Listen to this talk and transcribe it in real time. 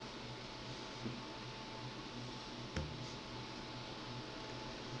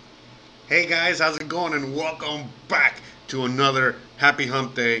Hey guys, how's it going? And welcome back to another Happy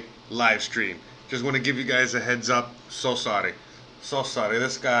Hump Day live stream. Just want to give you guys a heads up. So sorry. So sorry.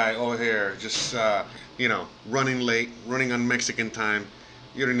 This guy over here just, running late, running on Mexican time.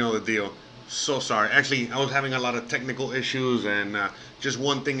 You already know the deal. So sorry. Actually, I was having a lot of technical issues and just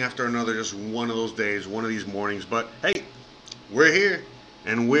one thing after another, just one of those days, one of these mornings. But hey, we're here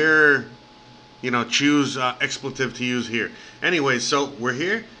and choose expletive to use here. Anyway, so we're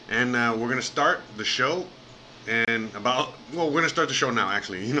here and we're gonna start the show. We're gonna start the show now.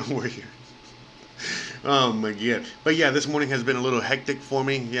 Actually, we're here. Oh my god! But yeah, this morning has been a little hectic for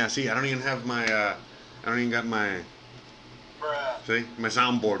me. Yeah, see, I don't even have I don't even got my, see, my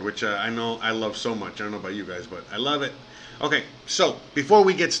soundboard, which I know I love so much. I don't know about you guys, but I love it. Okay, so before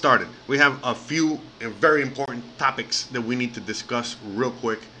we get started, we have a few very important topics that we need to discuss real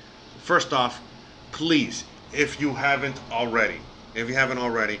quick. First off, please, if you haven't already,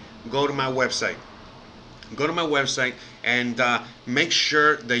 go to my website. Go to my website and make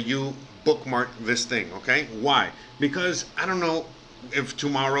sure that you bookmark this thing. Okay? Why? Because I don't know if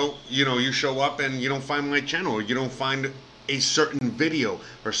tomorrow you show up and you don't find my channel, or you don't find a certain video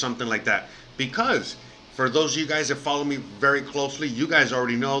or something like that. Because for those of you guys that follow me very closely, you guys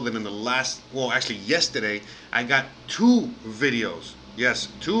already know that in the actually yesterday, I got two videos. Yes,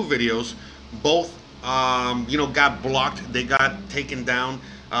 two videos. Both, got blocked. They got taken down.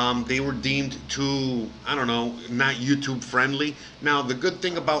 They were deemed too, I don't know, not YouTube friendly. Now, the good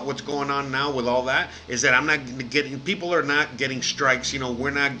thing about what's going on now with all that is that people are not getting strikes.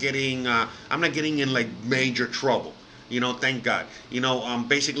 I'm not getting in like major trouble. Thank God.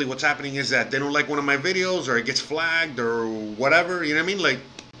 Basically what's happening is that they don't like one of my videos, or it gets flagged or whatever. You know what I mean? Like,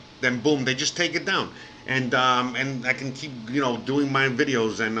 then boom, they just take it down. And I can keep doing my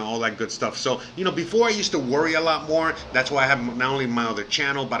videos and all that good stuff. So before I used to worry a lot more. That's why I have not only my other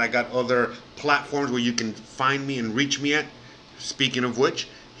channel, but I got other platforms where you can find me and reach me at. Speaking of which,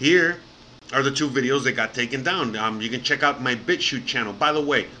 here are the two videos that got taken down. You can check out my BitChute channel. By the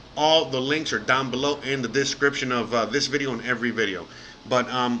way, all the links are down below in the description of this video and every video. But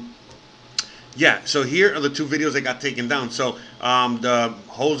yeah, so here are the two videos that got taken down. So the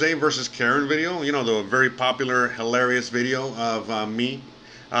Jose versus Karen video, the very popular, hilarious video of me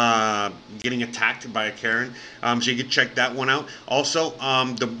getting attacked by a Karen. So you can check that one out. Also,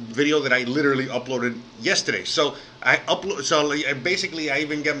 the video that I literally uploaded yesterday. So I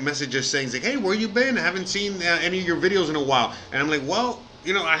even get messages saying like, "Hey, where you been? I haven't seen any of your videos in a while." And I'm like, "Well,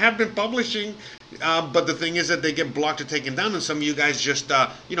 I have been publishing, but the thing is that they get blocked or taken down, and some of you guys just,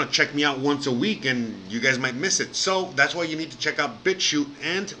 check me out once a week, and you guys might miss it. So that's why you need to check out BitChute,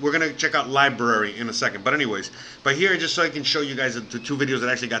 and we're gonna check out Library in a second. But anyways, here just so I can show you guys the two videos that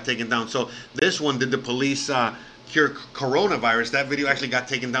actually got taken down. So this one, did the police cure coronavirus? That video actually got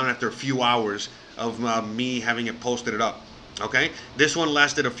taken down after a few hours of me having it posted it up. Okay, this one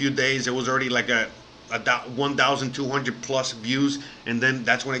lasted a few days. It was already like a 1,200 plus views, and then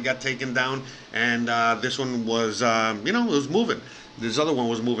that's when it got taken down. And this one was, it was moving. This other one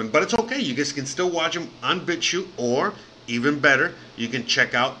was moving, but it's okay. You guys can still watch them on BitChute, or even better, you can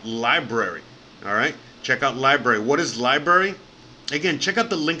check out Library. All right, check out Library. What is Library? Again, check out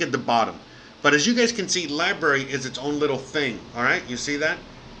the link at the bottom. But as you guys can see, Library is its own little thing. All right, you see that?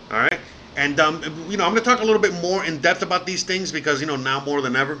 All right. And I'm going to talk a little bit more in depth about these things because now more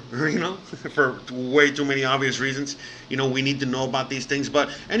than ever, for way too many obvious reasons, we need to know about these things. But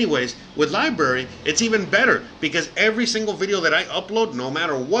anyways, with Library, it's even better because every single video that I upload, no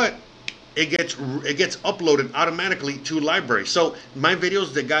matter what, it gets uploaded automatically to Library. So my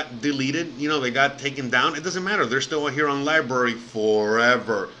videos that got deleted, they got taken down, it doesn't matter. They're still here on Library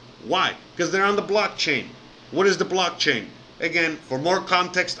forever. Why? Because they're on the blockchain. What is the blockchain? Again, for more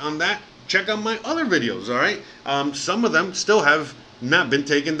context on that, check out my other videos. All right, some of them still have not been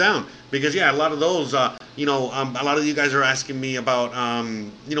taken down because a lot of those, a lot of you guys are asking me about,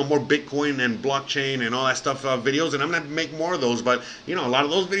 more Bitcoin and blockchain and all that stuff videos, and I'm gonna make more of those. But a lot of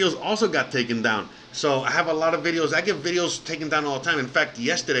those videos also got taken down. So I have a lot of videos. I get videos taken down all the time. In fact,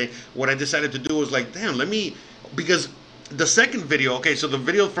 yesterday, what I decided to do was like, damn, because the second video, okay, so the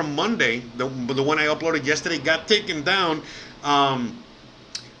video from Monday, the one I uploaded yesterday, got taken down.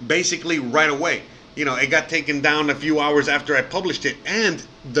 Basically right away. It got taken down a few hours after I published it, and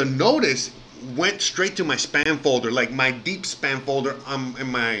the notice went straight to my spam folder, like my deep spam folder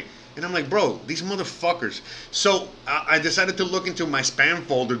and I'm like, bro, these motherfuckers. So I decided to look into my spam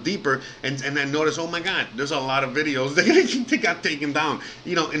folder deeper, and I noticed, oh my God, there's a lot of videos that got taken down,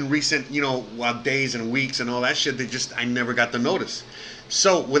 in recent, days and weeks and all that shit. I never got the notice.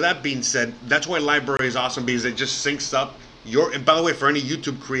 So with that being said, that's why Library is awesome, because it just syncs up your, and by the way, for any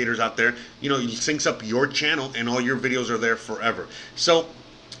YouTube creators out there, it syncs up your channel and all your videos are there forever. So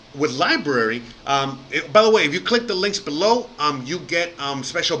with LBRY, by the way, if you click the links below, you get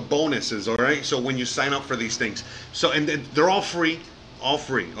special bonuses. All right, so when you sign up for these things, so and they're all free,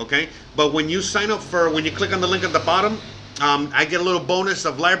 okay. But when you sign up when you click on the link at the bottom, I get a little bonus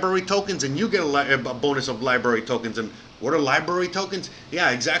of LBRY tokens, and you get a bonus of LBRY tokens. And what are LBRY tokens?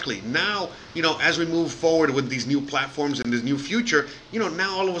 Yeah, exactly. Now, as we move forward with these new platforms and this new future,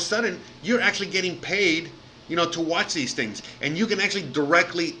 now all of a sudden you're actually getting paid, to watch these things, and you can actually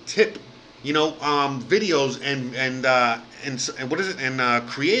directly tip, videos and what is it, and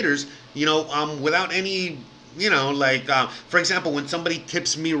creators, without any, for example, when somebody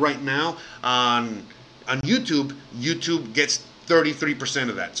tips me right now on YouTube, YouTube gets 33%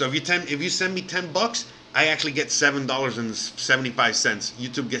 of that. So if you send me $10, I actually get $7.75.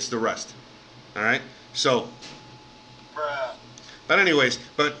 YouTube gets the rest. All right. So. But anyways,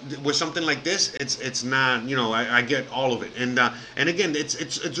 with something like this, it's not, I get all of it, and again,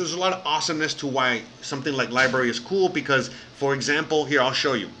 there's a lot of awesomeness to why something like LBRY is cool, because, for example, here I'll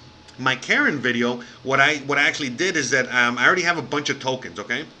show you my Karen video. What I actually did is that I already have a bunch of tokens,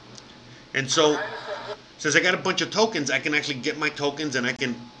 okay, and so since I got a bunch of tokens, I can actually get my tokens and I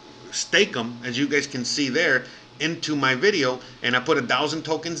can stake them, as you guys can see there, into my video, and I put 1,000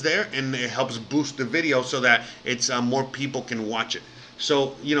 tokens there, and it helps boost the video so that it's more people can watch it.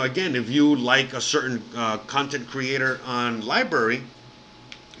 So again, if you like a certain content creator on LBRY,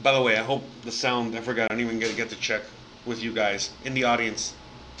 by the way, I hope the sound, I forgot, I didn't even get to check with you guys in the audience.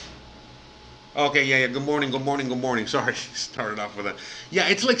 Okay, yeah, good morning. Sorry, started off with that. Yeah,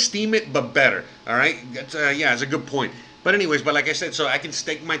 it's like Steemit, but better. All right, it's a good point. But anyways, like I said, so I can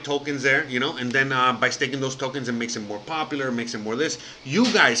stake my tokens there, and then by staking those tokens, it makes it more popular, it makes it more this.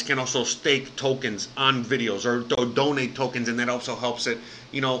 You guys can also stake tokens on videos or donate tokens, and that also helps it,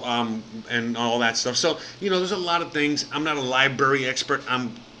 and all that stuff. So, there's a lot of things. I'm not a LBRY expert.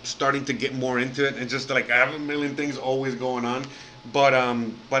 I'm starting to get more into it, and just like I have a million things always going on. But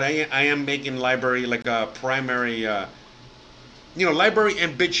I am making LBRY like a primary, LBRY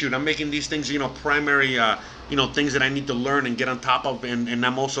and BitChute. I'm making these things, primary, things that I need to learn and get on top of, and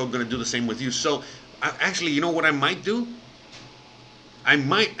I'm also going to do the same with you. So, actually, what I might do?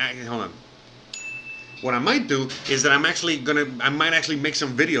 Hold on. What I might do is that I might actually make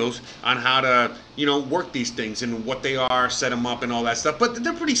some videos on how to, work these things and what they are, set them up and all that stuff. But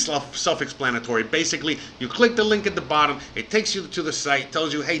they're pretty self-explanatory. Basically, you click the link at the bottom, it takes you to the site,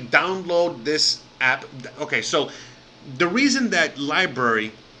 tells you, hey, download this app. Okay, so the reason that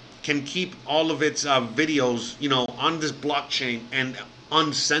LBRY can keep all of its videos, on this blockchain and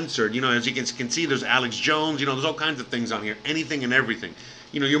uncensored, as you can see, there's Alex Jones, there's all kinds of things on here, anything and everything.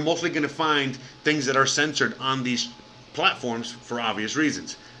 You're mostly going to find things that are censored on these platforms for obvious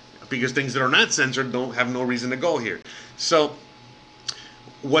reasons, because things that are not censored don't have no reason to go here. So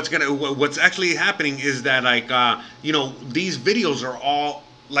what's actually happening is that these videos are all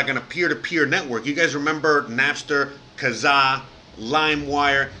like on a peer-to-peer network. You guys remember Napster, Kazaa,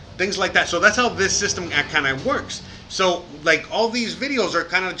 LimeWire, things like that. So that's how this system kind of works. So like all these videos are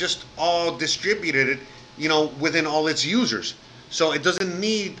kind of just all distributed, within all its users. So it doesn't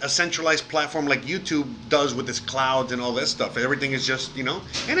need a centralized platform like YouTube does with its clouds and all this stuff. Everything is just,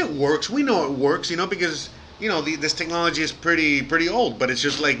 and it works. We know it works, because, this technology is pretty old, but it's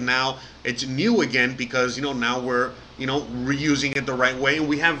just like now it's new again because, now we're, reusing it the right way, and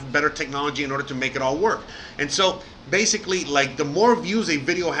we have better technology in order to make it all work. And so basically, like, the more views a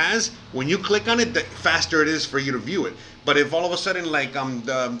video has, when you click on it, the faster it is for you to view it. But if all of a sudden, like,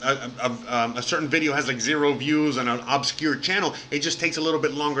 a certain video has like 0 views on an obscure channel, it just takes a little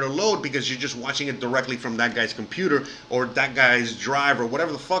bit longer to load because you're just watching it directly from that guy's computer or that guy's drive or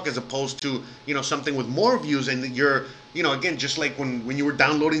whatever the fuck, as opposed to, something with more views, and you're, again, just like when you were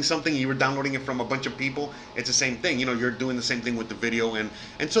downloading something, you were downloading it from a bunch of people. It's the same thing. You're doing the same thing with the video and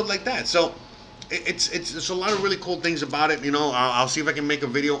so like that. So it's a lot of really cool things about it. I'll see if I can make a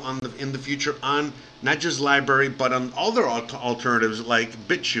video in the future on not just LBRY, but on other alternatives like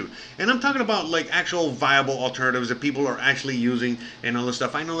BitChute. And I'm talking about like actual viable alternatives that people are actually using and all this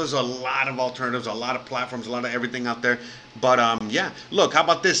stuff. I know there's a lot of alternatives, a lot of platforms, a lot of everything out there. But yeah, look, how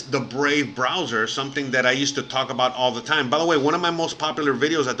about this? The Brave browser, something that I used to talk about all the time. By the way, one of my most popular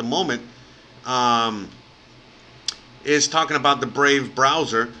videos at the moment is talking about the Brave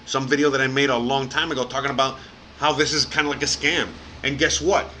browser, some video that I made a long time ago talking about how this is kind of like a scam. And guess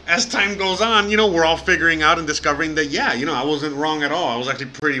what? As time goes on, we're all figuring out and discovering that, yeah, I wasn't wrong at all. I was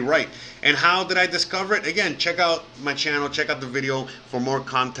actually pretty right. And how did I discover it? Again, check out my channel, check out the video for more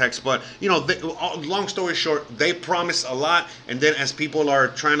context. But, long story short, they promise a lot. And then as people are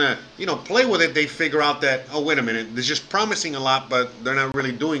trying to, play with it, they figure out that, oh, wait a minute, they're just promising a lot, but they're not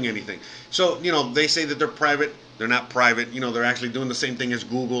really doing anything. So, they say that they're private. They're not private. They're actually doing the same thing as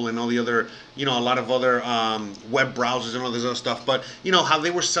Google and all the other, a lot of other web browsers and all this other stuff. But, how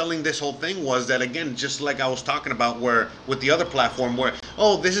they were selling this whole thing was that, again, just like I was talking about where with the other platform where,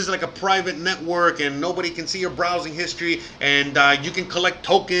 oh, this is like a private network and nobody can see your browsing history and you can collect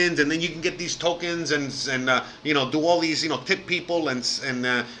tokens and then you can get these tokens and do all these, tip people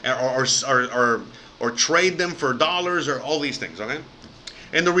or trade them for dollars or all these things, okay?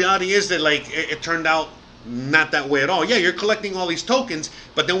 And the reality is that, like, it turned out not that way at all. Yeah, you're collecting all these tokens,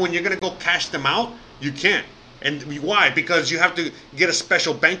 but then when you're going to go cash them out, you can't. And why? Because you have to get a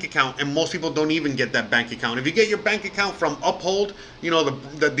special bank account, and most people don't even get that bank account. If you get your bank account from Uphold,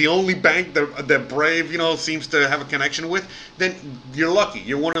 the only bank that Brave, seems to have a connection with, then you're lucky.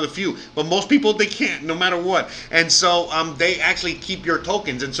 You're one of the few. But most people, they can't, no matter what. And so they actually keep your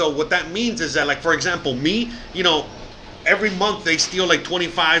tokens. And so what that means is that, like, for example, me, every month they steal like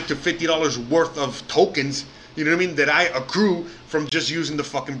 $25 to $50 worth of tokens, you know what I mean, that I accrue from just using the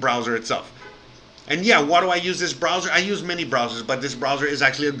fucking browser itself. And yeah, why do I use this browser? I use many browsers, but this browser is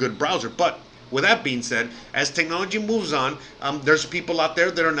actually a good browser. But with that being said, as technology moves on, there's people out there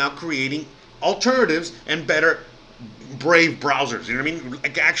that are now creating alternatives and better Brave browsers, you know what I mean?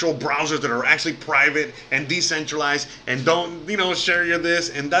 Like actual browsers that are actually private and decentralized and don't, share your this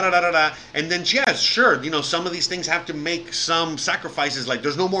and da da da da da. And then, yes, sure, some of these things have to make some sacrifices. Like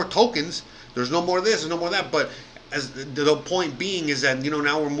there's no more tokens, there's no more this, there's no more that. But as the point being is that,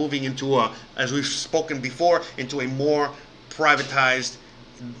 now we're moving into as we've spoken before, into a more privatized,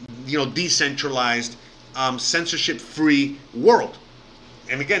 decentralized, censorship-free world.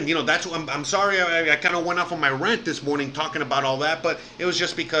 And again, that's what I'm sorry I kind of went off on my rant this morning talking about all that, but it was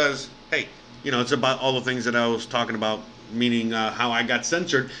just because, hey, it's about all the things that I was talking about, meaning how I got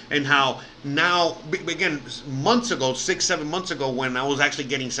censored and how now, again, months ago, 6-7 months ago, when I was actually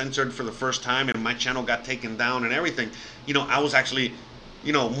getting censored for the first time and my channel got taken down and everything, I was actually,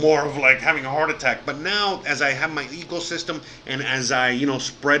 more of like having a heart attack. But now, as I have my ecosystem and as I,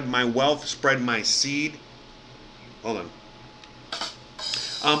 spread my wealth, spread my seed, hold on.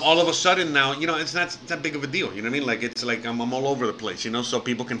 All of a sudden now, it's not that big of a deal. You know what I mean? Like, it's like I'm all over the place, so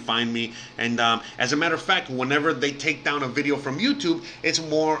people can find me. And as a matter of fact, whenever they take down a video from YouTube, it's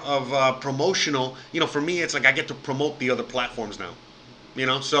more of promotional. For me, it's like I get to promote the other platforms now.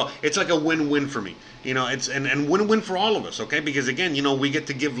 So it's like a win-win for me. It's and win-win for all of us, okay? Because again, we get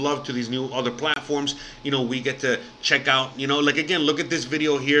to give love to these new other platforms. We get to check out, like again, look at this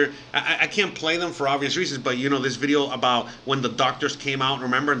video here. I can't play them for obvious reasons, but this video about when the doctors came out,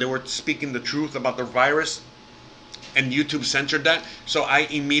 remember, they were speaking the truth about the virus and YouTube censored that. So I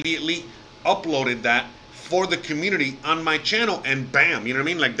immediately uploaded that for the community on my channel, and bam, you know what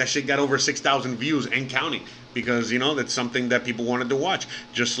I mean? Like that shit got over 6,000 views and counting. Because that's something that people wanted to watch,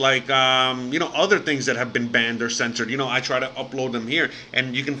 just like other things that have been banned or censored. I try to upload them here,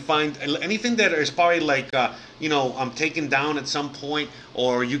 and you can find anything that is probably like taken down at some point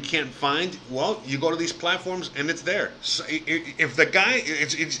or you can't find. Well, you go to these platforms and it's there. So if the guy,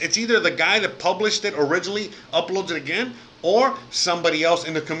 it's either the guy that published it originally uploads it again, or somebody else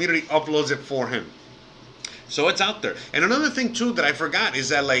in the community uploads it for him. So it's out there. And another thing too that I forgot is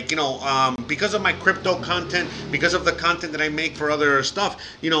that, like, because of my crypto content, because of the content that I make for other stuff,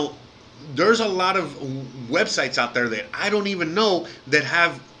 there's a lot of websites out there that I don't even know that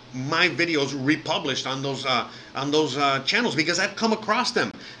have my videos republished on those channels, because I've come across them.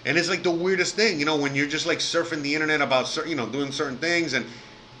 And it's like the weirdest thing, when you're just like surfing the internet about doing certain things, and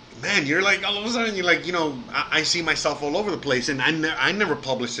man, you're like, all of a sudden you're like, I see myself all over the place, and I never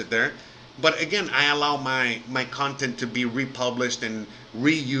published it there. But again, I allow my content to be republished and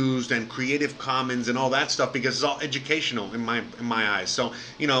reused and Creative Commons and all that stuff, because it's all educational in my eyes. So,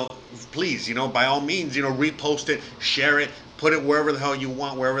 please, by all means, repost it, share it, put it wherever the hell you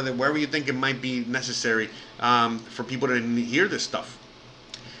want, wherever you think it might be necessary for people to hear this stuff.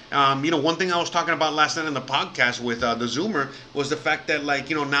 One thing I was talking about last night in the podcast with the Zoomer was the fact that, like,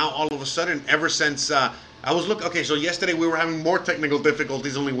 now all of a sudden, ever since I was looking, okay, so yesterday we were having more technical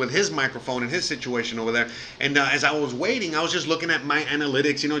difficulties only with his microphone and his situation over there. And as I was waiting, I was just looking at my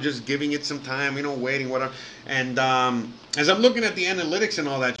analytics, just giving it some time, waiting, whatever. And as I'm looking at the analytics and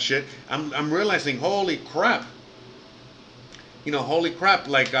all that shit, I'm realizing, holy crap.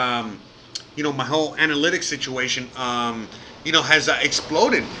 Like, my whole analytics situation, has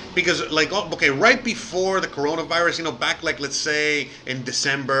exploded because like, okay, right before the coronavirus, back like let's say in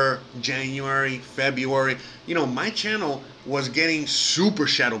December, January, February, my channel was getting super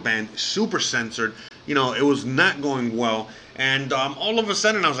shadow banned, super censored. It was not going well. And all of a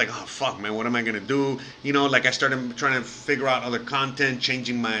sudden, I was like, "Oh fuck, man! What am I gonna do?" Like I started trying to figure out other content,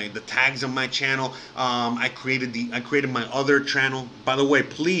 changing the tags on my channel. I created my other channel. By the way,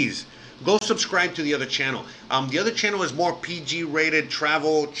 please go subscribe to the other channel. The other channel is more PG rated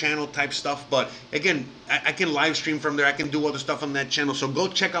travel channel type stuff, but again, I can live stream from there. I can do other stuff on that channel. So go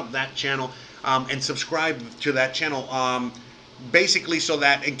check out that channel and subscribe to that channel. Basically, so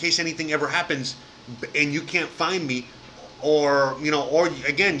that in case anything ever happens and you can't find me, or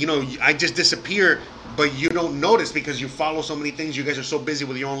again, I just disappear, but you don't notice because you follow so many things. You guys are so busy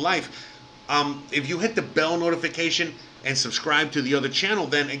with your own life. If you hit the bell notification and subscribe to the other channel,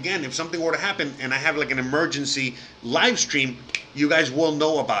 then again, if something were to happen and I have like an emergency live stream, you guys will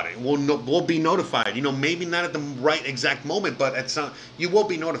know about it. We'll be notified. Maybe not at the right exact moment, but at some you will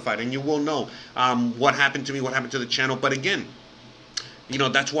be notified and you will know what happened to me, what happened to the channel. But again,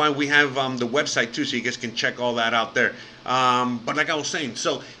 that's why we have the website too, so you guys can check all that out there. But like I was saying,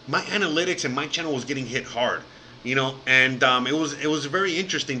 so my analytics and my channel was getting hit hard, and it was very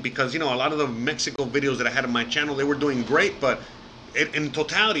interesting because a lot of the Mexico videos that I had on my channel, they were doing great, but in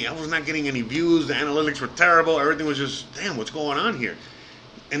totality, I was not getting any views. The analytics were terrible. Everything was just, damn, what's going on here?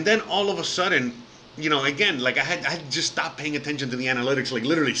 And then all of a sudden, again, like I had just stopped paying attention to the analytics, like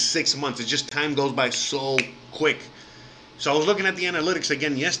literally 6 months. It's just time goes by so quick. So I was looking at the analytics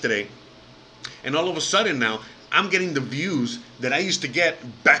again yesterday, and all of a sudden now I'm getting the views that I used to get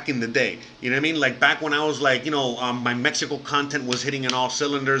back in the day. You know what I mean? Like back when I was like, my Mexico content was hitting in all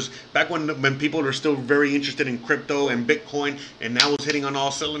cylinders. Back when people were still very interested in crypto and Bitcoin, and now was hitting on all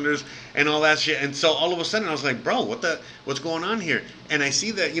cylinders and all that shit. And so all of a sudden I was like, bro, what's going on here? And I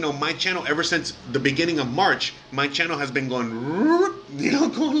see that my channel, ever since the beginning of March, my channel has been going,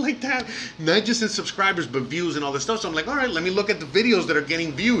 going like that. Not just in subscribers, but views and all this stuff. So I'm like, all right, let me look at the videos that are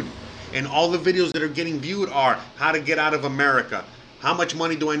getting viewed. And all the videos that are getting viewed are how to get out of America. How much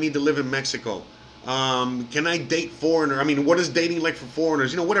money do I need to live in Mexico? Can I date foreigner? I mean, what is dating like for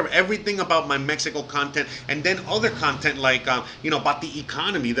foreigners? Whatever. Everything about my Mexico content. And then other content like, about the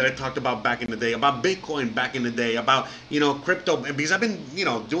economy that I talked about back in the day. About Bitcoin back in the day. About, crypto. Because I've been,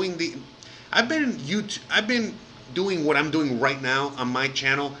 I've been doing what I'm doing right now on my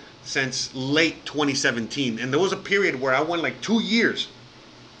channel since late 2017. And there was a period where I went like 2 years.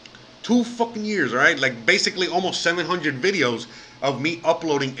 2 fucking years, all right? Like basically almost 700 videos of me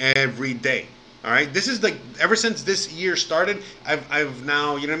uploading every day. All right, this is like ever since this year started, I've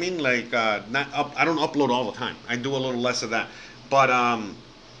now, you know what I mean, like I don't upload all the time. I do a little less of that, but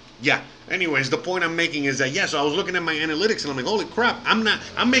yeah. Anyways, the point I'm making is that so I was looking at my analytics and I'm like, holy crap,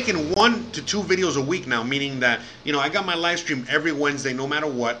 I'm making 1 to 2 videos a week now, meaning that I got my live stream every Wednesday, no matter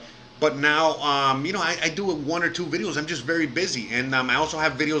what. But now, I do 1 or 2 videos. I'm just very busy. And I also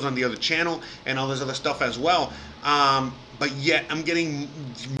have videos on the other channel and all this other stuff as well. But yet, I'm getting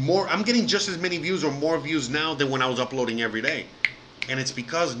just as many views or more views now than when I was uploading every day. And it's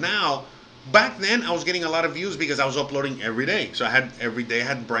because now, back then, I was getting a lot of views because I was uploading every day. So every day I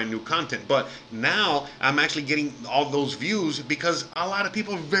had brand new content. But now, I'm actually getting all those views because a lot of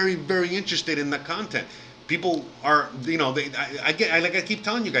people are very, very interested in the content. People are, I keep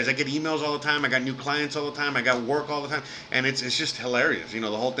telling you guys, I get emails all the time. I got new clients all the time. I got work all the time, and it's just hilarious. The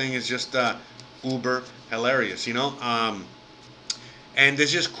whole thing is just uber hilarious. And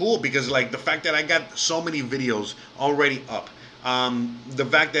it's just cool because like the fact that I got so many videos already up. The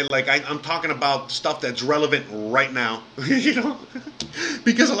fact that like I'm talking about stuff that's relevant right now,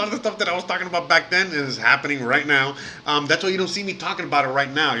 because a lot of the stuff that I was talking about back then is happening right now. That's why you don't see me talking about it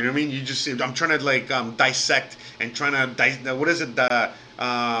right now. You know what I mean? You just I'm trying to like dissect and trying to what is it?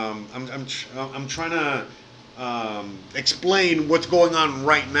 I'm trying to explain what's going on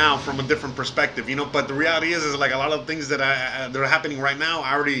right now from a different perspective. But the reality is like a lot of things that are happening right now,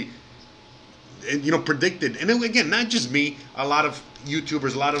 I already predicted. And then, again, not just me, a lot of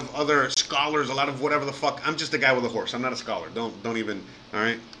YouTubers, a lot of other scholars, a lot of whatever the fuck. I'm just a guy with a horse. I'm not a scholar. Don't even, all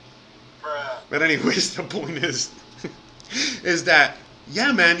right? Bruh. But anyways, the point is that,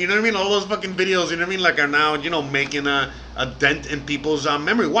 yeah, man, you know what I mean? All those fucking videos, you know what I mean, like are now, making a dent in people's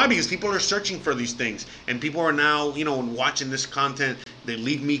memory. Why? Because people are searching for these things. And people are now, watching this content. They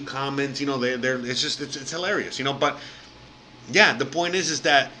leave me comments, it's hilarious, But, yeah, the point is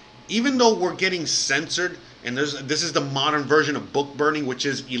that even though we're getting censored And this is the modern version of book burning, which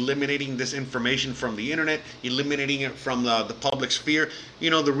is eliminating this information from the internet, eliminating it from the public sphere.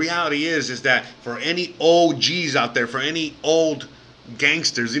 The reality is that for any OGs out there, for any old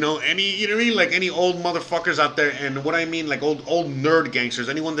gangsters, any, what I mean, like any old motherfuckers out there, and what I mean, like old nerd gangsters,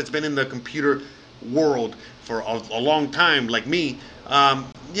 anyone that's been in the computer world for a long time, like me. Yeah,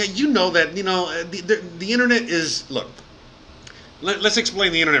 that the internet is, look. Let's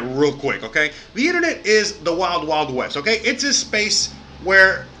explain the internet real quick, okay? The internet is the wild, wild west, okay? It's a space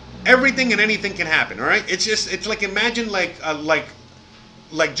where everything and anything can happen, all right? It's like, imagine like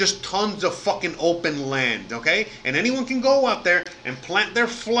just tons of fucking open land, okay? And anyone can go out there and plant their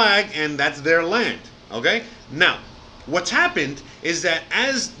flag, and that's their land, okay? Now, what's happened is that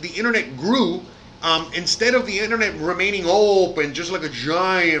as the internet grew, instead of the internet remaining open, just like a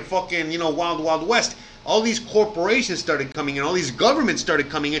giant fucking, wild, wild west, all these corporations started coming in, all these governments started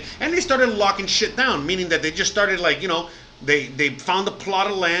coming in, and they started locking shit down, meaning that they just started like, they found a plot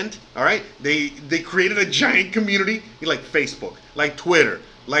of land, all right? They created a giant community, like Facebook, like Twitter,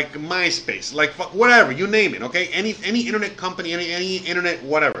 like MySpace, like whatever, you name it, okay? Any internet company, any internet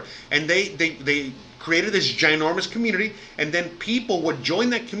whatever. And they created this ginormous community, and then people would join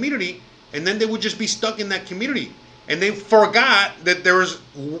that community, and then they would just be stuck in that community. And they forgot that there was,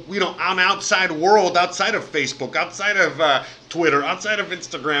 an outside world, outside of Facebook, outside of Twitter, outside of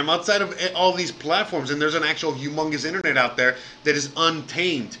Instagram, outside of all these platforms. And there's an actual humongous internet out there that is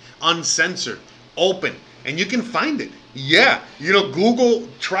untamed, uncensored, open. And you can find it. Yeah, Google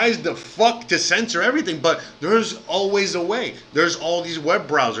tries to censor everything, but there's always a way. There's all these web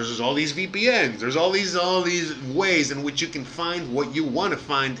browsers, there's all these VPNs, there's all these ways in which you can find what you want to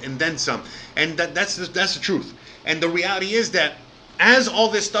find and then some. And that's the truth. And the reality is that as all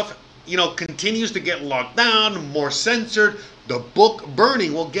this stuff, continues to get locked down, more censored, the book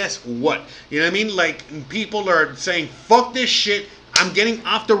burning, well, guess what? You know what I mean? Like, people are saying, fuck this shit, I'm getting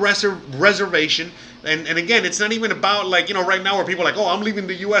off the reservation. And again, it's not even about like, right now where people are like, oh, I'm leaving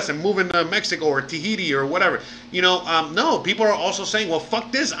the U.S. and moving to Mexico or Tahiti or whatever. No, people are also saying, well,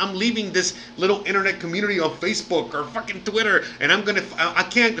 fuck this. I'm leaving this little internet community of Facebook or fucking Twitter, and I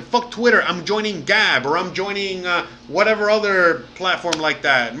can't, fuck Twitter. I'm joining Gab, or I'm joining whatever other platform like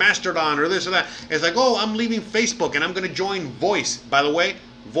that, Mastodon or this or that. It's like, oh, I'm leaving Facebook and I'm going to join Voice. By the way,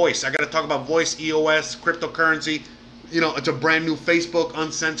 Voice. I got to talk about Voice, EOS, cryptocurrency. It's a brand new Facebook,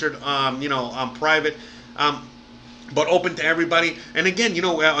 uncensored, private, but open to everybody. And again,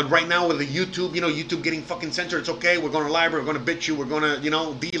 right now with the YouTube, YouTube getting fucking censored, it's okay. We're going to library, we're going to BitChute, we're going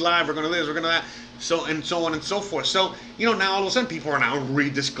to, be live, we're going to this, we're going to that, so on and so forth. So, now all of a sudden people are now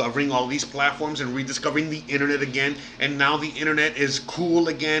rediscovering all these platforms and rediscovering the internet again. And now the internet is cool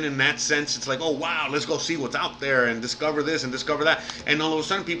again in that sense. It's like, oh wow, let's go see what's out there and discover this and discover that. And all of a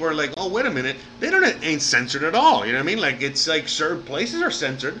sudden people are like, oh wait a minute, the internet ain't censored at all. You know what I mean? Like, it's like certain places are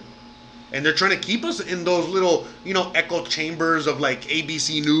censored. And they're trying to keep us in those little, echo chambers of like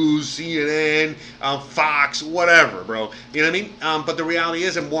ABC News, CNN, Fox, whatever, bro. You know what I mean? But the reality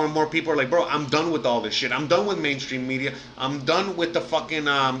is, and more people are like, bro, I'm done with all this shit. I'm done with mainstream media. I'm done with the fucking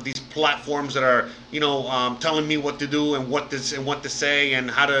these platforms that are, telling me what to do and what to say and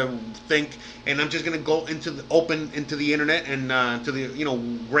how to think. And I'm just gonna go into the internet and to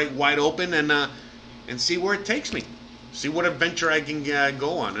the great wide open and see where it takes me. See what adventure I can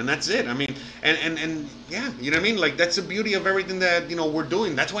go on, and that's it. I mean, and yeah, you know what I mean? Like, that's the beauty of everything that, we're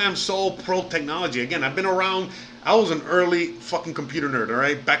doing. That's why I'm so pro technology. Again, I've been around, I was an early fucking computer nerd, all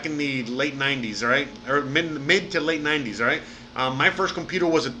right? Back in the late 90s, all right? Or mid to late 90s, all right? My first computer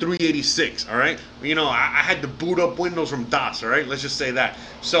was a 386, all right? I had to boot up Windows from DOS, all right? Let's just say that.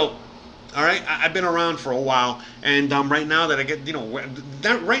 So, all right, I've been around for a while, and right now that I get,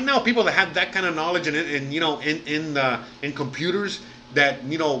 right now people that have that kind of knowledge and in computers, that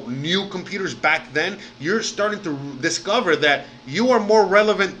new computers back then, you're starting to discover that you are more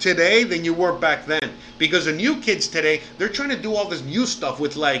relevant today than you were back then. Because the new kids today, they're trying to do all this new stuff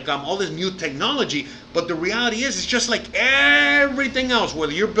with like all this new technology, but the reality is, it's just like everything else.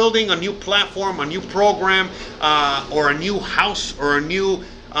 Whether you're building a new platform, a new program, or a new house, or a new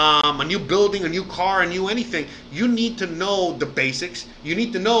building, a new car, a new anything, you need to know the basics. You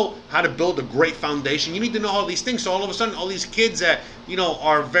need to know how to build a great foundation. You need to know all these things. So all of a sudden, all these kids that,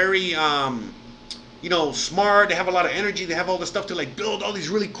 are very, smart. They have a lot of energy. They have all the stuff to like build all these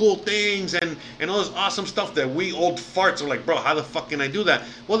really cool things and all this awesome stuff that we old farts are like, bro, how the fuck can I do that?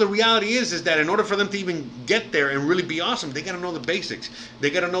 Well, the reality is that in order for them to even get there and really be awesome, they gotta know the basics. They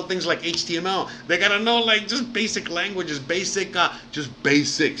gotta know things like HTML. They gotta know like just basic languages, just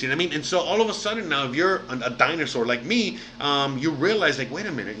basics. You know what I mean? And so all of a sudden now, if you're a dinosaur like me, you realize like, wait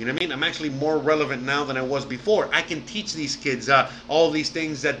a minute, you know what I mean? I'm actually more relevant now than I was before. I can teach these kids all these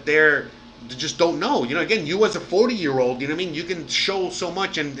things that they just don't know. Again, you as a 40-year-old, you know what I mean? You can show so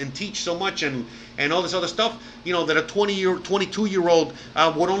much and teach so much and all this other stuff, that a 22-year-old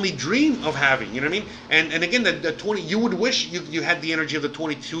would only dream of having, you know what I mean? And again, the 20, you would wish you had the energy of the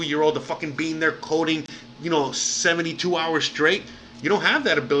 22-year-old to fucking being there coding, 72 hours straight. You don't have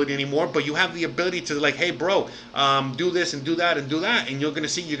that ability anymore, but you have the ability to like, hey, bro, do this and do that and do that, and you're gonna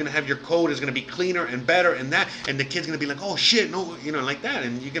see you're gonna have your code is gonna be cleaner and better and that, and the kid's gonna be like, oh shit, no, like that,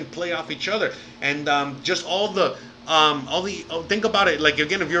 and you can play off each other, and just think about it, like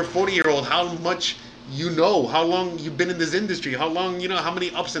again, if you're a 40-year-old, how much how long you've been in this industry, how long, how many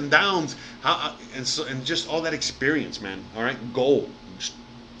ups and downs, and just all that experience, man. All right, gold,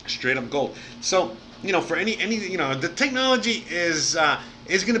 straight up gold. So. For any the technology is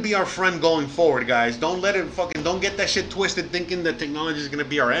going to be our friend going forward, guys. Don't get that shit twisted thinking that technology is going to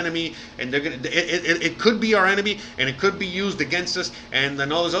be our enemy, and it could be our enemy and it could be used against us and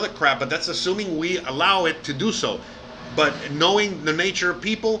then all this other crap, but that's assuming we allow it to do so. But knowing the nature of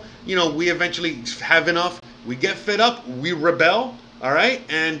people, we eventually have enough, we get fed up, we rebel. All right,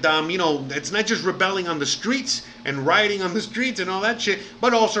 and it's not just rebelling on the streets and rioting on the streets and all that shit,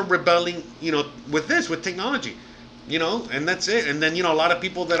 but also rebelling, with technology, and that's it. And then a lot of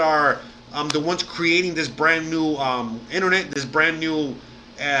people that are the ones creating this brand new internet, this brand new,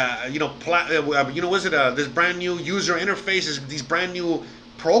 this brand new user interfaces, these brand new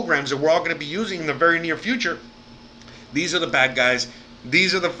programs that we're all going to be using in the very near future. These are the bad guys.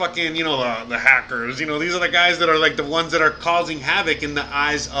 These are the fucking, the hackers. These are the guys that are like the ones that are causing havoc in the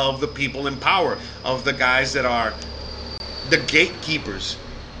eyes of the people in power, of the guys that are the gatekeepers.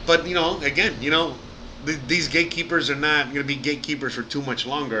 But, again, these gatekeepers are not going to be gatekeepers for too much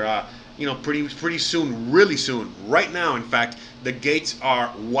longer. Pretty soon, really soon, right now, in fact, the gates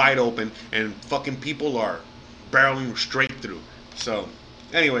are wide open and fucking people are barreling straight through. So,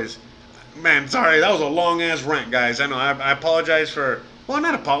 anyways, man, sorry, that was a long ass rant, guys. I know. I apologize for. Well,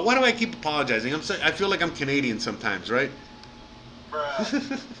 not apologize. Why do I keep apologizing? I feel like I'm Canadian sometimes, right?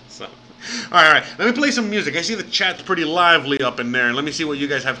 Bruh. So, all right. Let me play some music. I see the chat's pretty lively up in there. Let me see what you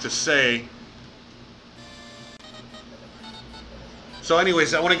guys have to say. So,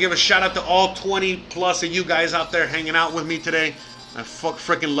 anyways, I want to give a shout out to all 20 plus of you guys out there hanging out with me today. I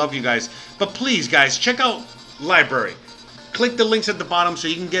freaking love you guys. But please, guys, check out LBRY. Click the links at the bottom so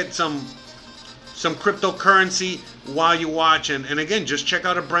you can get some cryptocurrency while you watch, and again, just check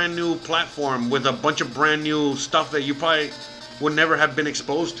out a brand new platform with a bunch of brand new stuff that you probably would never have been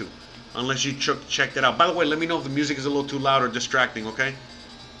exposed to unless you checked it out. By the way, let me know if the music is a little too loud or distracting, okay?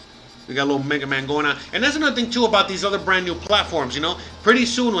 We got a little Mega Man going on. And that's another thing too about these other brand new platforms, pretty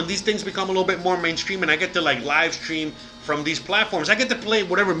soon when these things become a little bit more mainstream and I get to like live stream from these platforms, I get to play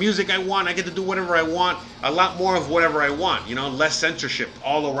whatever music I want, I get to do whatever I want, a lot more of whatever I want, less censorship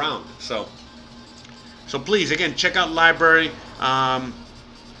all around. So please, again, check out LBRY.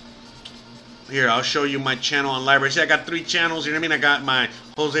 Here, I'll show you my channel on LBRY. See, I got 3 channels, you know what I mean? I got my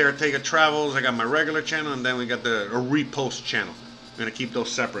Jose Ortega Travels, I got my regular channel, and then we got the repost channel. I'm going to keep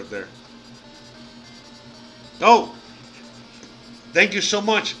those separate there. Oh! Thank you so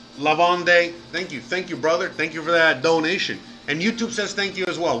much, Lavonde. Thank you, brother. Thank you for that donation. And YouTube says thank you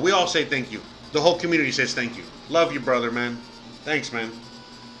as well. We all say thank you. The whole community says thank you. Love you, brother, man. Thanks, man.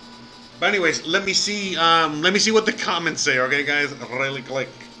 But anyways, let me see what the comments say, okay, guys? Really quick.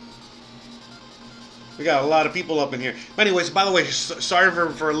 We got a lot of people up in here. But anyways, by the way, sorry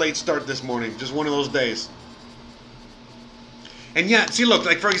for a late start this morning. Just one of those days. And yeah, see, look,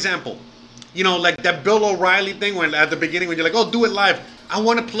 like for example, like that Bill O'Reilly thing when at the beginning when you're like, oh, do it live. I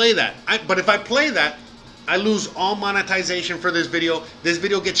want to play that. But if I play that, I lose all monetization for this video. This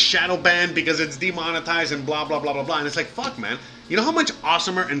video gets shadow banned because it's demonetized and blah, blah, blah, blah, blah. And it's like, fuck, man. You know how much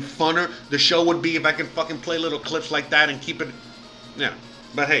awesomer and funner the show would be if I could fucking play little clips like that and keep it... Yeah.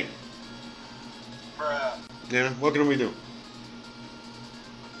 But hey. Bruh. Yeah, what can we do?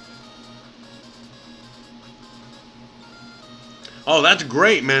 Oh, that's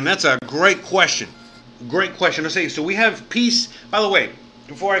great, man. That's a great question. Great question. Let's see. So we have peace. By the way,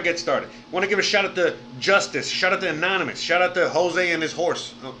 before I get started, I want to give a shout out to Justice. Shout out to Anonymous. Shout out to Jose and his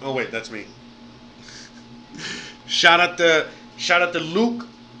horse. Oh wait, that's me. Shout out to Luke.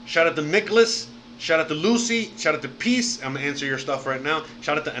 Shout out to Nicholas. Shout out to Lucy. Shout out to Peace. I'm gonna answer your stuff right now.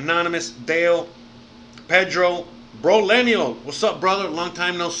 Shout out to Anonymous, Dale, Pedro, Bro Lenio. What's up, brother? Long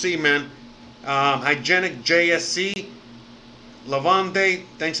time no see, man. Hygienic JSC, Lavande.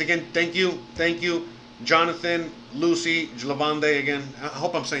 Thanks again. Thank you. Jonathan, Lucy, Lavande again. I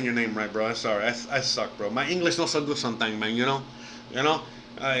hope I'm saying your name right, bro. I'm sorry. I suck, bro. My English not so good sometimes, man. You know.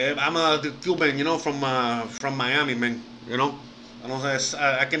 I'm a Cuban, from Miami, man.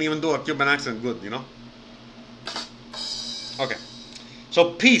 I can't even do a Cuban accent good, Okay. So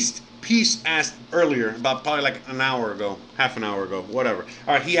Peace asked earlier, about probably like an hour ago, half an hour ago, whatever.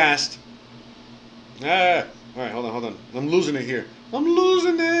 All right, he asked. All right, hold on. I'm losing it here. I'm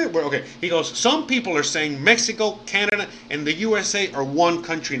losing it. Okay, he goes. Some people are saying Mexico, Canada, and the USA are one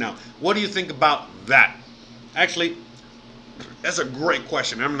country now. What do you think about that? Actually, that's a great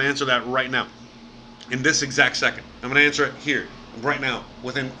question. I'm going to answer that right now, in this exact second. I'm going to answer it here, right now,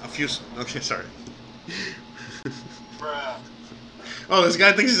 within a few. Okay, sorry. Oh, this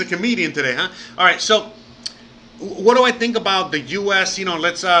guy thinks he's a comedian today, huh? All right, so what do I think about the U.S.?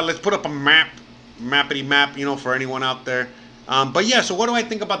 Let's put up a mappity map, for anyone out there. But yeah, so what do I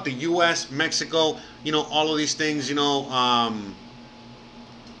think about the U.S., Mexico, all of these things, hold on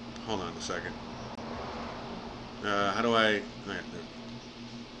a second. How do I? All right,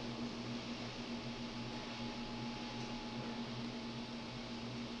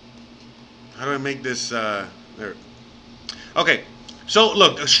 how do I make this? There. Okay. So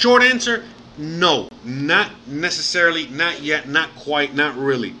look, a short answer: no, not necessarily, not yet, not quite, not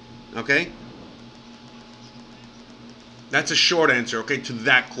really. Okay. That's a short answer, okay, to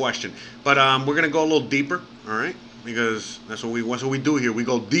that question. But we're gonna go a little deeper, all right? Because that's what we do here. We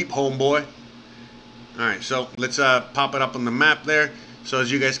go deep, homeboy. All right, so let's pop it up on the map there. So as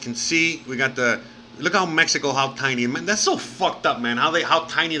you guys can see, we got look how Mexico, how tiny. Man, that's so fucked up, man. How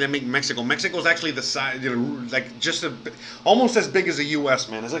tiny they make Mexico. Mexico's actually the size, like just almost as big as the U.S.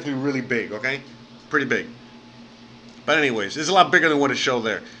 Man. It's actually really big, okay? Pretty big. But anyways, it's a lot bigger than what it showed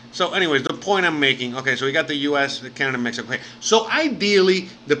there. So anyways, the point I'm making, okay, so we got the U.S., Canada, Mexico. Okay. So ideally,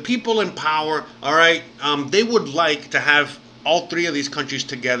 the people in power, all right, they would like to have all three of these countries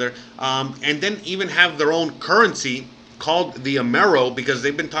together, and then even have their own currency called the Amero, because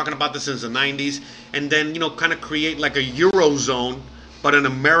they've been talking about this since the 90s, and then, kind of create like a Eurozone, but an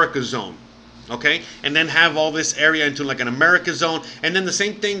America zone. Okay, and then have all this area into like an America zone, and then the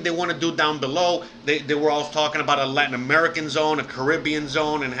same thing they want to do down below. They were all talking about a Latin American zone, a Caribbean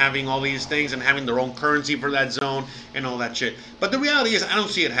zone, and having all these things and having their own currency for that zone and all that shit. But the reality is, I don't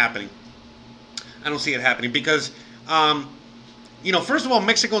see it happening. I don't see it happening because, first of all,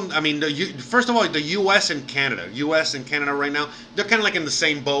 Mexico. I mean, first of all, the U.S. and Canada, right now, they're kind of like in the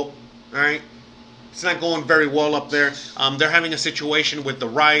same boat. All right. It's not going very well up there. They're having a situation with the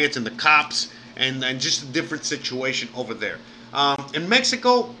riots and the cops and just a different situation over there. In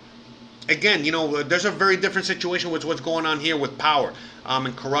Mexico, again, there's a very different situation with what's going on here with power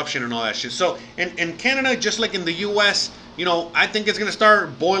and corruption and all that shit. So in Canada, just like in the U.S., I think it's going to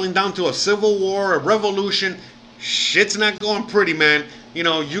start boiling down to a civil war, a revolution. Shit's not going pretty, man.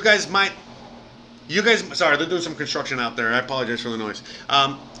 Sorry, they're doing some construction out there. I apologize for the noise.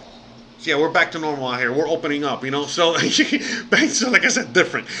 Yeah, we're back to normal out here. We're opening up, So, so like I said,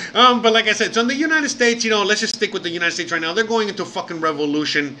 different. But like I said, so in the United States, let's just stick with the United States right now. They're going into a fucking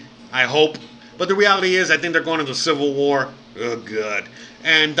revolution, I hope. But the reality is, I think they're going into civil war. Oh, God.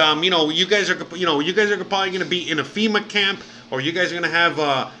 And you guys are probably going to be in a FEMA camp, or you guys are going to have,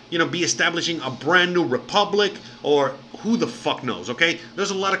 be establishing a brand new republic, or who the fuck knows? Okay, there's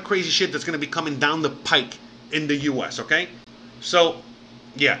a lot of crazy shit that's going to be coming down the pike in the U.S. Okay, so.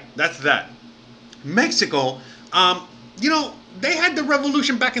 Yeah, that's that. Mexico, they had the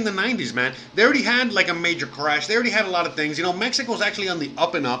revolution back in the 90s, man. They already had like a major crash. They already had a lot of things. Mexico's actually on the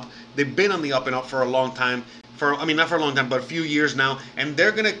up and up. They've been on the up and up for a long time. Not for a long time, but a few years now. And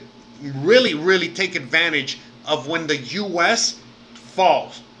they're going to really, really take advantage of when the U.S.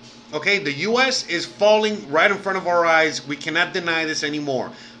 falls. Okay, the U.S. is falling right in front of our eyes. We cannot deny this anymore.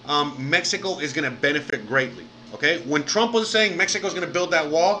 Mexico is going to benefit greatly. Okay, when Trump was saying Mexico's going to build that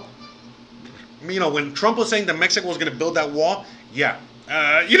wall, when Trump was saying that Mexico was going to build that wall, yeah,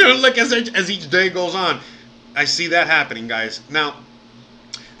 look, as each day goes on, I see that happening, guys. Now,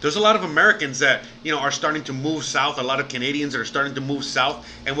 there's a lot of Americans that are starting to move south. A lot of Canadians that are starting to move south,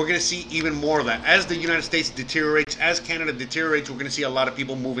 and we're going to see even more of that as the United States deteriorates, as Canada deteriorates. We're going to see a lot of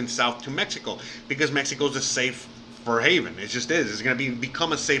people moving south to Mexico because Mexico's a safe haven. It just is. It's going to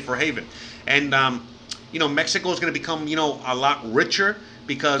become a safer haven, and Mexico is going to become, a lot richer.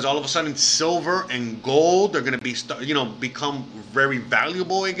 because all of a sudden silver and gold are going to be, become very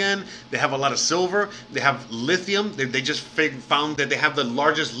valuable again. They have a lot of silver. They have lithium. They just found that they have the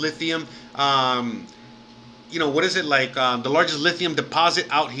largest lithium. What is it like? The largest lithium deposit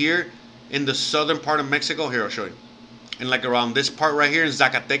out here in the southern part of Mexico. Here, I'll show you. And like around this part right here in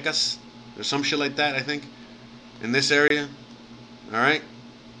Zacatecas, or some shit like that, I think, in this area. All right.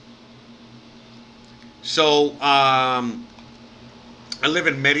 So I live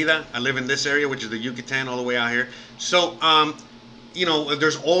in Merida. I live in this area, which is the Yucatan, all the way out here. So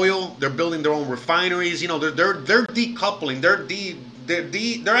there's oil. They're building their own refineries. They're decoupling.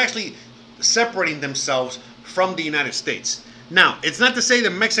 They're actually separating themselves from the United States. Now, it's not to say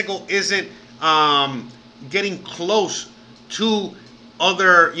that Mexico isn't getting close to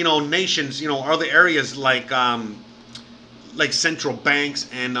other nations, other areas like central banks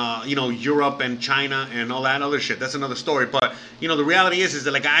and Europe and China and all that other shit. That's another story. But the reality is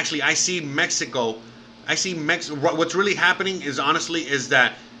that I see Mexico. What's really happening is honestly is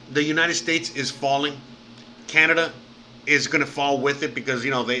that the United States is falling. Canada is going to fall with it because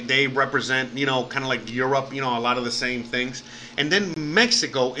they represent kind of like Europe, a lot of the same things. And then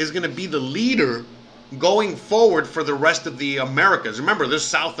Mexico is going to be the leader going forward for the rest of the Americas. Remember, there's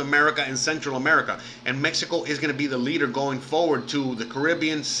South America and Central America, and Mexico is going to be the leader going forward to the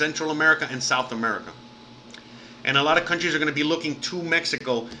Caribbean, Central America, and South America. And a lot of countries are going to be looking to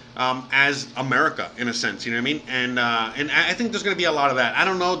Mexico as America, in a sense. You know what I mean? And I think there's going to be a lot of that. I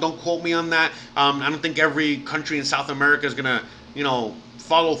don't know. Don't quote me on that. I don't think every country in South America is going to,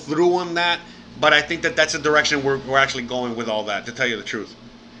 follow through on that. But I think that that's the direction we're actually going with all that, to tell you the truth.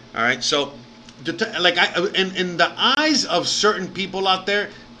 All right? So, in the eyes of certain people out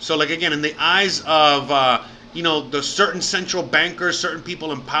there, so like again, in the eyes of the certain central bankers, certain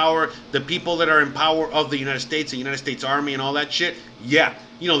people in power, the people that are in power of the United States, the United States Army, and all that shit. Yeah,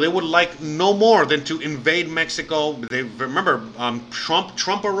 they would like no more than to invade Mexico. They remember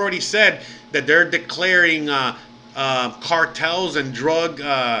Trump already said that they're declaring cartels and drug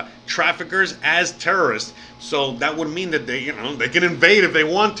traffickers as terrorists. So that would mean that they can invade if they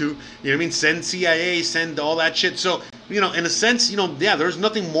want to. You know what I mean? Send CIA, send all that shit. So in a sense, there's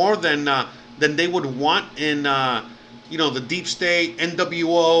nothing more than they would want in the deep state,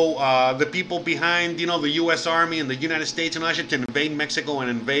 NWO, the people behind the U.S. Army and the United States and all that shit to invade Mexico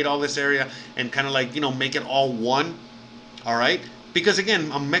and invade all this area and kind of like make it all one. All right. Because again,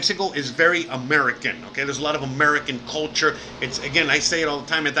 Mexico is very American. Okay, there's a lot of American culture. It's again, I say it all the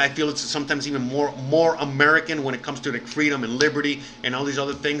time. I feel it's sometimes even more American when it comes to like freedom and liberty and all these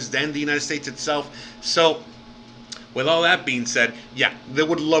other things than the United States itself. So, with all that being said, yeah, they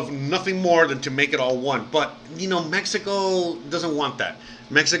would love nothing more than to make it all one. But Mexico doesn't want that.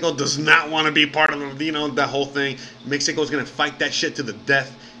 Mexico does not want to be part of that whole thing. Mexico's gonna fight that shit to the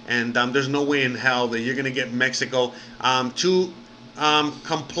death, and there's no way in hell that you're gonna get Mexico to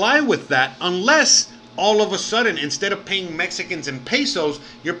comply with that unless all of a sudden, instead of paying Mexicans in pesos,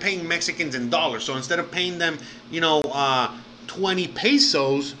 you're paying Mexicans in dollars. So instead of paying them 20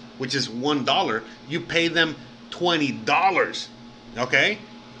 pesos, which is $1, you pay them $20. Okay,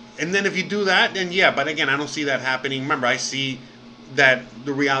 and then if you do that, then yeah. But again, I don't see that happening. Remember, I see that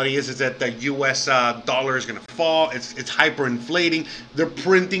the reality is that the U.S. Dollar is going to fall. It's hyperinflating. They're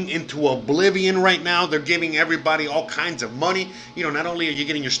printing into oblivion right now. They're giving everybody all kinds of money. Not only are you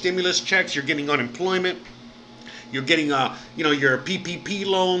getting your stimulus checks, you're getting unemployment. You're getting your PPP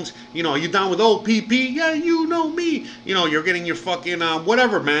loans. Are you down with OPP? Yeah, me. You're getting your fucking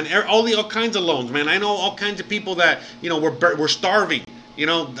whatever, man. All kinds of loans, man. I know all kinds of people that were starving.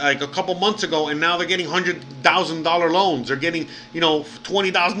 Like a couple months ago, and now they're getting $100,000 loans. They're getting,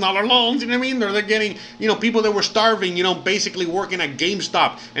 $20,000 loans. You know what I mean? They're getting, people that were starving, basically working at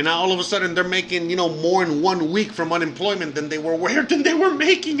GameStop, and now all of a sudden they're making, more in 1 week from unemployment than they were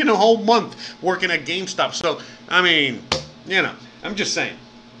making in a whole month working at GameStop. So, I mean, I'm just saying,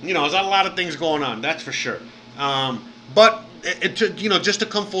 there's a lot of things going on. That's for sure. But just to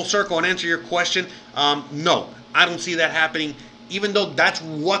come full circle and answer your question, no, I don't see that happening. Even though that's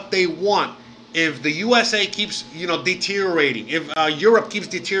what they want, if the USA keeps, deteriorating, if Europe keeps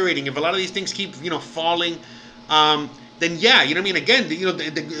deteriorating, if a lot of these things keep, falling, then yeah, you know what I mean? Again,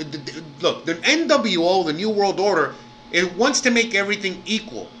 look, the NWO, the New World Order, it wants to make everything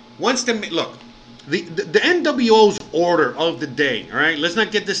equal. Wants to look, the NWO's order of the day. All right, let's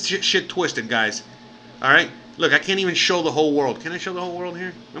not get this shit twisted, guys. All right, look, I can't even show the whole world. Can I show the whole world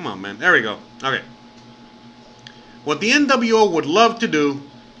here? Come on, man. There we go. Okay. What the NWO would love to do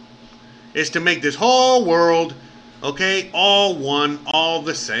is to make this whole world, okay, all one, all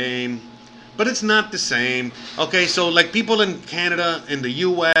the same. but it's not the same. Okay, so like people in Canada, in the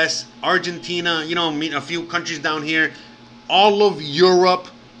U.S., Argentina, a few countries down here, all of Europe,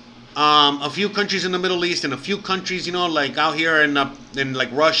 a few countries in the Middle East, and a few countries, like out here in like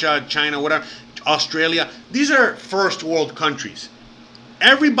Russia, China, whatever, Australia. These are first world countries.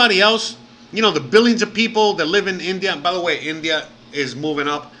 Everybody else, the billions of people that live in India. By the way, India is moving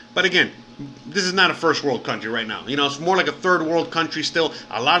up, but again, this is not a first world country right now. It's more like a third world country still.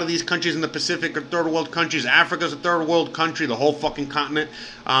 A lot of these countries in the Pacific are third world countries. Africa's a third world country, the whole fucking continent.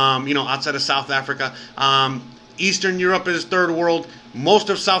 Outside of South Africa. Eastern Europe is third world. Most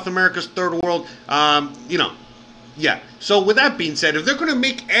of South America's third world. Yeah. So with that being said, if they're going to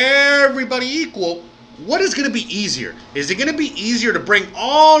make everybody equal, what is going to be easier? Is it going to be easier to bring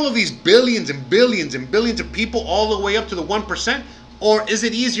all of these billions and billions and billions of people all the way up to the 1%? Or is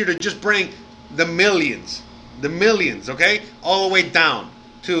it easier to just bring the millions, okay, all the way down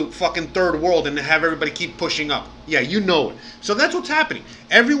to fucking third world and have everybody keep pushing up? Yeah, you know it. So that's what's happening.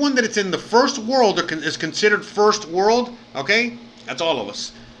 Everyone that it's in the first world is considered first world, okay? That's all of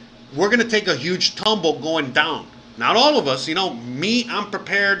us. We're going to take a huge tumble going down. Not all of us, me, I'm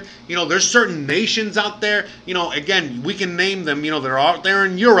prepared. There's certain nations out there, again, we can name them, they're out there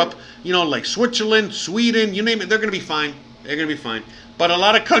in Europe, like Switzerland, Sweden, you name it, they're going to be fine. They're going to be fine. But a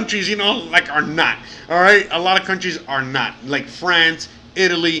lot of countries, are not. All right? A lot of countries are not. Like France,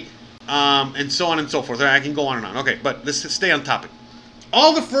 Italy, and so on and so forth. I can go on and on. Okay, but let's stay on topic.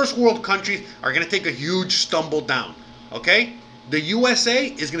 All the first world countries are going to take a huge stumble down. Okay? The USA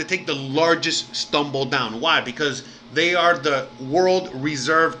is going to take the largest stumble down. Why? Because they are the world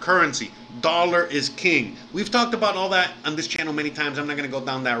reserve currency. Dollar is king. We've talked about all that on this channel many times. I'm not going to go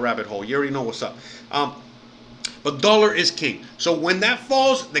down that rabbit hole. You already know what's up. But dollar is king. So when that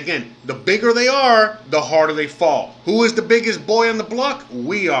falls, again, the bigger they are, the harder they fall. Who is the biggest boy on the block?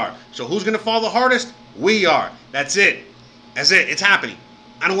 We are. So who's going to fall the hardest? We are. That's it. That's it. It's happening.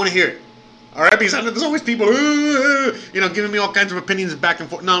 I don't want to hear it. All right? Because there's always people, giving me all kinds of opinions back and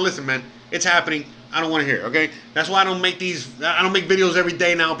forth. No, listen, man. It's happening. I don't want to hear it, okay? That's why I don't make videos every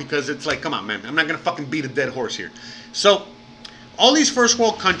day now, because it's like, come on, man. I'm not going to fucking beat a dead horse here. So all these first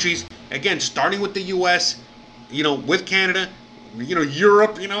world countries, again, starting with the U.S., with Canada,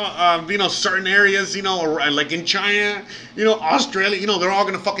 Europe, certain areas, like in China, Australia, they're all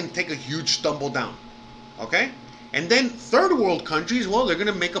going to fucking take a huge stumble down. Okay? And then third world countries, well, they're going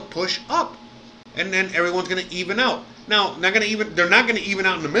to make a push up. And then everyone's going to even out. Now, they're not going to even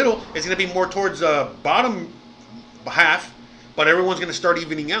out in the middle. It's going to be more towards the bottom half, but everyone's going to start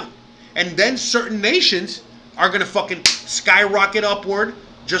evening out. And then certain nations are going to fucking skyrocket upward,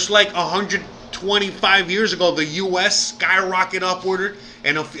 just like 125 years ago, the U.S. skyrocketed upward,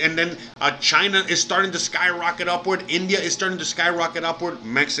 and then China is starting to skyrocket upward. India is starting to skyrocket upward.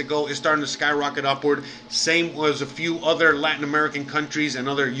 Mexico is starting to skyrocket upward. Same as a few other Latin American countries and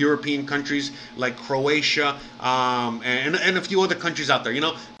other European countries like Croatia, and a few other countries out there.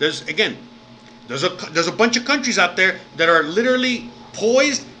 There's a bunch of countries out there that are literally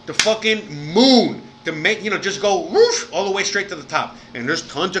poised to fucking moon. To make, just go whoosh, all the way straight to the top. And there's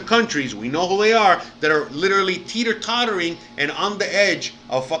tons of countries, we know who they are, that are literally teeter-tottering and on the edge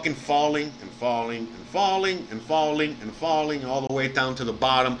of fucking falling and falling and falling and falling and falling all the way down to the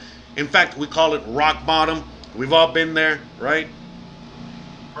bottom. In fact, we call it rock bottom. We've all been there, right?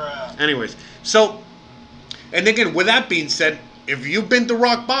 Bruh. Anyways, so, and again, with that being said, if you've been to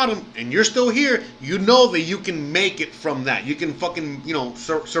rock bottom and you're still here, you know that you can make it from that. You can fucking,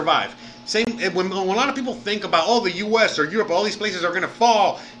 survive. Same when a lot of people think about, the U.S. or Europe, all these places are going to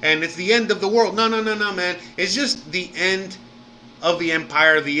fall and it's the end of the world. No, man. It's just the end of the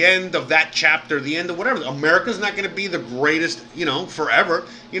empire, the end of that chapter, the end of whatever. America's not going to be the greatest, forever.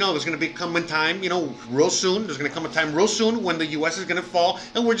 There's going to come a time, real soon. There's going to come a time real soon when the U.S. is going to fall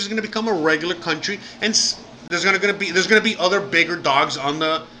and we're just going to become a regular country. And there's going to be other bigger dogs on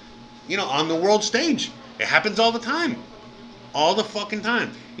the, on the world stage. It happens all the time. All the fucking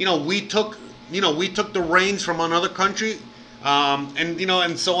time. We took the reins from another country,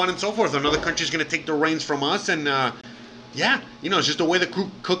 and so on and so forth. Another country's going to take the reins from us, and it's just the way the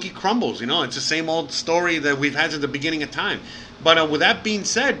cookie crumbles. It's the same old story that we've had since the beginning of time. But with that being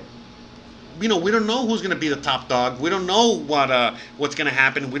said, we don't know who's going to be the top dog. We don't know what's going to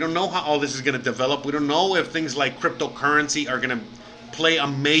happen. We don't know how all this is going to develop. We don't know if things like cryptocurrency are going to play a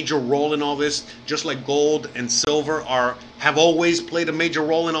major role in all this, just like gold and silver have always played a major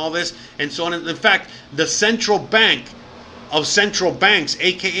role in all this, and so on. In fact, the central bank of central banks,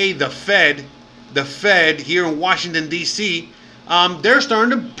 aka the Fed here in Washington D.C., they're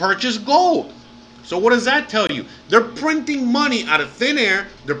starting to purchase gold. So what does that tell you? They're printing money out of thin air.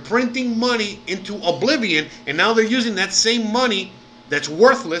 They're printing money into oblivion, and now they're using that same money that's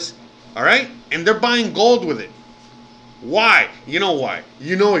worthless, all right? And they're buying gold with it. Why? You know why.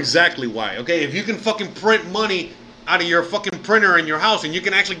 You know exactly why. Okay, if you can fucking print money out of your fucking printer in your house, and you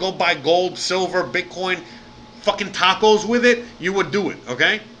can actually go buy gold, silver, Bitcoin, fucking tacos with it, you would do it.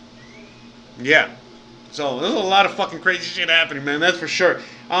 Okay? Yeah. So there's a lot of fucking crazy shit happening, man. That's for sure.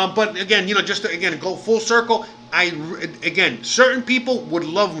 But again, just to again go full circle. Again, certain people would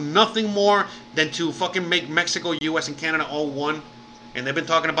love nothing more than to fucking make Mexico, U.S., and Canada all one. And they've been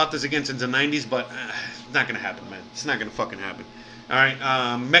talking about this again since the '90s, but it's not gonna happen, man. It's not gonna fucking happen. All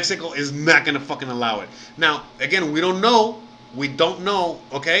right, Mexico is not gonna fucking allow it. Now, again, we don't know. We don't know.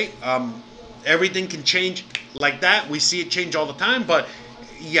 Okay, everything can change like that. We see it change all the time, but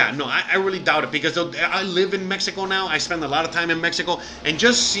yeah, no, I really doubt it because I live in Mexico now. I spend a lot of time in Mexico, and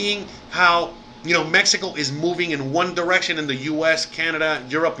just seeing how Mexico is moving in one direction, and the U.S., Canada,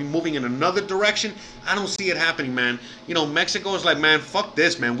 Europe moving in another direction. I don't see it happening, man. Mexico is like, man, fuck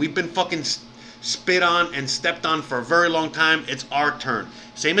this, man. We've been fucking spit on and stepped on for a very long time. It's our turn.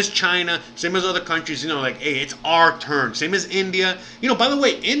 Same as China, same as other countries, like, hey, it's our turn. Same as India. By the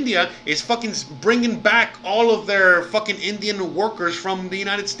way, India is fucking bringing back all of their fucking Indian workers from the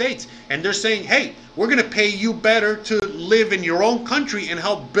United States. And they're saying, hey, we're going to pay you better to live in your own country and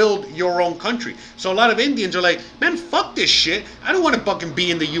help build your own country. So a lot of Indians are like, man, fuck this shit. I don't want to fucking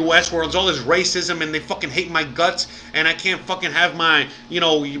be in the U.S. where there's all this racism and they fucking hate my guts and I can't fucking have my,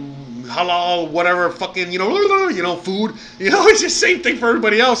 halal, whatever, fucking, food. It's the same thing for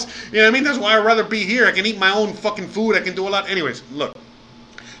everybody else. You know what I mean? That's why I'd rather be here. I can eat my own fucking food. I can do a lot. Anyways, look.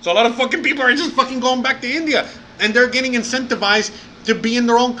 So a lot of fucking people are just fucking going back to India. And they're getting incentivized to be in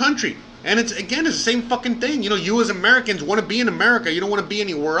their own country. And it's the same fucking thing. You as Americans want to be in America. You don't want to be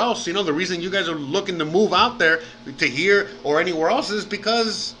anywhere else. The reason you guys are looking to move out there to here or anywhere else is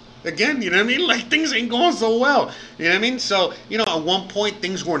because, again, you know what I mean? Like, things ain't going so well. You know what I mean? So, at one point,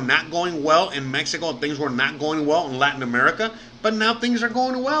 things were not going well in Mexico. Things were not going well in Latin America. But now things are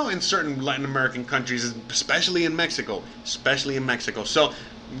going well in certain Latin American countries, especially in Mexico. Especially in Mexico. So,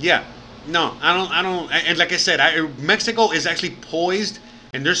 yeah. No, I don't. And like I said, Mexico is actually poised,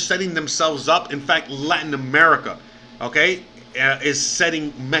 and they're setting themselves up. In fact, Latin America, okay, is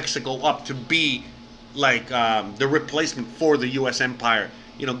setting Mexico up to be like the replacement for the U.S. empire,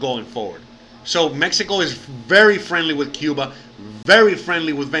 going forward. So Mexico is very friendly with Cuba, very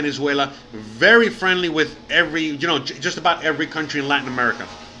friendly with Venezuela, very friendly with just about every country in Latin America.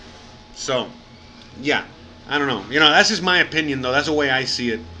 So, yeah, I don't know. That's just my opinion, though. That's the way I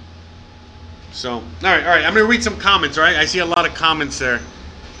see it. So, all right. I'm going to read some comments, all right? I see a lot of comments there.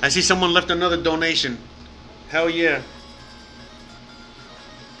 I see someone left another donation. Hell yeah.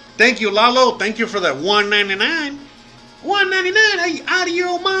 Thank you, Lalo. Thank you for that $1.99. $1.99. Are you out of your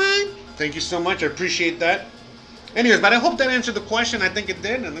own mind? Thank you so much. I appreciate that. Anyways, but I hope that answered the question. I think it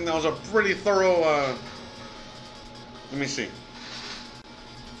did. I think that was a pretty thorough... let me see.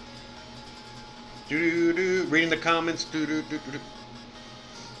 Reading the comments.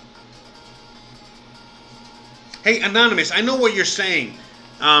 Hey, Anonymous, I know what you're saying.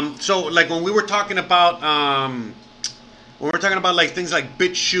 So, like, when we were talking about... like things like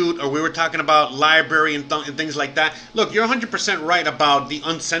BitChute, or we were talking about library and things like that. Look, you're 100% right about the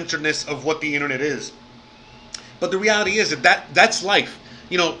uncensoredness of what the internet is. But the reality is that's life.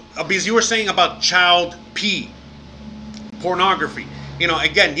 Because you were saying about child pornography.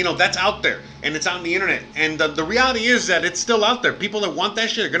 Again, that's out there. And it's out on the internet. And the reality is that it's still out there. People that want that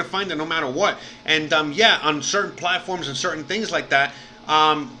shit are going to find it no matter what. And yeah, on certain platforms and certain things like that,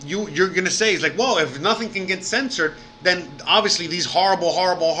 you're going to say, it's like, well, if nothing can get censored, then obviously these horrible,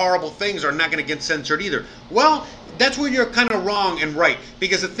 horrible, horrible things are not going to get censored either. Well, that's where you're kind of wrong and right.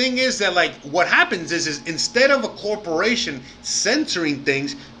 Because the thing is that, like, what happens is instead of a corporation censoring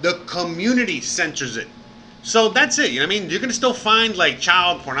things, the community censors it. So that's it. You're going to still find, like,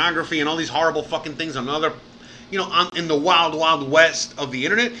 child pornography and all these horrible fucking things on other, in the wild, wild west of the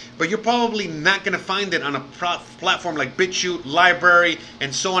internet. But you're probably not going to find it on a platform like BitChute, Library,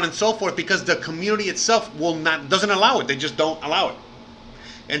 and so on and so forth, because the community itself doesn't allow it. They just don't allow it.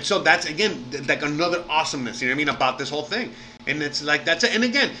 And so that's, again, like another awesomeness, about this whole thing. And it's like, that's it. And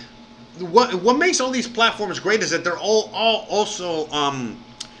again, what makes all these platforms great is that they're all also...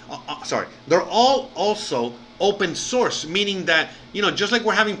 they're all also open source, meaning that, just like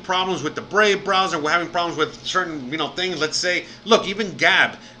we're having problems with the Brave browser, we're having problems with certain, things. Let's say, look, even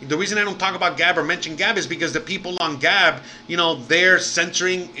Gab. The reason I don't talk about Gab or mention Gab is because the people on Gab, they're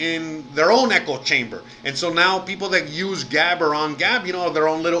censoring in their own echo chamber. And so now people that use Gab or on Gab, their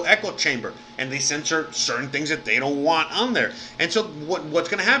own little echo chamber. And they censor certain things that they don't want on there. And so what's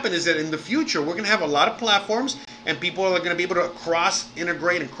going to happen is that in the future, we're going to have a lot of platforms, and people are going to be able to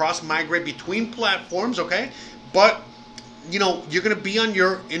cross-integrate and cross-migrate between platforms, okay? But you're going to be in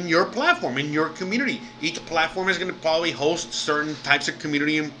your platform, in your community. Each platform is going to probably host certain types of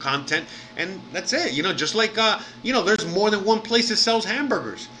community and content, and that's it. Just like there's more than one place that sells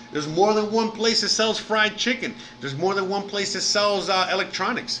hamburgers. There's more than one place that sells fried chicken. There's more than one place that sells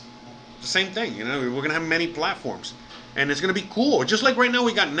electronics. The same thing. We're going to have many platforms, and it's going to be cool. Just like right now,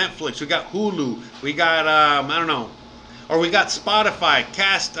 we got Netflix, we got Hulu, we got I don't know, or we got Spotify,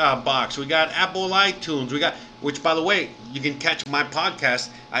 Castbox, we got Apple iTunes, we got, which, by the way, you can catch my podcast.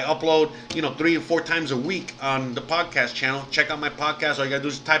 I upload 3 or 4 times a week on the podcast channel. Check out my podcast. All you gotta do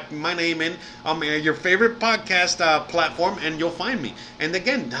is type my name in your favorite podcast platform, and you'll find me. And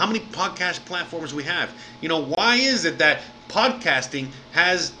again, how many podcast platforms we have? Why is it that podcasting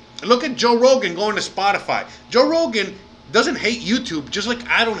has? Look at Joe Rogan going to Spotify. Joe Rogan doesn't hate YouTube, just like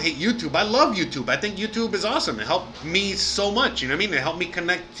I don't hate YouTube. I love YouTube. I think YouTube is awesome. It helped me so much. You know what I mean? It helped me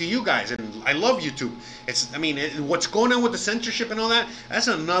connect to you guys, and I love YouTube. What's going on with the censorship and all that? That's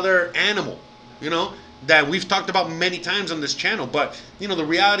another animal, that we've talked about many times on this channel. But the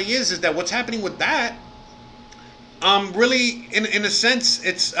reality is that what's happening with that, really, in a sense,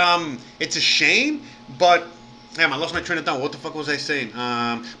 it's a shame, but. Damn, I lost my train of thought. What the fuck was I saying?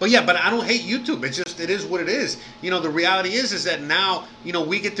 But I don't hate YouTube. It is what it is. The reality is that now,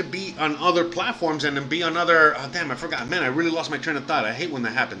 we get to be on other platforms and then be on other. Oh, damn, I forgot. Man, I really lost my train of thought. I hate when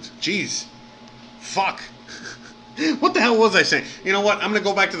that happens. Jeez, fuck. What the hell was I saying? You know what? I'm gonna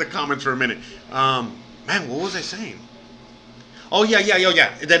go back to the comments for a minute. Man, what was I saying? Oh, yeah.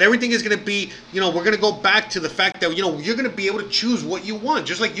 That everything is going to be, we're going to go back to the fact that, you're going to be able to choose what you want.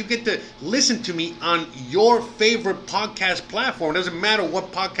 Just like you get to listen to me on your favorite podcast platform. It doesn't matter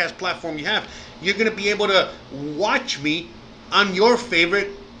what podcast platform you have. You're going to be able to watch me on your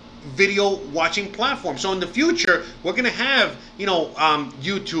favorite video watching platform. So in the future, we're going to have,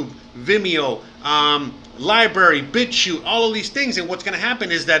 YouTube, Vimeo, Library, BitChute, all of these things. And what's going to happen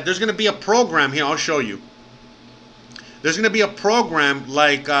is that there's going to be a program here. I'll show you. There's going to be a program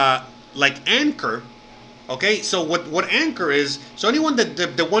like Anchor, okay? So what Anchor is, so anyone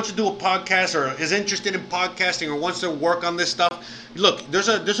that wants to do a podcast or is interested in podcasting or wants to work on this stuff, look, there's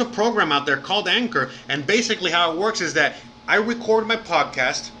a program out there called Anchor, and basically how it works is that I record my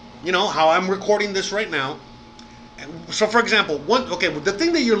podcast, how I'm recording this right now. So for example, the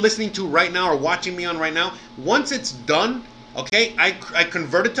thing that you're listening to right now or watching me on right now, once it's done, okay, I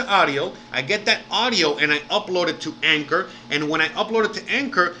convert it to audio. I get that audio and I upload it to Anchor. And when I upload it to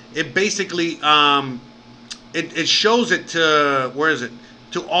Anchor, it basically it shows it to, where is it?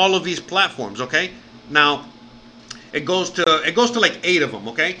 To all of these platforms. Okay. Now it goes to like 8 of them.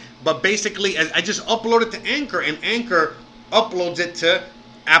 Okay. But basically, I just upload it to Anchor, and Anchor uploads it to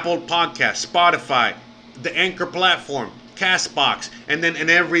Apple Podcasts, Spotify, the Anchor platform, Castbox, and then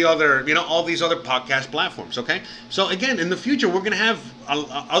every other, all these other podcast platforms, okay? So again, in the future, we're going to have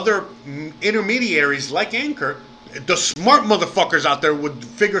other intermediaries like Anchor. The smart motherfuckers out there would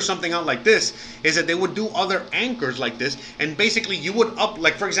figure something out like this, is that they would do other anchors like this, and basically you would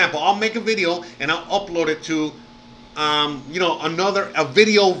like, for example, I'll make a video and I'll upload it to a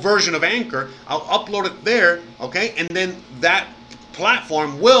video version of Anchor. I'll upload it there, okay? And then that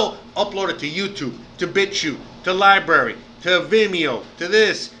platform will upload it to YouTube, to BitChute, to Library, to Vimeo, to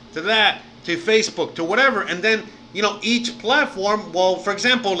this, to that, to Facebook, to whatever. And then, each platform, well, for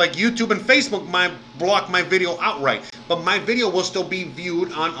example, like YouTube and Facebook might block my video outright, but my video will still be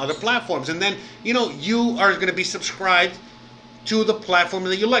viewed on other platforms. And then, you are going to be subscribed to the platform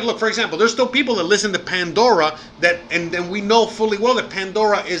that you like. Look, for example, there's still people that listen to Pandora and we know fully well that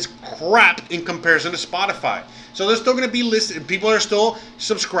Pandora is crap in comparison to Spotify. So there's still going to be people are still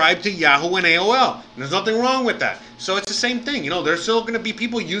subscribed to Yahoo and AOL. And there's nothing wrong with that. So it's the same thing. There's still going to be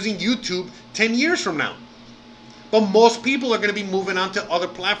people using YouTube 10 years from now. But most people are going to be moving on to other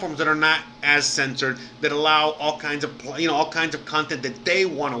platforms that are not as censored, that allow all kinds of content that they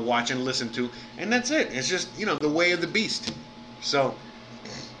want to watch and listen to. And that's it. It's just, the way of the beast. So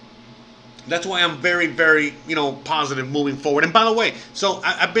that's why I'm very, very, positive moving forward. And by the way, so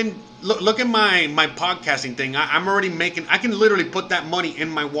I've been look at my podcasting thing. I'm already making. I can literally put that money in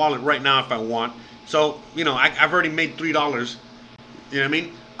my wallet right now if I want. So I've already made $3. You know what I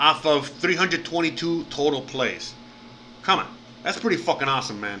mean? off of 322 total plays. Come on, that's pretty fucking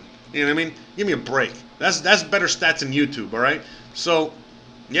awesome, man. You know what I mean? Give me a break. That's better stats than YouTube, all right? So,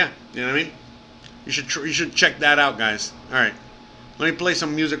 yeah, you know what I mean? You should check that out, guys. All right, let me play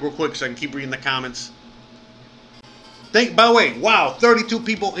some music real quick so I can keep reading the comments. By the way, wow, 32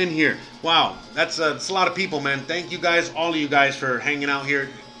 people in here. Wow, that's a lot of people, man. Thank you guys, all of you guys, for hanging out here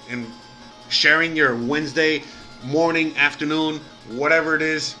and sharing your Wednesday morning, afternoon, whatever it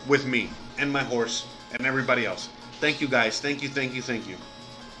is, with me and my horse and everybody else. Thank you, guys. Thank you, thank you, thank you.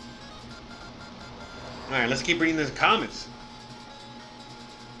 All right, let's keep reading the comments.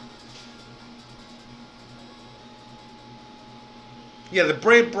 Yeah, the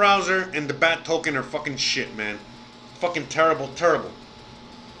Brave browser and the Bat token are fucking shit, man. Fucking terrible, terrible.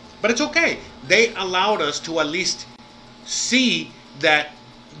 But it's okay. They allowed us to at least see that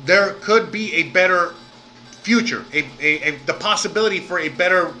there could be a better future, the possibility for a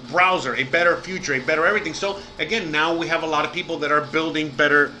better browser, a better future, a better everything. So again, now we have a lot of people that are building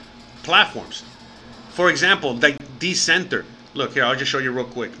better platforms. For example, like Decenter. Look here, I'll just show you real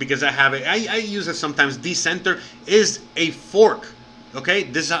quick because I have it. I use it sometimes. Decenter is a fork. Okay,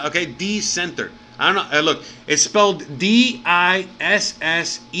 this is okay. Decenter. I don't know. Look, it's spelled Dissenter.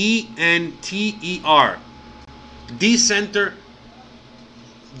 Decenter,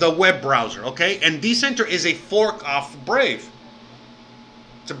 the web browser. Okay, and Decenter is a fork off Brave.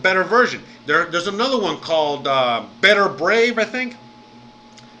 It's a better version. There's another one called Better Brave, I think.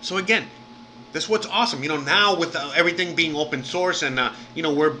 So again, this is what's awesome. You know, now with everything being open source and you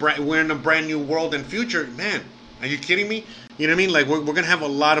know, we're in a brand new world and future. Man, are you kidding me? You know what I mean? Like, we're going to have a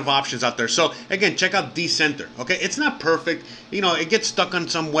lot of options out there. So, again, check out Decenter, okay? It's not perfect. You know, it gets stuck on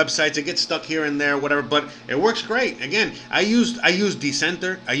some websites. It gets stuck here and there, whatever, but it works great. Again, I used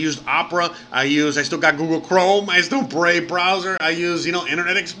Decenter. I used Opera. I still got Google Chrome. I still Brave browser. I use, you know,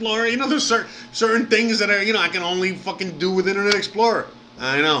 Internet Explorer. You know, there's certain things that are, you know, I can only fucking do with Internet Explorer.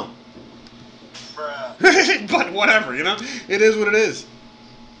 I know. But whatever, you know? It is what it is.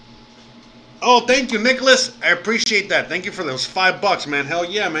 Oh, thank you, Nicholas. I appreciate that. Thank you for those $5, man. Hell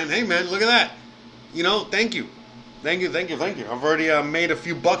yeah, man. Hey, man, look at that. You know, thank you. Thank you, thank you, thank you. I've already made a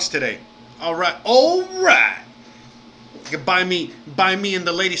few bucks today. All right. All right. You can buy me and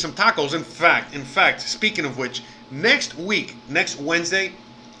the lady some tacos. In fact, speaking of which, next Wednesday,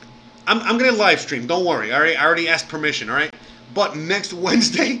 I'm going to live stream. Don't worry, all right? I already asked permission, all right? But next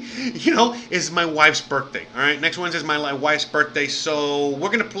Wednesday, you know, is my wife's birthday. All right, next Wednesday is my wife's birthday, so we're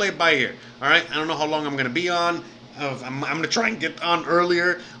gonna play it by ear. All right, I don't know how long I'm gonna be on. I'm gonna try and get on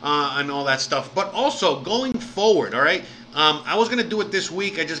earlier and all that stuff. But also going forward, all right. I was gonna do it this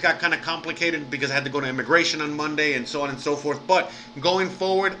week. I just got kind of complicated because I had to go to immigration on Monday and so on and so forth. But going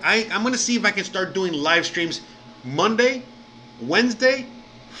forward, I'm gonna see if I can start doing live streams Monday, Wednesday,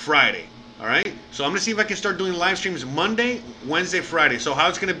 Friday. All right, so I'm gonna see if I can start doing live streams Monday, Wednesday, Friday. So how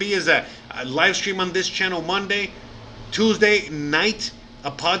it's gonna be is that I live stream on this channel Monday, Tuesday night a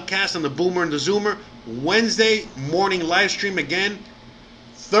podcast on the Boomer and the Zoomer, Wednesday morning live stream again,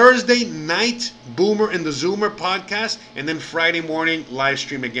 Thursday night Boomer and the Zoomer podcast, and then Friday morning live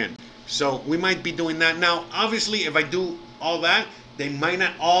stream again. So we might be doing that. Now, obviously, if I do all that, they might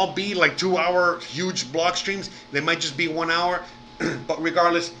not all be like 2-hour huge block streams. They might just be 1 hour. But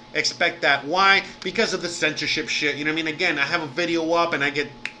regardless, expect that. Why? Because of the censorship shit. You know what I mean? Again, I have a video up and I get,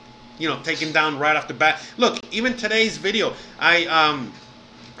 you know, taken down right off the bat. Look, even today's video, I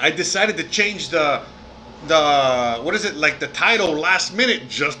decided to change the what is it, like the title last minute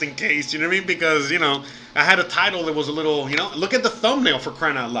just in case. You know what I mean? Because, you know, I had a title that was a little, you know, look at the thumbnail for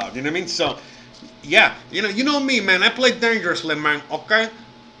crying out loud. You know what I mean? So, yeah, you know me, man. I play dangerously, man. Okay?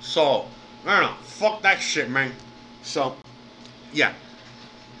 So, I don't know. Fuck that shit, man. So. Yeah.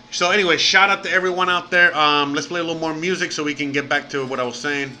 So anyway, shout out to everyone out there. Let's play a little more music so we can get back to what I was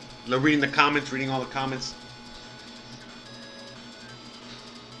saying. Reading all the comments.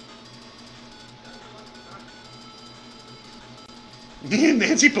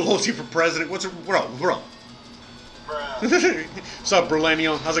 Nancy Pelosi for president. What's up, bro? What's up,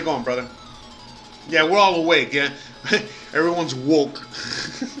 Berlenio? How's it going, brother? Yeah, we're all awake. Yeah, everyone's woke.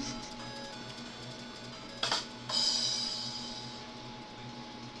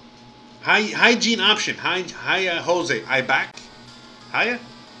 Hygiene option. Hi, Jose. I back. Hiya.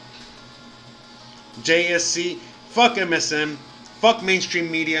 JSC. Fuck MSM. Fuck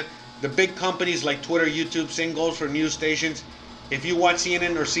mainstream media. The big companies like Twitter, YouTube, same goes for news stations. If you watch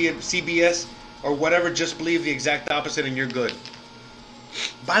CNN or CBS or whatever, just believe the exact opposite and you're good.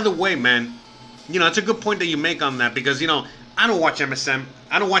 By the way, man, you know, it's a good point that you make on that because, you know, I don't watch MSM.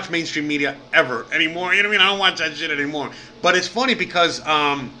 I don't watch mainstream media ever anymore. You know what I mean? I don't watch that shit anymore. But it's funny because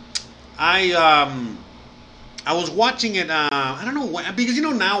I I was watching it. I don't know why, because you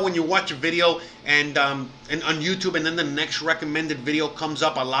know now when you watch a video and on YouTube and then the next recommended video comes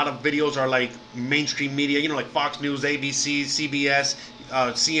up, a lot of videos are like mainstream media. You know, like Fox News, ABC, CBS,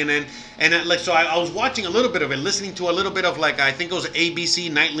 CNN, and like so I was watching a little bit of it, listening to a little bit of like I think it was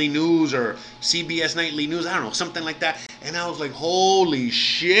ABC Nightly News or CBS Nightly News. I don't know, something like that. And I was like, holy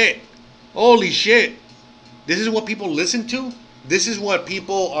shit, this is what people listen to. This is what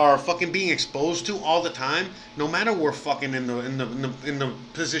people are fucking being exposed to all the time. No matter we're fucking in the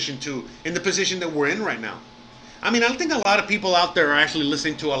position that we're in right now. I mean, I think a lot of people out there are actually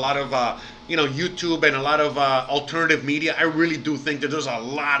listening to a lot of YouTube and a lot of alternative media. I really do think that there's a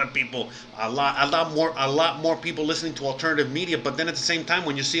lot of people, a lot more people listening to alternative media. But then at the same time,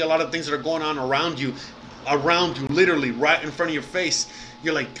 when you see a lot of things that are going on around you, literally right in front of your face,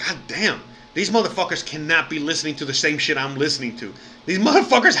 you're like, God damn, these motherfuckers cannot be listening to the same shit I'm listening to. These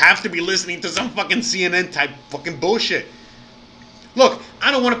motherfuckers have to be listening to some fucking CNN type fucking bullshit. Look,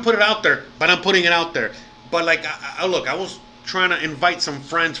 I don't want to put it out there, but I'm putting it out there. But like, look, I was trying to invite some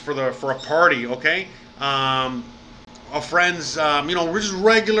friends for a party, okay? Of friends, we're just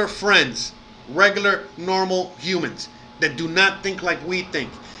regular friends, regular normal humans that do not think like we think.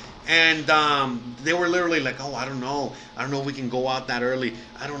 And they were literally like, oh, I don't know if we can go out that early.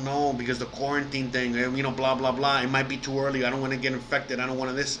 I don't know because the quarantine thing, blah blah blah. It might be too early. I don't want to get infected. I don't want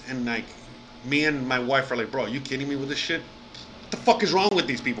to this. And like, me and my wife are like, bro, are you kidding me with this shit? What the fuck is wrong with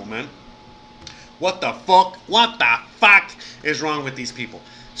these people, man? What the fuck? What the fuck is wrong with these people?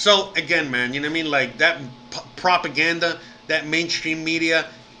 So again, man, you know what I mean? Like that propaganda, that mainstream media,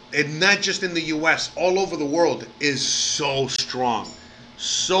 and not just in the U.S., all over the world, is so strong,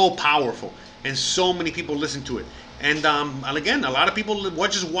 so powerful, and so many people listen to it. And again, a lot of people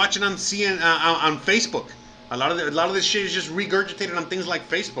just watching on on Facebook. A lot of this shit is just regurgitated on things like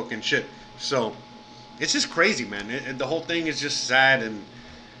Facebook and shit. So it's just crazy, man. The whole thing is just sad, and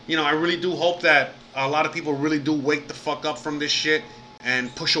I really do hope that a lot of people really do wake the fuck up from this shit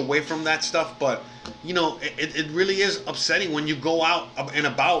and push away from that stuff. But it really is upsetting when you go out and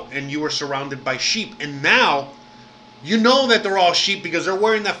about and you are surrounded by sheep, and now you know that they're all sheep because they're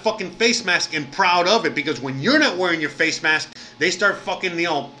wearing that fucking face mask and proud of it. Because when you're not wearing your face mask, they start fucking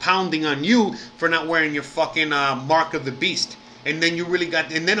pounding on you for not wearing your fucking mark of the beast. And then you really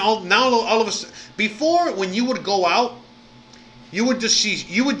got, and then all of us before, when you would go out, you would just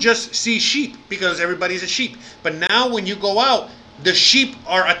see sheep because everybody's a sheep. But now when you go out, the sheep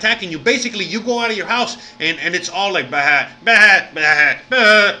are attacking you. Basically, you go out of your house and it's all like bah bah bah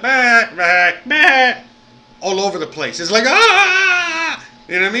bah bah bah bah all over the place. It's like you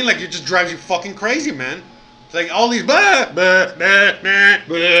know what I mean? Like it just drives you fucking crazy, man. It's like all these bah bah bah bah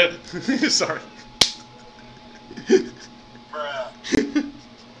bah. Sorry.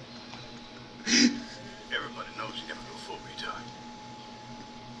 Everybody knows you never go full retard.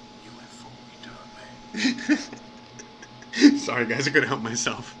 You went full retard, man. Sorry, guys, I couldn't help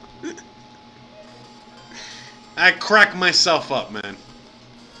myself. I crack myself up, man.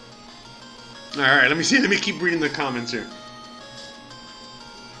 All right, let me see. Let me keep reading the comments here.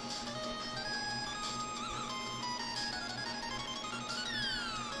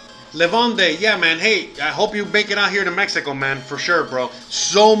 Levonde, yeah, man. Hey, I hope you make it out here to Mexico, man, for sure, bro.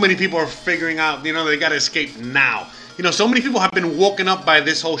 So many people are figuring out, they got to escape now. So many people have been woken up by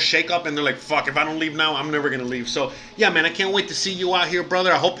this whole shakeup, and they're like, fuck, if I don't leave now, I'm never going to leave. So, yeah, man, I can't wait to see you out here,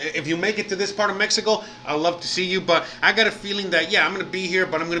 brother. I hope if you make it to this part of Mexico, I'd love to see you. But I got a feeling that, yeah, I'm going to be here,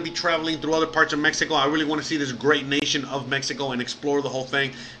 but I'm going to be traveling through other parts of Mexico. I really want to see this great nation of Mexico and explore the whole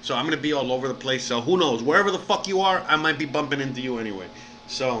thing. So I'm going to be all over the place. So who knows? Wherever the fuck you are, I might be bumping into you anyway.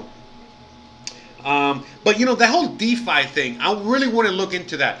 So... but that whole DeFi thing, I really want to look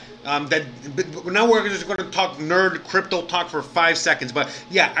into that. Now we're just going to talk nerd crypto talk for 5 seconds. But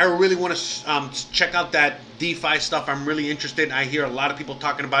yeah, I really want to check out that DeFi stuff. I'm really interested. I hear a lot of people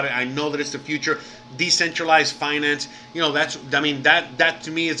talking about it. I know that it's the future. Decentralized finance, that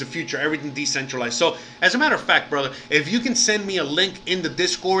to me is the future. Everything decentralized. So as a matter of fact, brother, if you can send me a link in the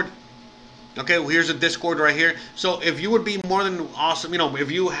Discord. Okay, well, here's a Discord right here. So if you would be more than awesome, if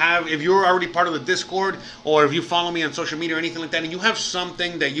you're already part of the Discord, or if you follow me on social media or anything like that, and you have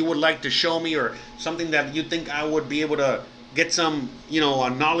something that you would like to show me, or something that you think I would be able to get some,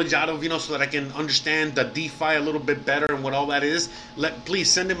 knowledge out of, so that I can understand the DeFi a little bit better and what all that is,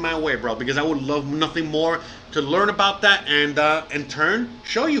 please send it my way, bro, because I would love nothing more to learn about that and in turn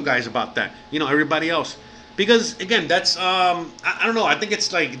show you guys about that, everybody else. Because again, that's I don't know. I think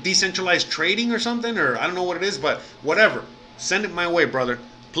it's like decentralized trading or something, or I don't know what it is, but whatever. send it my way, brother.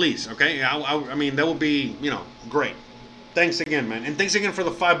 Please, okay? I mean, that would be, great. Thanks again, man. And thanks again for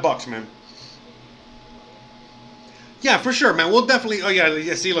the $5, man. Yeah, for sure, man. We'll definitely. Oh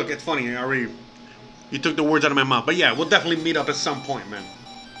yeah. See, look, it's funny. I already. You took the words out of my mouth. But yeah, we'll definitely meet up at some point, man.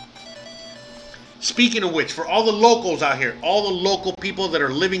 Speaking of which, for all the locals out here, all the local people that are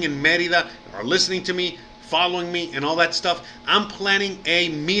living in Merida, are listening to me, following me, and all that stuff, I'm planning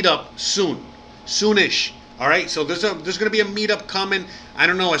a meetup soon, soonish. All right, so there's gonna be a meetup coming. I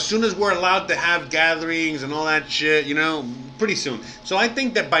don't know, as soon as we're allowed to have gatherings and all that shit, pretty soon. So I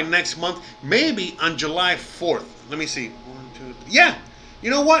think that by next month, maybe on July 4th. Let me see. 1, 2, 3. Yeah. You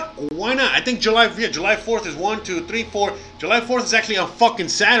know what? Why not? I think July 4th is 1, 2, 3, 4. July 4th is actually on fucking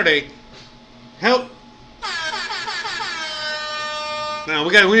Saturday. Help. Now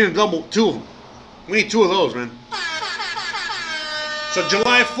we need a double two of them. We need two of those, man. So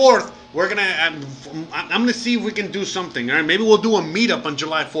July 4th, we're gonna. I'm gonna see if we can do something. All right, maybe we'll do a meetup on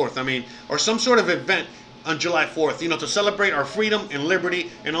July 4th. I mean, or some sort of event on July 4th. To celebrate our freedom and liberty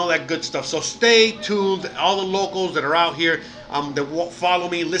and all that good stuff. So stay tuned, all the locals that are out here, that follow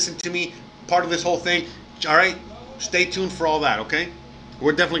me, listen to me, part of this whole thing. All right, stay tuned for all that. Okay,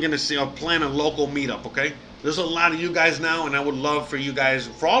 we're definitely gonna plan a local meetup. Okay. There's a lot of you guys now, and I would love for you guys,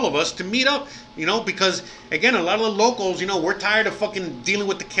 for all of us, to meet up, because, again, a lot of the locals, we're tired of fucking dealing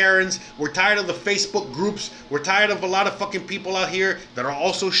with the Karens. We're tired of the Facebook groups. We're tired of a lot of fucking people out here that are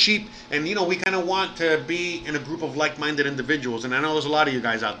also sheep. And, we kind of want to be in a group of like-minded individuals. And I know there's a lot of you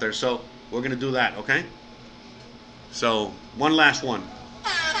guys out there, so we're going to do that, okay? So, one last one.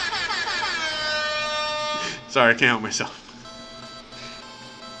 Sorry, I can't help myself.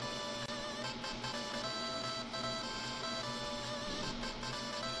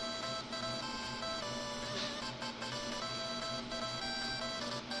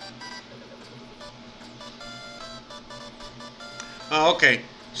 Oh, okay.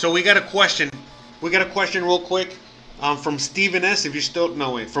 So we got a question. We got a question real quick from Stephen S. If you're still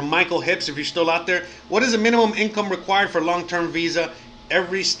from Michael Hips. If you're still out there, what is the minimum income required for long-term visa?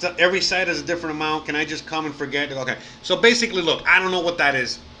 Every site has a different amount. Can I just come and forget? Okay. So basically, look, I don't know what that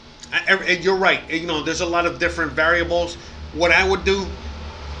is. You're right. There's a lot of different variables. What I would do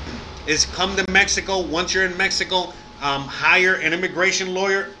is come to Mexico. Once you're in Mexico, hire an immigration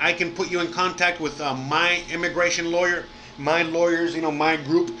lawyer. I can put you in contact with my immigration lawyer. My lawyers, my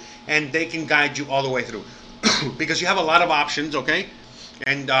group, and they can guide you all the way through. Because you have a lot of options, okay?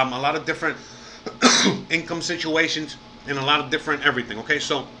 And a lot of different income situations and a lot of different everything, okay?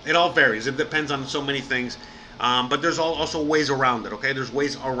 So it all varies. It depends on so many things. But there's also ways around it, okay? There's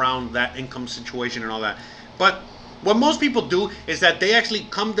ways around that income situation and all that. But what most people do is that they actually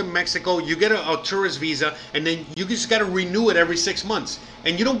come to Mexico, you get a tourist visa, and then you just got to renew it every 6 months.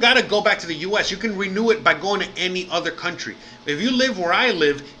 And you don't got to go back to the U.S. You can renew it by going to any other country. If you live where I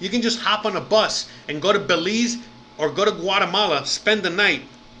live, you can just hop on a bus and go to Belize or go to Guatemala, spend the night,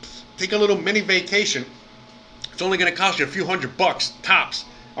 take a little mini vacation. It's only going to cost you a few $100 tops,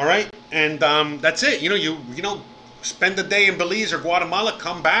 all right? And that's it. You spend the day in Belize or Guatemala,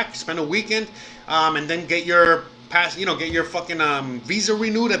 come back, spend a weekend, and then get your get your fucking visa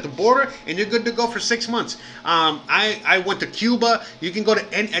renewed at the border, and you're good to go for 6 months. I went to Cuba. You can go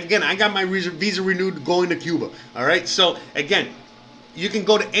to, and again, I got my visa renewed going to Cuba. All right, so again, you can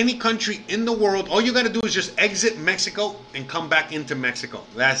go to any country in the world. All you got to do is just exit Mexico and come back into Mexico.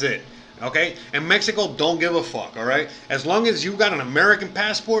 That's it. Okay, and Mexico don't give a fuck. All right, as long as you got an American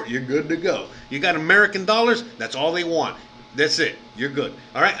passport, you're good to go. You got American dollars, that's all they want. That's it. You're good.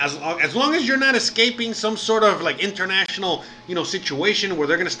 All right. As long as you're not escaping some sort of like international, situation where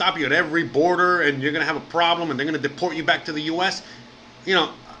they're gonna stop you at every border and you're gonna have a problem and they're gonna deport you back to the U.S.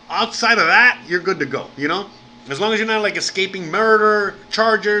 Outside of that, you're good to go. As long as you're not like escaping murder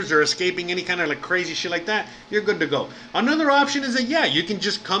charges or escaping any kind of like crazy shit like that, you're good to go. Another option is that you can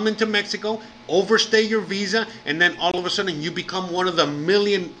just come into Mexico, overstay your visa, and then all of a sudden you become one of the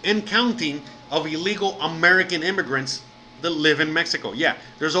million and counting of illegal American immigrants that live in Mexico. Yeah,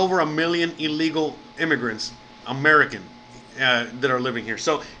 there's over 1 million illegal immigrants, American, that are living here.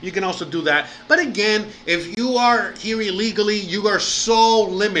 So you can also do that. But again, if you are here illegally, you are so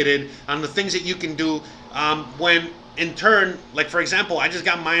limited on the things that you can do. When in turn, like for example, I just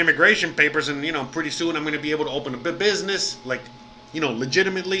got my immigration papers, and pretty soon I'm going to be able to open a business, like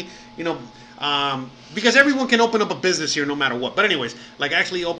legitimately, because everyone can open up a business here no matter what. But anyways, like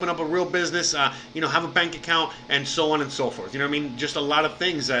actually open up a real business, have a bank account and so on and so forth. Just a lot of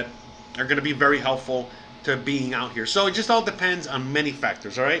things that are going to be very helpful to being out here. So it just all depends on many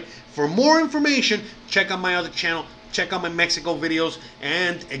factors, all right? For more information, check out my other channel, check out my Mexico videos.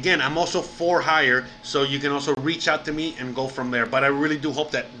 And again, I'm also for hire, so you can also reach out to me and go from there. But I really do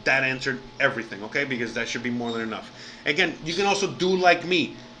hope that that answered everything, okay? Because that should be more than enough. Again, you can also do like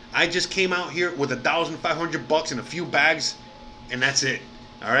me. I just came out here with $1,500 and a few bags, and that's it.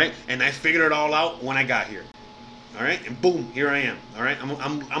 All right, and I figured it all out when I got here. All right, and boom, here I am. All right,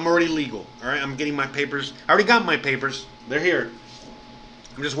 I'm already legal. All right, I'm getting my papers. I already got my papers. They're here.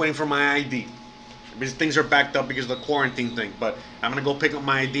 I'm just waiting for my ID because things are backed up because of the quarantine thing. But I'm gonna go pick up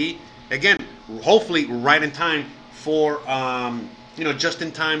my ID again. Hopefully, right in time for just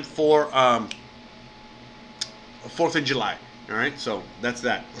in time for 4th of July. All right, so that's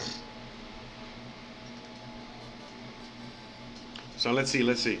that. So let's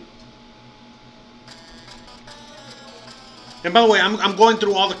see. And by the way, I'm going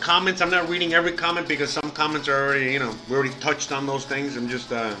through all the comments. I'm not reading every comment because some comments are already, we already touched on those things. I'm just,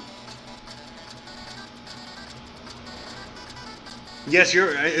 yes,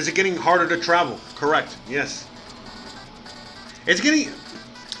 is it getting harder to travel? Correct, yes. It's getting,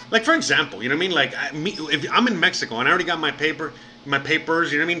 like for example, you know what I mean? Like, if I'm in Mexico and I already got my papers, you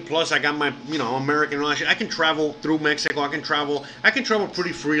know what I mean? Plus I got my, American and all that shit. I can travel through Mexico. I can travel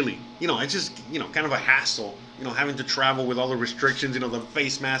pretty freely. It's just, kind of a hassle, having to travel with all the restrictions, the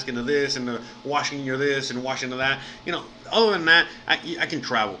face mask and the this and the washing your this and washing the that. Other than that, I can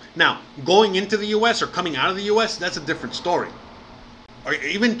travel. Now, going into the U.S. or coming out of the U.S., that's a different story. Or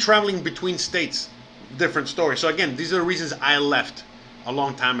even traveling between states, different story. So again, these are the reasons I left a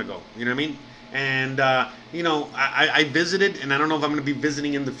long time ago. You know what I mean? And I visited, and I don't know if I'm going to be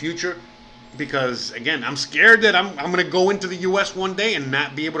visiting in the future because again, I'm scared that I'm going to go into the U.S. one day and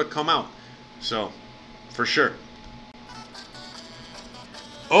not be able to come out. So, for sure.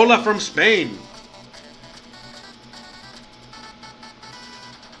 Hola from Spain.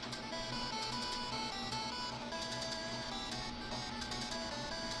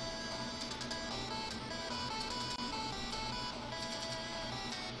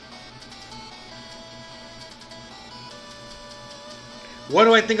 What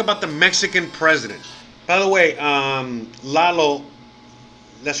do I think about the Mexican president? By the way, Lalo,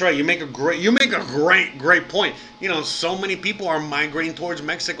 that's right. You make a great point. So many people are migrating towards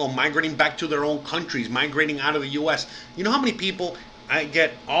Mexico, migrating back to their own countries, migrating out of the U.S. You know how many people I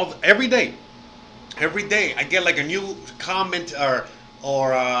get every day? Every day I get like a new comment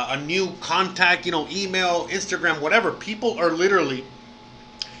or a new contact, email, Instagram, whatever. People are literally,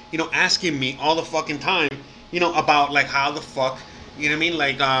 asking me all the fucking time, about like how the fuck. You know what I mean?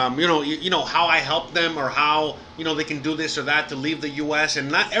 Like, how I help them or how, they can do this or that to leave the U.S.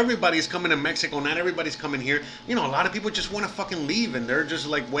 And not everybody's coming to Mexico. Not everybody's coming here. A lot of people just want to fucking leave and they're just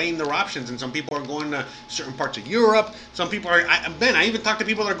like weighing their options. And some people are going to certain parts of Europe. Some people are, I even talk to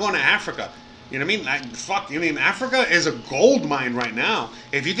people that are going to Africa. You know what I mean? Like, Africa is a gold mine right now.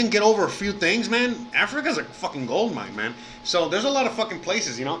 If you can get over a few things, man, Africa's a fucking gold mine, man. So there's a lot of fucking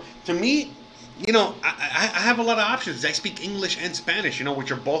places, To me, I have a lot of options. I speak English and Spanish,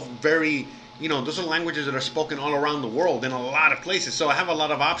 which are both very, those are languages that are spoken all around the world in a lot of places. So I have a lot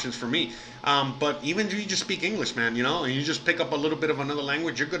of options for me. But even if you just speak English, man, and you just pick up a little bit of another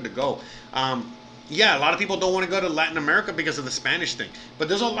language, you're good to go. Yeah, a lot of people don't want to go to Latin America because of the Spanish thing. But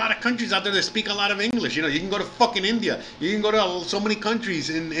there's a lot of countries out there that speak a lot of English. You can go to fucking India. You can go to so many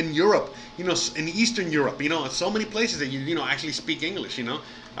countries in Europe, in Eastern Europe, so many places that you actually speak English,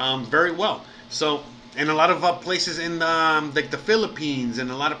 very well. So, and a lot of places in like the Philippines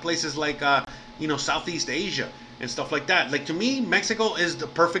and a lot of places like, Southeast Asia and stuff like that. Like to me, Mexico is the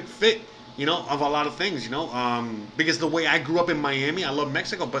perfect fit, of a lot of things, because the way I grew up in Miami, I love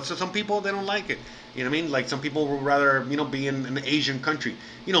Mexico, but so some people, they don't like it. You know what I mean? Like some people would rather, be in an Asian country.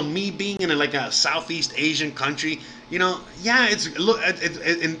 Me being in like a Southeast Asian country, yeah,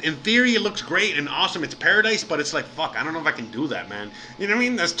 in theory it looks great and awesome. It's paradise, but it's like, fuck, I don't know if I can do that, man. You know what I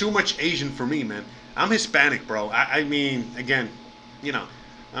mean? That's too much Asian for me, man. I'm Hispanic, bro. I mean, again,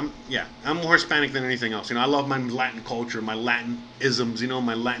 I'm more Hispanic than anything else. I love my Latin culture, my Latin isms,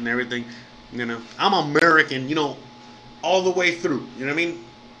 my Latin everything. I'm American, all the way through. You know what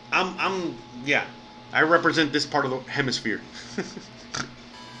I mean? Yeah. I represent this part of the hemisphere.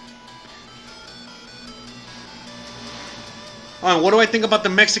 What do I think about the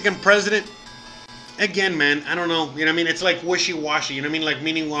Mexican president? Again, man, I don't know. You know what I mean? It's like wishy-washy. You know what I mean? Like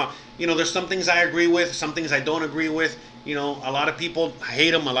meaning, there's some things I agree with, some things I don't agree with. A lot of people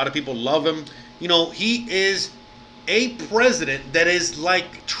hate him. A lot of people love him. He is a president that is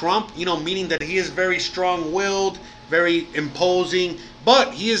like Trump, meaning that he is very strong-willed, very imposing,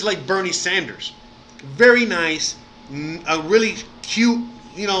 but he is like Bernie Sanders. Very nice, a really cute,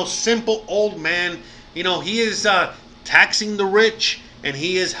 simple old man. He is taxing the rich, and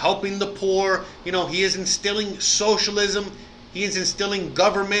he is helping the poor. He is instilling socialism. He is instilling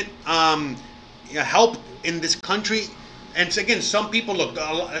government help in this country. And again, some people look,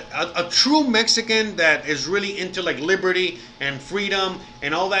 a true Mexican that is really into like liberty and freedom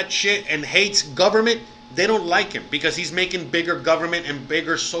and all that shit and hates government, they don't like him because he's making bigger government and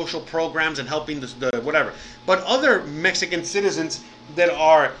bigger social programs and helping the whatever. But other Mexican citizens that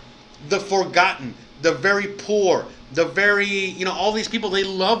are the forgotten, the very poor, the very, all these people, they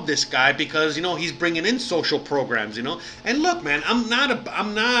love this guy because, he's bringing in social programs, And look, man, I'm not,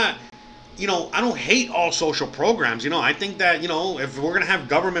 I don't hate all social programs. I think that, if we're going to have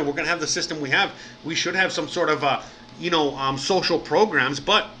government, we're going to have the system we have, we should have some sort of, social programs,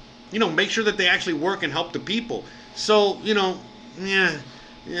 but, make sure that they actually work and help the people. So, yeah,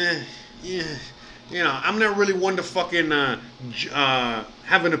 I'm not really one to fucking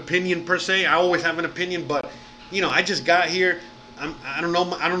have an opinion per se. I always have an opinion, but, I just got here. I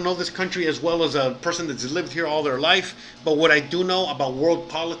don't know this country as well as a person that's lived here all their life, but what I do know about world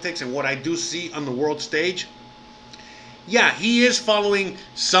politics and what I do see on the world stage, yeah, he is following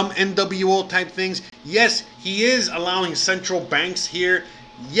some NWO type things. Yes, he is allowing central banks here.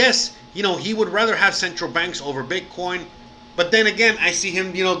 Yes, he would rather have central banks over Bitcoin. But then again, I see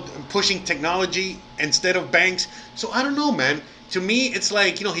him, pushing technology instead of banks. So I don't know, man. To me, it's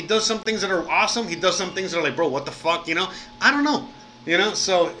like, he does some things that are awesome. He does some things that are like, bro, what the fuck, I don't know.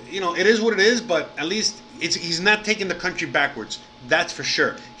 So, it is what it is, but at least he's not taking the country backwards. That's for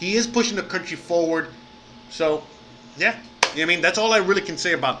sure. He is pushing the country forward. So, yeah. That's all I really can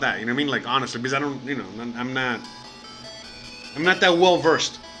say about that. Like, honestly, because I don't, I'm not that well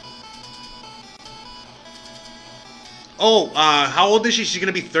versed. Oh, how old is she? She's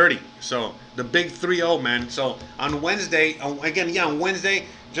going to be 30. So, the big 3-0, man. So, on Wednesday, on Wednesday,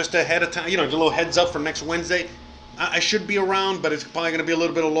 just ahead of time, a little heads up for next Wednesday, I should be around, but it's probably going to be a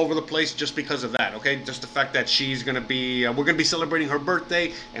little bit all over the place just because of that, okay? Just the fact that she's going to be, we're going to be celebrating her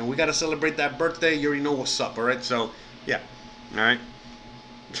birthday, and we got to celebrate that birthday. You already know what's up, all right? So, yeah, all right?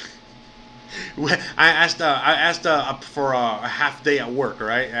 I asked for a half day at work, all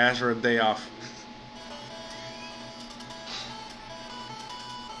right? I asked for a day off.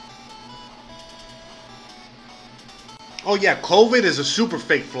 Oh yeah, COVID is a super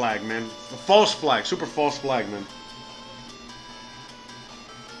fake flag, man. A false flag, super false flag, man.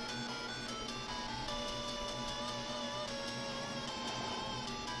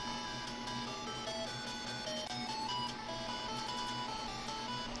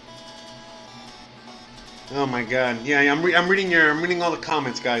 Oh my God, yeah, I'm reading all the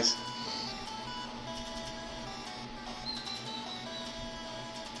comments, guys.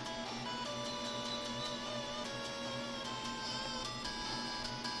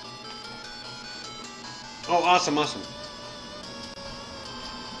 Oh, awesome.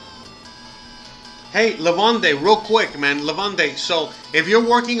 Hey, Levande, real quick, man. Levande, so if you're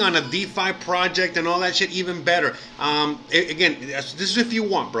working on a DeFi project and all that shit, even better. Again, this is if you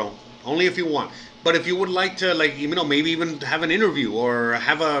want, bro. Only if you want. But if you would like to, like, maybe even have an interview or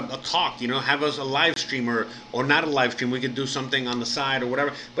have a talk, have us a live stream or not a live stream, we could do something on the side or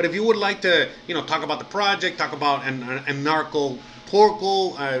whatever. But if you would like to, talk about the project, talk about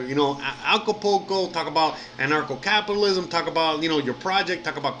Porco, Acapulco, talk about anarcho-capitalism, talk about, your project,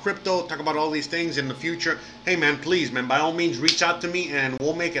 talk about crypto, talk about all these things in the future. Hey, man, please, man, by all means, reach out to me and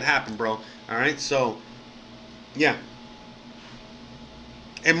we'll make it happen, bro. All right, so, yeah.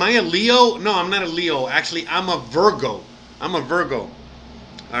 Am I a Leo? No, I'm not a Leo. Actually, I'm a Virgo. All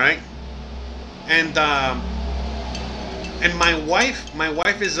right? And my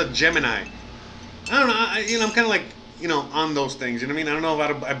wife is a Gemini. I don't know, I'm kind of like, on those things. You know what I mean? I don't know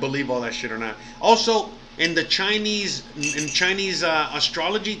if I believe all that shit or not. Also, in Chinese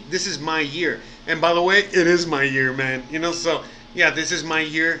astrology, this is my year. And by the way, it is my year, man. So yeah, this is my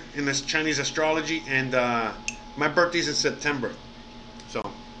year in this Chinese astrology, and my birthday's in September. So,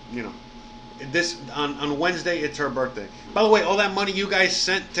 this on Wednesday, it's her birthday. By the way, all that money you guys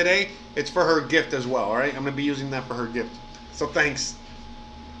sent today, it's for her gift as well. All right, I'm gonna be using that for her gift. So thanks.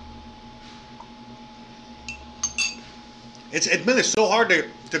 It's so hard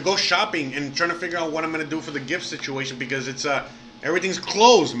to go shopping and trying to figure out what I'm gonna do for the gift situation because it's everything's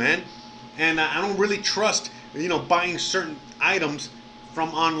closed, man, and I don't really trust buying certain items from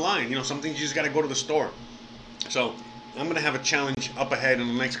online. Some things you just gotta go to the store. So I'm gonna have a challenge up ahead in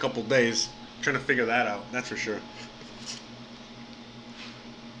the next couple days trying to figure that out. That's for sure.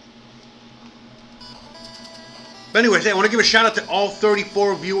 But anyways, I want to give a shout out to all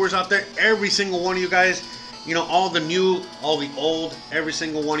 34 viewers out there, every single one of you guys. All the new, all the old, every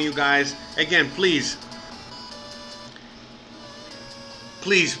single one of you guys. Again, please,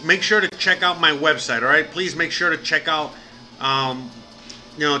 please make sure to check out my website. All right, please make sure to check out,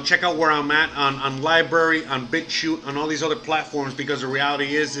 check out where I'm at on Library, on BitChute, on all these other platforms, because the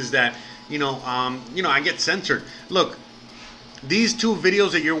reality is that I get censored. Look, these two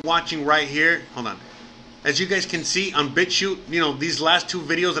videos that you're watching right here. Hold on. As you guys can see on BitChute, these last two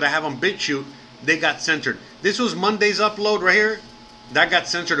videos that I have on BitChute, they got censored. This was Monday's upload right here. That got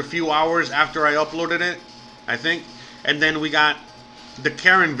censored a few hours after I uploaded it, I think. And then we got the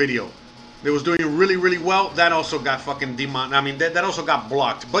Karen video. It was doing really, really well. That also got fucking that also got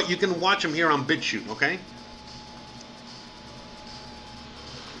blocked. But you can watch them here on BitChute, okay?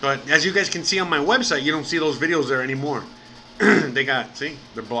 But as you guys can see on my website, you don't see those videos there anymore. See?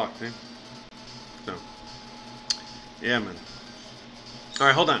 They're blocked, see? So, yeah, man. All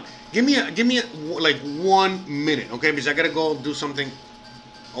right, hold on. Give me like 1 minute, okay? Because I gotta go do something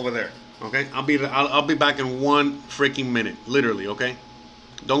over there, okay? I'll be back in 1 freaking minute, literally, okay?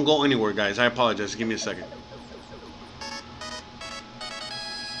 Don't go anywhere, guys. I apologize. Give me a second.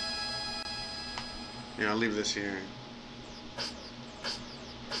 Yeah, I'll leave this here.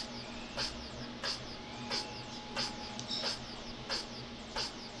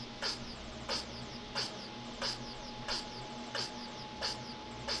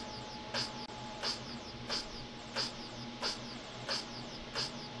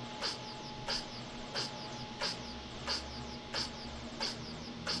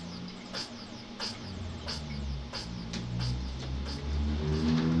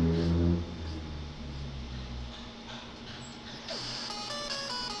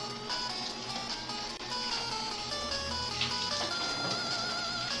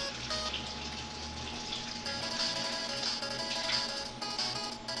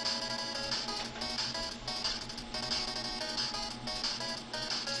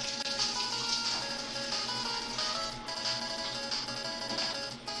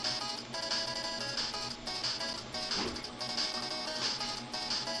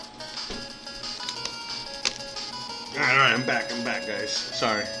 Alright, I'm back, guys.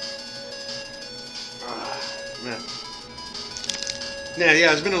 Sorry. Man.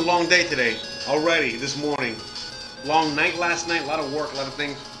 Yeah, it's been a long day today. Already, this morning. Long night last night, a lot of work, a lot of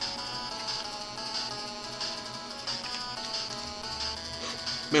things.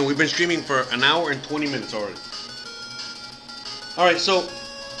 Man, we've been streaming for an hour and 20 minutes already. Alright, so...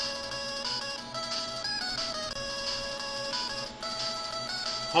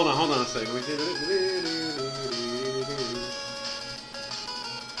 Hold on a second.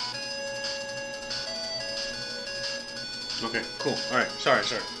 Okay, cool. All right, sorry.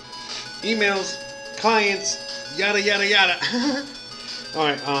 Emails, clients, yada yada yada. All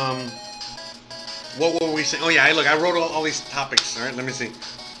right. What were we saying? Oh yeah, I wrote all these topics. All right, let me see.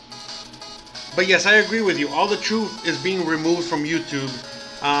 But yes, I agree with you. All the truth is being removed from YouTube.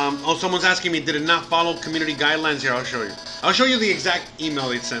 Someone's asking me, did it not follow community guidelines? Here, I'll show you. I'll show you the exact email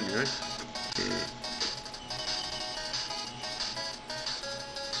they sent me. Right.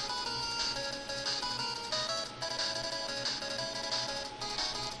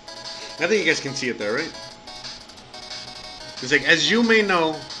 I think you guys can see it there, right? It's like, as you may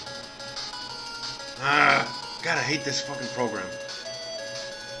know... God, I hate this fucking program.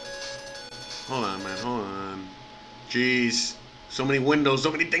 Hold on, man, hold on. Jeez. So many windows,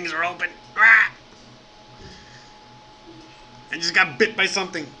 so many things are open. I just got bit by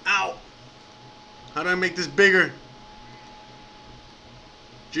something. Ow. How do I make this bigger?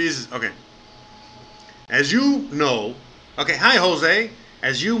 Jesus, okay. As you know... Okay, hi, Jose.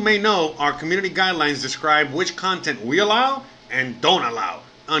 As you may know, our community guidelines describe which content we allow and don't allow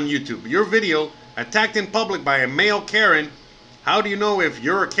on YouTube. Your video, attacked in public by a male Karen, how do you know if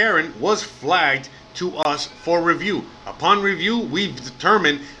your Karen was flagged to us for review? Upon review, we've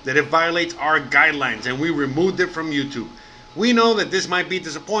determined that it violates our guidelines and we removed it from YouTube. We know that this might be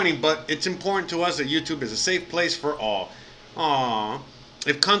disappointing, but it's important to us that YouTube is a safe place for all. Aww.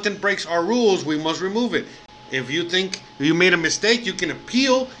 If content breaks our rules, we must remove it. If you think you made a mistake, you can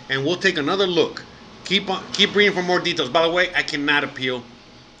appeal, and we'll take another look. Keep reading for more details. By the way, I cannot appeal,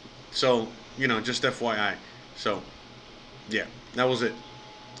 so just FYI. So, yeah, that was it.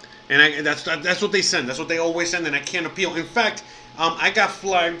 And that's what they send. That's what they always send, and I can't appeal. In fact, I got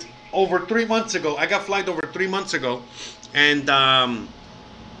flagged over 3 months ago. And I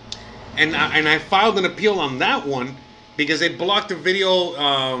filed an appeal on that one because they blocked the video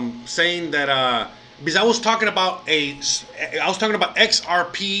saying that. Because I was talking about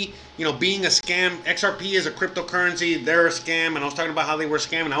XRP, being a scam. XRP is a cryptocurrency. They're a scam, and I was talking about how they were a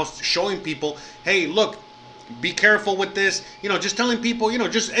scam, and I was showing people, hey, look, be careful with this. Just telling people,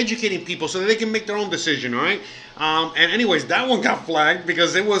 just educating people so that they can make their own decision. All right. And anyways, that one got flagged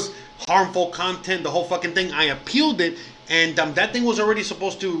because it was harmful content. The whole fucking thing. I appealed it, and that thing was already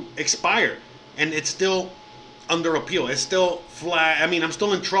supposed to expire, and it's still under appeal. It's still flag. I mean, I'm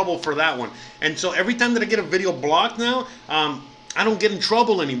still in trouble for that one. And so every time that I get a video blocked now, I don't get in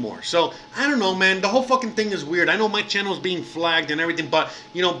trouble anymore. So I don't know, man. The whole fucking thing is weird. I know my channel is being flagged and everything, but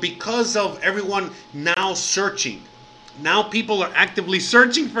because of everyone now searching, now people are actively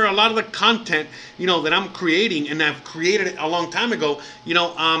searching for a lot of the content that I'm creating, and I've created it a long time ago.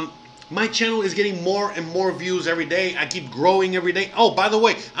 My channel is getting more and more views every day. I keep growing every day. Oh, by the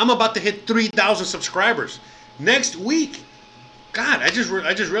way, I'm about to hit 3,000 subscribers next week. God, I just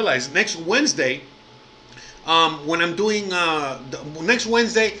realized next Wednesday. When I'm doing next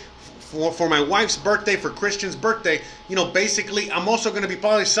Wednesday for my wife's birthday, for Christian's birthday, basically I'm also going to be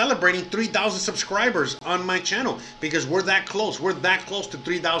probably celebrating 3,000 subscribers on my channel, because we're that close. We're that close to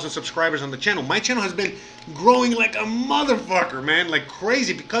 3,000 subscribers on the channel. My channel has been growing like a motherfucker, man, like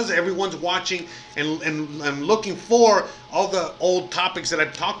crazy, because everyone's watching and looking for all the old topics that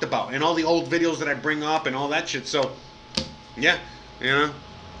I've talked about and all the old videos that I bring up and all that shit. So, yeah,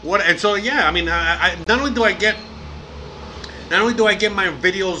 What and so yeah, I mean, I not only do I get my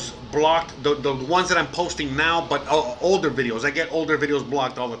videos blocked, the ones that I'm posting now, but older videos. I get older videos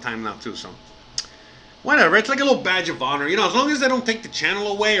blocked all the time now too. So whatever, it's like a little badge of honor, as long as they don't take the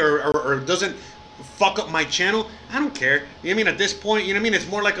channel away or doesn't fuck up my channel, I don't care. At this point, it's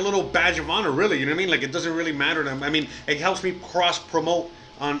more like a little badge of honor, really. Like it doesn't really matter to them. I mean, it helps me cross promote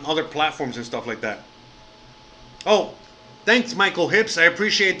on other platforms and stuff like that. Oh. Thanks, Michael Hips. I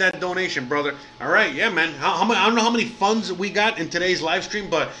appreciate that donation, brother. All right, yeah, man. I don't know how many funds we got in today's live stream,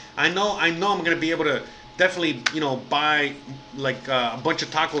 but I know I'm gonna be able to definitely, buy like a bunch of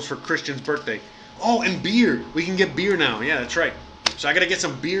tacos for Christian's birthday. Oh, and beer. We can get beer now. Yeah, that's right. So I gotta get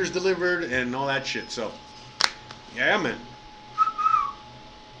some beers delivered and all that shit. So, yeah, man.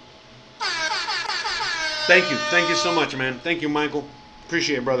 Thank you so much, man. Thank you, Michael.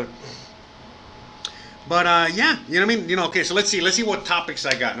 Appreciate it, brother. But yeah, okay, so let's see what topics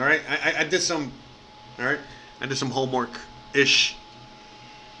I got. All right, I did some, all right, I did some homework ish.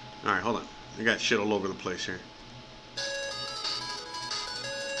 All right, hold on, I got shit all over the place here.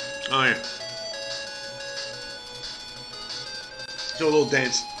 Oh yeah, do a little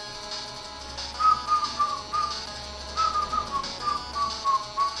dance.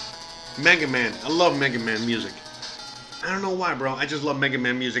 Mega Man, I love Mega Man music. I don't know why, bro. I just love Mega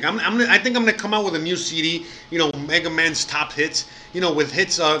Man music. I think I'm gonna come out with a new CD. Mega Man's top hits. With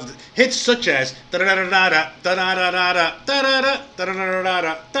hits such as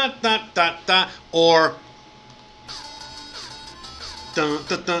or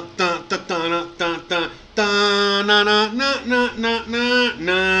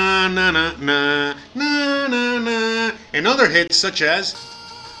and other hits such as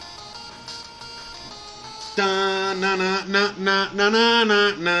I'm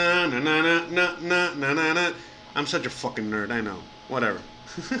such a fucking nerd, I know. Whatever.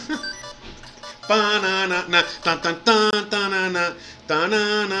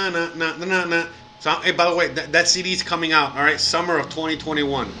 So, hey, by the way, that CD's coming out, all right? Summer of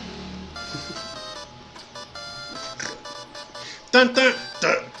 2021.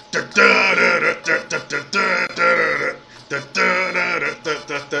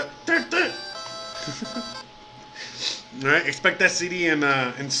 All right, expect that CD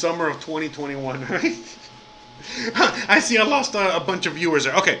in summer of 2021. Right? I see. I lost a bunch of viewers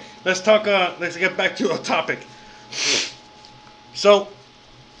there. Okay, let's talk. Let's get back to a topic. So,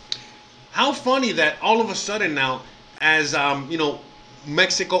 how funny that all of a sudden now, as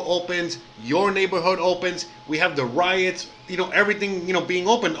Mexico opens, your neighborhood opens, we have the riots, everything, being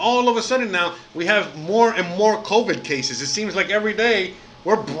open. All of a sudden now, we have more and more COVID cases. It seems like every day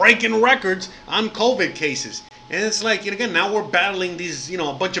we're breaking records on COVID cases. And it's like, again, now we're battling these,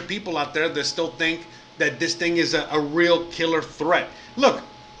 a bunch of people out there that still think that this thing is a real killer threat. Look,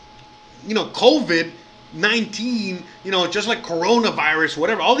 COVID-19, just like coronavirus,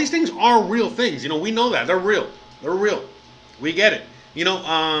 whatever, all these things are real things. We know that. They're real. They're real. We get it.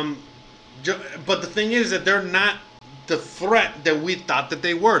 But the thing is that they're not the threat that we thought that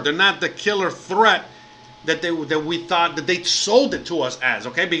they were. They're not the killer threat that we thought that they sold it to us as,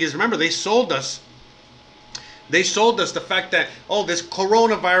 okay? Because remember, they sold us the fact that, oh, this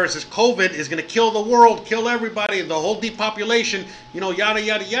coronavirus, this COVID is going to kill the world, kill everybody, the whole depopulation, yada,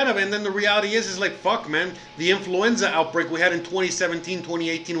 yada, yada. And then the reality is like, fuck, man, the influenza outbreak we had in 2017,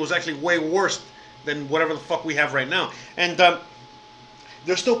 2018 was actually way worse than whatever the fuck we have right now. And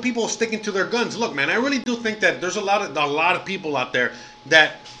there's still people sticking to their guns. Look, man, I really do think that there's a lot of people out there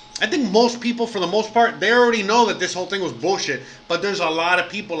that I think most people, for the most part, they already know that this whole thing was bullshit. But there's a lot of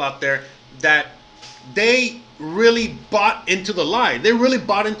people out there that they really bought into the lie. They really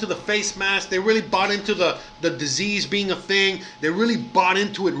bought into the face mask. They really bought into the disease being a thing. They really bought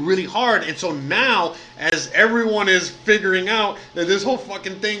into it really hard. And so now, as everyone is figuring out that this whole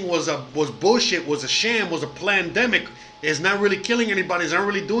fucking thing was bullshit, was a sham, was a pandemic, is not really killing anybody, is not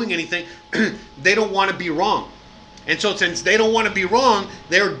really doing anything, they don't want to be wrong. And so since they don't want to be wrong,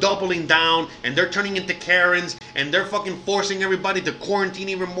 they're doubling down and they're turning into Karens and they're fucking forcing everybody to quarantine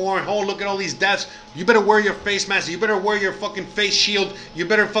even more. Oh, look at all these deaths. You better wear your face mask. You better wear your fucking face shield. You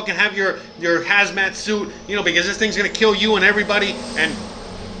better fucking have your hazmat suit, because this thing's going to kill you and everybody. And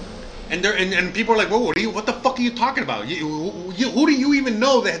people are like, whoa, what the fuck are you talking about? Who do you even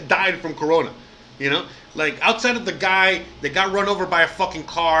know that died from corona? Like outside of the guy that got run over by a fucking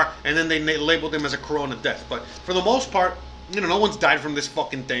car and then they labeled him as a corona death. But for the most part, no one's died from this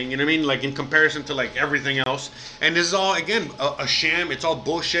fucking thing. You know what I mean? Like in comparison to like everything else. And this is all, again, a sham. It's all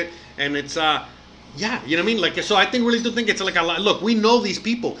bullshit. And it's, yeah, you know what I mean? Like, so I really do think it's like a lot. Look, we know these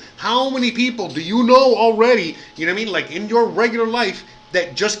people. How many people do you know already, you know what I mean? Like in your regular life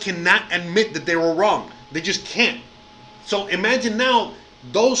that just cannot admit that they were wrong. They just can't. So imagine now,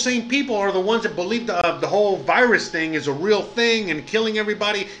 those same people are the ones that believe the whole virus thing is a real thing and killing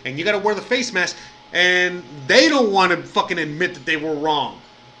everybody and you got to wear the face mask, and they don't want to fucking admit that they were wrong.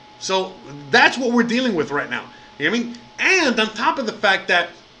 So that's what we're dealing with right now. You know what I mean? And on top of the fact that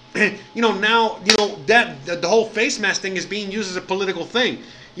now that the whole face mask thing is being used as a political thing,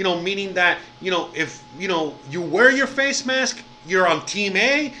 meaning that if you wear your face mask, you're on team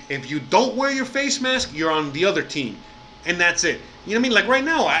A. If you don't wear your face mask, you're on the other team, and that's it. You know what I mean? Like right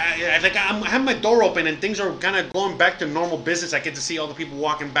now, I have my door open and things are kind of going back to normal business. I get to see all the people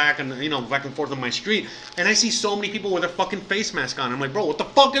walking back and back and forth on my street, and I see so many people with their fucking face mask on. I'm like, bro, what the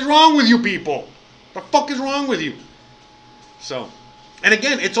fuck is wrong with you people? What the fuck is wrong with you? So, and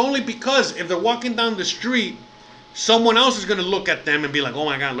again, it's only because if they're walking down the street, someone else is gonna look at them and be like, oh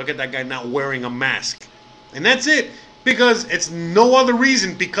my god, look at that guy not wearing a mask, and that's it. Because it's no other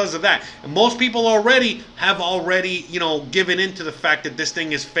reason because of that. And most people have given into the fact that this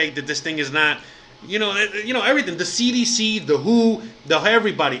thing is fake, that this thing is not, everything. The CDC, the WHO,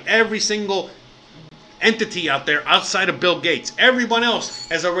 everybody, every single entity out there outside of Bill Gates, everyone else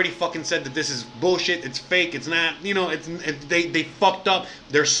has already fucking said that this is bullshit, it's fake, it's not, they fucked up,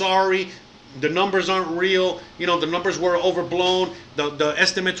 they're sorry. The numbers aren't real, the numbers were overblown, the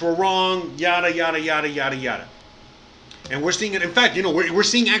estimates were wrong, yada, yada, yada, yada, yada. And we're seeing it. In fact, we're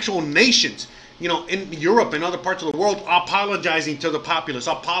seeing actual nations, in Europe and other parts of the world apologizing to the populace,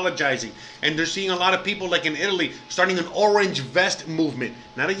 apologizing. And they're seeing a lot of people, like in Italy, starting an orange vest movement,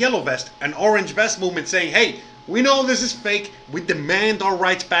 not a yellow vest, an orange vest movement, saying, hey, we know this is fake. We demand our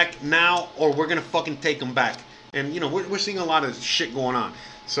rights back now, or we're gonna fucking take them back. And we're seeing a lot of shit going on.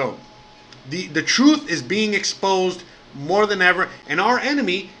 So the truth is being exposed more than ever, and our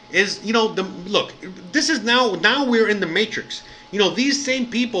enemy is, look, this is now we're in the matrix. These same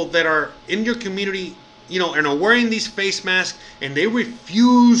people that are in your community, and are wearing these face masks, and they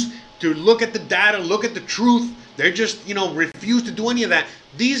refuse to look at the data, look at the truth. They're just, refuse to do any of that.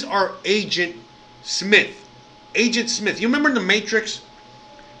 These are Agent Smith. Agent Smith. You remember in the Matrix,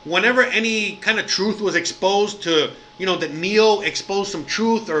 whenever any kind of truth was exposed to, that Neo exposed some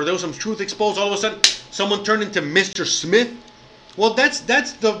truth, or there was some truth exposed, all of a sudden someone turned into Mr. Smith. Well, that's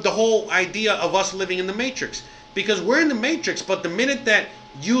the whole idea of us living in the Matrix. Because we're in the Matrix, but the minute that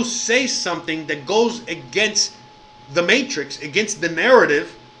you say something that goes against the Matrix, against the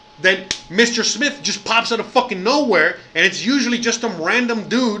narrative, then Mr. Smith just pops out of fucking nowhere, and it's usually just some random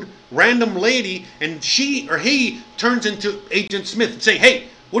dude, random lady, and she or he turns into Agent Smith and say, hey,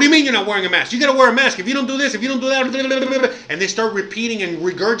 what do you mean you're not wearing a mask? You gotta wear a mask. If you don't do this, if you don't do that, and they start repeating and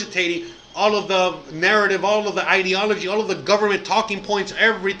regurgitating all of the narrative, all of the ideology, all of the government talking points,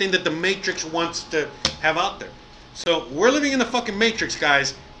 everything that the Matrix wants to have out there. So we're living in the fucking Matrix,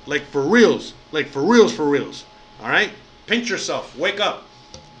 guys. Like for reals. Like for reals, for reals. Alright? Pinch yourself. Wake up.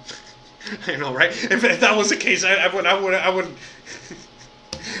 I know, right? If that was the case, I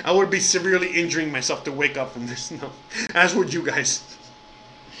would be severely injuring myself to wake up from this. No. As would you guys.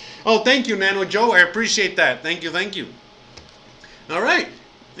 Oh, thank you, Nano Joe. I appreciate that. Thank you, thank you. Alright.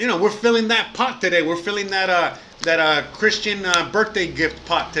 We're filling that pot today. We're filling that Christian birthday gift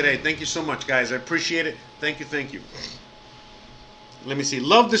pot today. Thank you so much, guys. I appreciate it. Thank you, thank you. Let me see.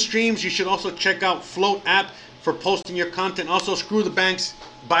 Love the streams. You should also check out Float app for posting your content. Also, screw the banks,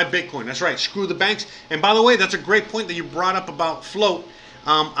 buy Bitcoin. That's right, screw the banks. And by the way, that's a great point that you brought up about Float.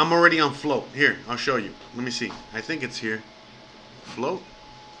 I'm already on float. Here, I'll show you. Let me see. I think it's here. Float.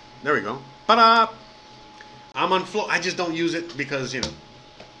 There we go. Ta-da! I'm on float. I just don't use it because,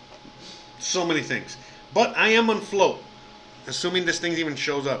 so many things. But I am on float. Assuming this thing even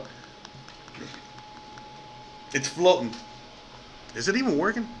shows up. It's floating. Is it even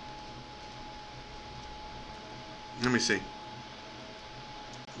working? Let me see.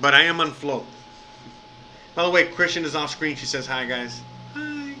 But I am on float. By the way, Christian is off screen. She says, hi, guys.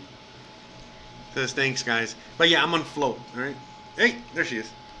 Hi. Says, thanks, guys. But yeah, I'm on float. All right. Hey, there she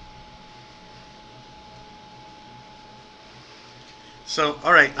is. So,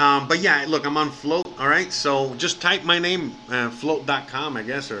 all right. But yeah, look, I'm on float. All right. So just type my name, float.com, I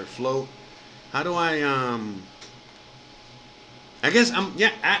guess, or float. How do I guess I'm,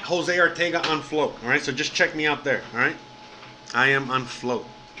 at Jose Ortega on float. All right. So just check me out there. All right. I am on float.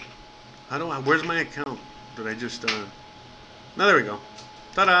 Where's my account? Did I just, no, there we go.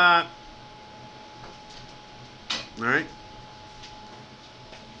 Ta-da! All right.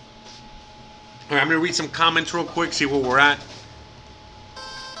 All right, I'm going to read some comments real quick, see where we're at.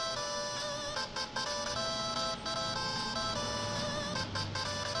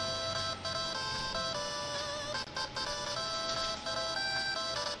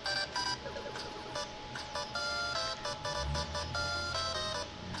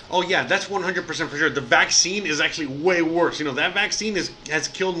 Oh yeah, that's 100% for sure. The vaccine is actually way worse. That vaccine has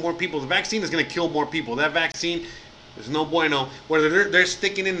killed more people. The vaccine is going to kill more people. That vaccine is no bueno. Whether they're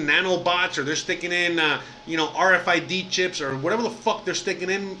sticking in nanobots or they're sticking in RFID chips or whatever the fuck they're sticking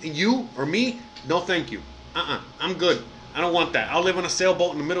in you or me, no thank you. I'm good. I don't want that. I'll live on a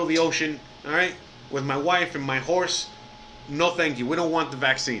sailboat in the middle of the ocean, all right, with my wife and my horse. No thank you. We don't want the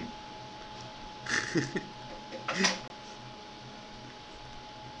vaccine.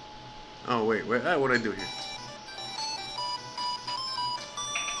 Oh, wait, what did I do here?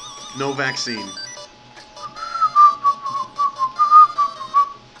 No vaccine.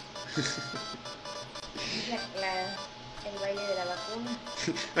 El baile de la vacuna.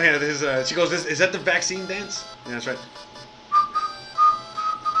 Oh yeah, she goes, is that the vaccine dance? Yeah, that's right.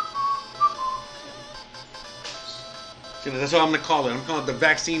 That's what I'm gonna call it. I'm calling it the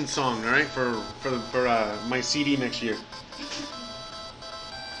vaccine song, all right, for my CD next year.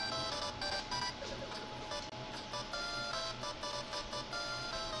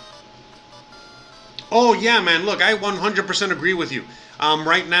 Oh yeah, man. Look, I 100% agree with you.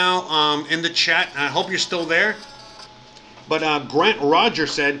 Right now, in the chat, I hope you're still there. But Grant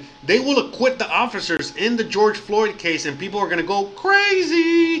Rogers said they will acquit the officers in the George Floyd case, and people are gonna go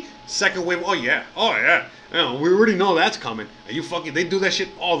crazy. Second wave. Oh yeah. We already know that's coming. Are you fucking? They do that shit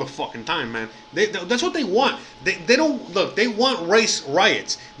all the fucking time, man. That's what they want. They don't look. They want race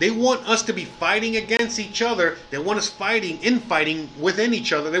riots. They want us to be fighting against each other. They want us fighting within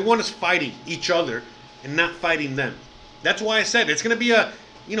each other. They want us fighting each other and not fighting them. That's why I said it's gonna be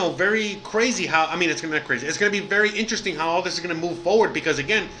very crazy how. I mean, it's gonna be crazy. It's gonna be very interesting how all this is gonna move forward because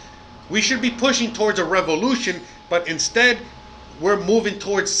again, we should be pushing towards a revolution, but instead we're moving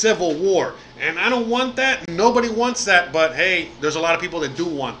towards civil war. And I don't want that. Nobody wants that. But hey, there's a lot of people that do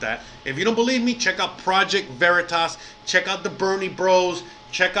want that. If you don't believe me, check out Project Veritas. Check out the Bernie Bros.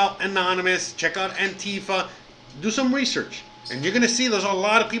 Check out Anonymous. Check out Antifa. Do some research. And you're going to see there's a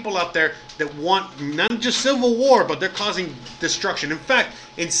lot of people out there that want not just civil war, but they're causing destruction. In fact,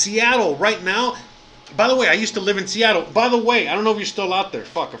 in Seattle right now, by the way, I used to live in Seattle. By the way, I don't know if you're still out there.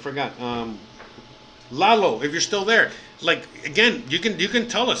 Fuck, I forgot. Lalo, if you're still there, like again, you can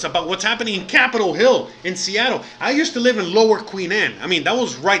tell us about what's happening in Capitol Hill in Seattle. I used to live in Lower Queen Anne. I mean, that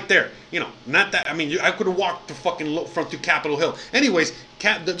was right there. Not that. I mean, I could have walked to fucking from to Capitol Hill. Anyways,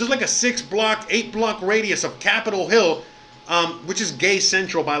 there's like a 8-block radius of Capitol Hill, which is gay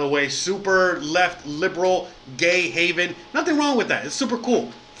central, by the way. Super left, liberal, gay haven. Nothing wrong with that. It's super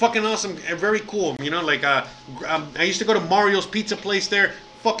cool. Fucking awesome and very cool. I used to go to Mario's Pizza place there.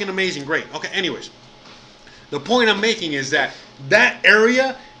 Fucking amazing. Great. Okay. Anyways. The point I'm making is that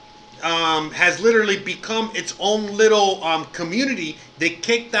area has literally become its own little community. They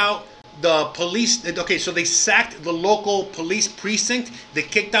kicked out the police. Okay, so they sacked the local police precinct. They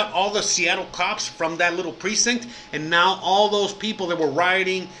kicked out all the Seattle cops from that little precinct. And now all those people that were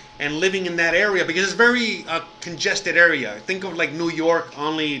rioting and living in that area, because it's a very congested area. Think of like New York,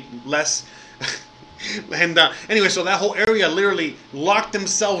 only less. And anyway, so that whole area literally locked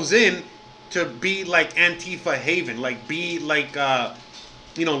themselves in to be like Antifa haven, like be like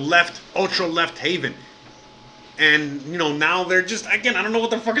ultra left haven. And now they're just, again, I don't know what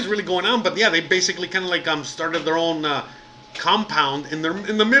the fuck is really going on, but yeah, they basically kind of like started their own compound in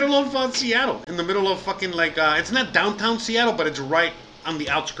the middle of Seattle, in the middle of fucking like it's not downtown Seattle, but it's right on the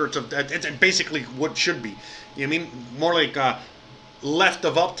outskirts of that. It's basically what should be. You know what I mean? More like left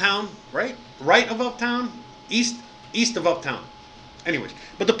of Uptown, right? Right of Uptown, east of Uptown. Anyways,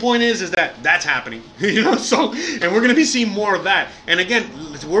 but the point is that that's happening, you know. So, and we're gonna be seeing more of that. And again,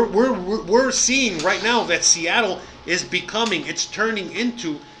 we're seeing right now that Seattle is becoming, it's turning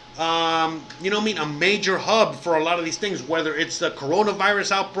into, you know what I mean, a major hub for a lot of these things. Whether it's the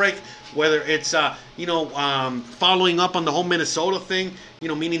coronavirus outbreak, whether it's you know, following up on the whole Minnesota thing, you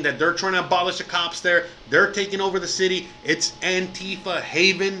know, meaning that they're trying to abolish the cops there, they're taking over the city. It's Antifa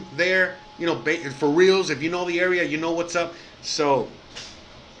haven there, you know, for reals. If you know the area, you know what's up. So,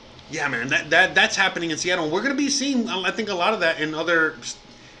 yeah, man, that's happening in Seattle. We're gonna be seeing, I think, a lot of that in other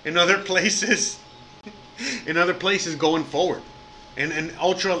places, in other places going forward. And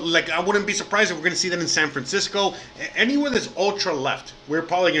ultra, like, I wouldn't be surprised if we're gonna see that in San Francisco, anywhere that's ultra left. We're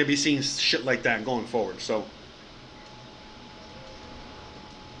probably gonna be seeing shit like that going forward. So,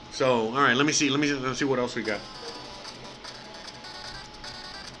 all right, let me see what else we got.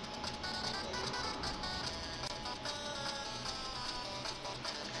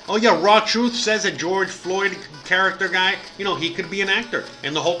 Oh yeah, Raw Truth says that George Floyd character guy, you know, he could be an actor,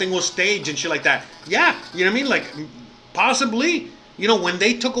 and the whole thing was staged and shit like that. Yeah, you know what I mean? Like, possibly. You know, when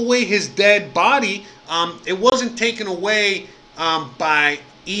they took away his dead body, it wasn't taken away by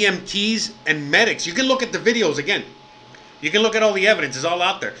EMTs and medics. You can look at the videos again. You can look at all the evidence; it's all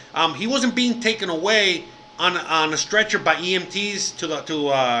out there. He wasn't being taken away on a stretcher by EMTs you know what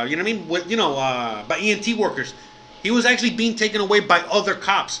I mean? By EMT workers. He was actually being taken away by other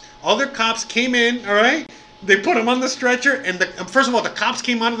cops. Other cops came in, all right? They put him on the stretcher, and first of all, the cops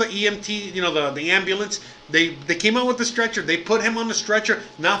came out of the EMT, you know, the ambulance. They came out with the stretcher. They put him on the stretcher,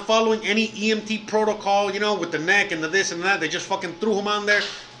 not following any EMT protocol, you know, with the neck and the this and that. They just fucking threw him on there.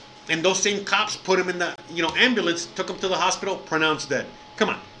 And those same cops put him in the, you know, ambulance, took him to the hospital, pronounced dead. Come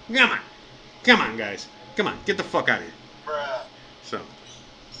on, guys. Come on, get the fuck out of here. Bruh. So.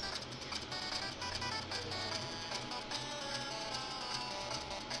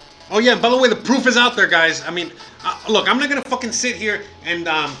 Oh yeah, by the way, the proof is out there, guys. I mean, look, I'm not gonna fucking sit here and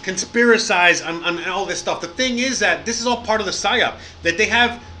conspiracize on all this stuff. The thing is that this is all part of the psyop that they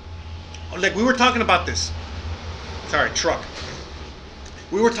have. Like, we were talking about this. Sorry, truck.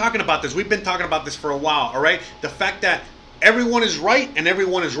 We were talking about this. We've been talking about this for a while. All right, the fact that everyone is right and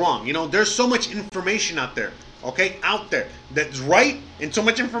everyone is wrong. You know, there's so much information out there. Okay, out there that's right, and so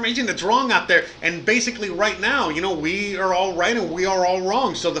much information that's wrong out there. And basically right now, you know, we are all right and we are all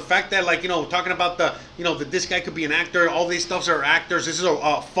wrong. So the fact that, like, you know, talking about the, you know, that this guy could be an actor, all these stuffs are actors, this is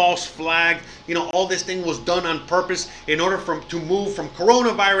a false flag, you know, all this thing was done on purpose in order to move from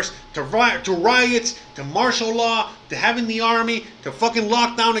coronavirus to riots, to martial law, to having the army, to fucking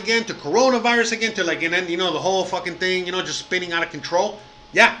lockdown again, to coronavirus again, to, like, and then, you know, the whole fucking thing, you know, just spinning out of control.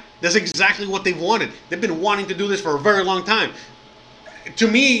 Yeah, that's exactly what they've wanted. They've been wanting to do this for a very long time. To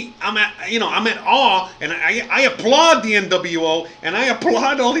me, I'm at awe, and I applaud the NWO, and I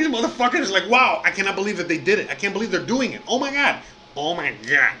applaud all these motherfuckers. Like, wow, I cannot believe that they did it. I can't believe they're doing it. Oh my god.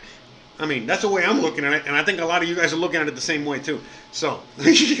 I mean, that's the way I'm looking at it, and I think a lot of you guys are looking at it the same way too. So,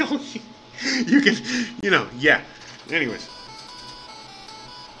 you can, you know, yeah. Anyways.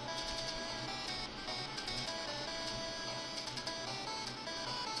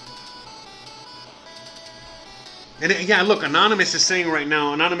 And yeah, look, Anonymous is saying right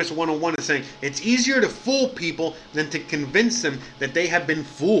now, Anonymous 101 is saying, it's easier to fool people than to convince them that they have been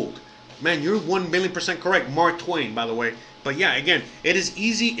fooled. Man, you're 1,000,000% correct. Mark Twain, by the way. But yeah, again, it is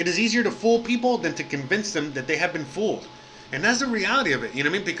easier to fool people than to convince them that they have been fooled. And that's the reality of it, you know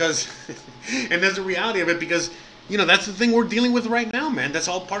what I mean? Because, you know, that's the thing we're dealing with right now, man. That's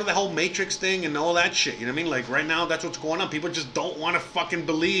all part of the whole Matrix thing and all that shit, you know what I mean? Like, right now, that's what's going on. People just don't want to fucking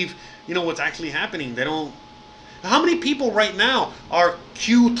believe, you know, what's actually happening. They don't. How many people right now are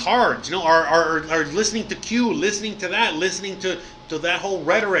Q tards? You know, are listening to Q, listening to that, listening to that whole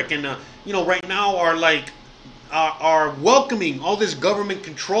rhetoric, and you know, right now are like are welcoming all this government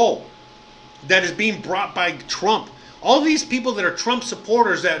control that is being brought by Trump. All these people that are Trump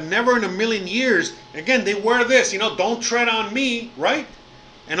supporters that never in a million years, again, they wear this, you know, don't tread on me, right?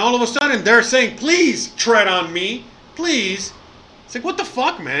 And all of a sudden they're saying, please tread on me, please. It's like, what the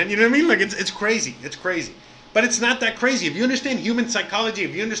fuck, man? You know what I mean? Like, it's crazy. It's crazy. But it's not that crazy. If you understand human psychology,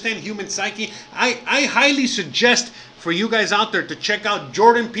 if you understand human psyche, I highly suggest for you guys out there to check out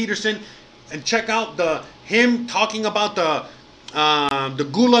Jordan Peterson and check out him talking about the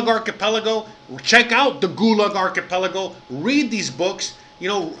Gulag Archipelago. Check out the Gulag Archipelago. Read these books. You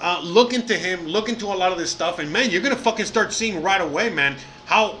know, look into him. Look into a lot of this stuff. And man, you're gonna fucking start seeing right away, man,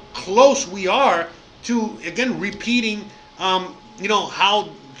 how close we are to, again, repeating you know, how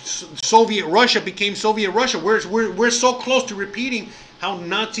Soviet Russia became Soviet Russia. We're so close to repeating how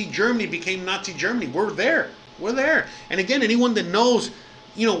Nazi Germany became Nazi Germany. We're there. We're there. And again, anyone that knows,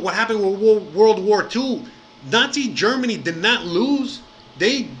 you know, what happened with World War II, Nazi Germany did not lose.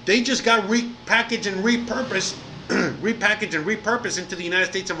 They just got repackaged and repurposed, repackaged and repurposed into the United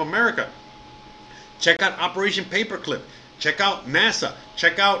States of America. Check out Operation Paperclip. Check out NASA.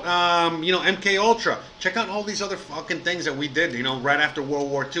 Check out you know, MK Ultra. Check out all these other fucking things that we did, you know, right after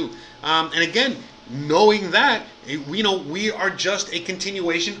World War II. And again, knowing that, you know, we are just a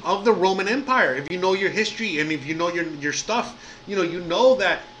continuation of the Roman Empire. If you know your history and if you know your stuff, you know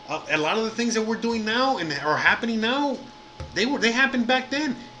that a lot of the things that we're doing now and are happening now, they happened back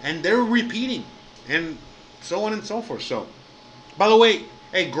then, and they're repeating, and so on and so forth. So, by the way,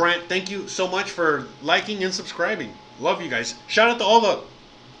 hey Grant, thank you so much for liking and subscribing. Love you guys. Shout out to all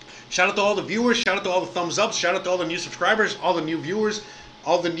the viewers. Shout out to all the thumbs ups. Shout out to all the new subscribers, all the new viewers,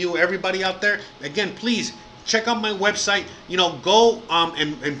 all the new everybody out there. Again, please check out my website. You know, go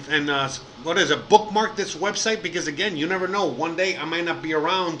and what is it? Bookmark this website, because again, you never know. One day I might not be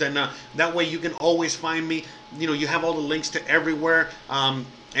around, and that way you can always find me. You know, you have all the links to everywhere, and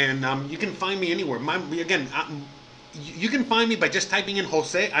you can find me anywhere. You can find me by just typing in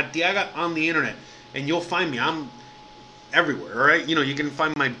Jose Arteaga on the internet, and you'll find me. I'm everywhere. All right, you know, you can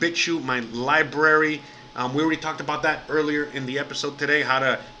find my BitChute, my library. We already talked about that earlier in the episode today. How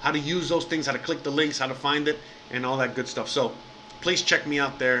to use those things, how to click the links, how to find it, and all that good stuff. So please check me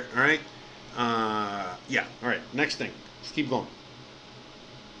out there. All right. Yeah. All right. Next thing. Let's keep going.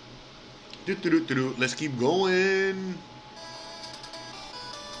 Let's keep going.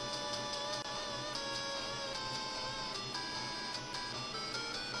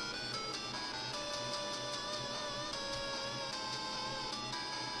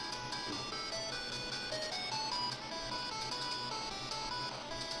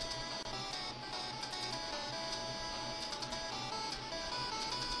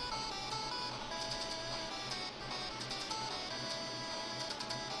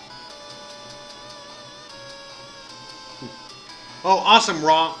 Oh, awesome,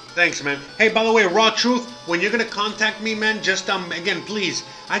 Raw. Thanks, man. Hey, by the way, Raw Truth, when you're going to contact me, man, just, again, please,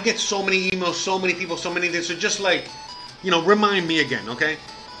 I get so many emails, so many people, so many things, so just, like, you know, remind me again, okay?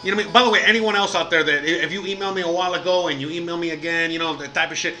 You know what I mean? By the way, anyone else out there that, if you emailed me a while ago and you email me again, you know, that type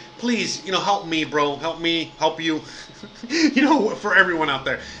of shit, please, you know, help me, bro. Help me, help you. You know, for everyone out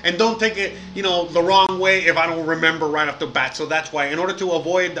there. And don't take it, you know, the wrong way if I don't remember right off the bat. So that's why, in order to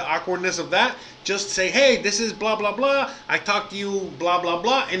avoid the awkwardness of that, just say, hey, this is blah, blah, blah. I talked to you, blah, blah,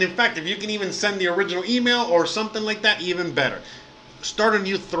 blah. And in fact, if you can even send the original email or something like that, even better. Start a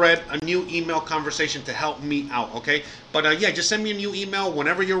new thread, a new email conversation to help me out, okay? But yeah, just send me a new email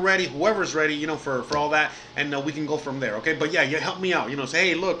whenever you're ready, whoever's ready, you know, for all that, and we can go from there, okay? But yeah, help me out, you know, say,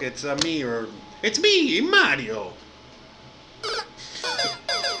 hey, look, it's me, or it's me, Mario.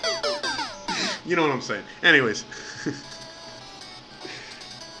 You know what I'm saying. Anyways.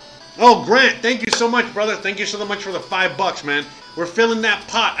 Oh, Grant, thank you so much, brother. Thank you so much for the $5, man. We're filling that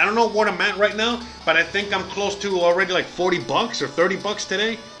pot. I don't know what I'm at right now, but I think I'm close to already like $40 or $30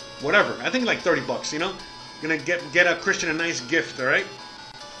 today. Whatever. I think like $30, you know? Gonna get a Christian a nice gift, all right?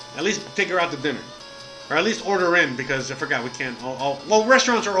 At least take her out to dinner. Or at least order in, because I forgot we can't. Well,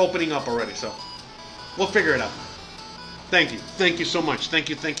 restaurants are opening up already, so we'll figure it out. Thank you. Thank you so much. Thank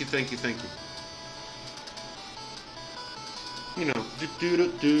you, thank you, thank you, thank you. You know,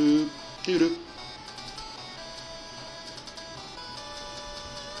 do-do-do-do-do-do.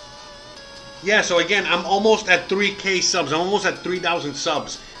 Yeah, so again, I'm almost at 3K subs. I'm almost at 3,000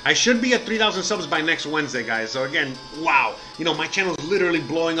 subs. I should be at 3,000 subs by next Wednesday, guys. So again, wow. You know, my channel is literally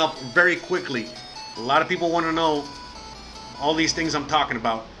blowing up very quickly. A lot of people want to know all these things I'm talking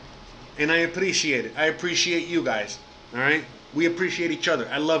about. And I appreciate it. I appreciate you guys. All right? We appreciate each other.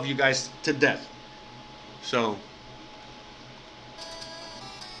 I love you guys to death. So...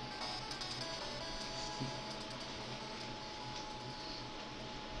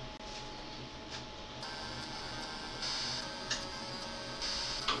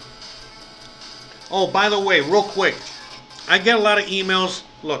 Oh, by the way, real quick, I get a lot of emails.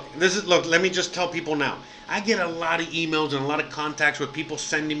 Look, let me just tell people now. I get a lot of emails and a lot of contacts with people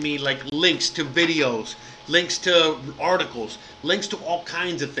sending me like links to videos, links to articles, links to all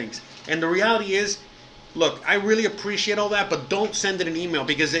kinds of things. And the reality is, look, I really appreciate all that, but don't send it an email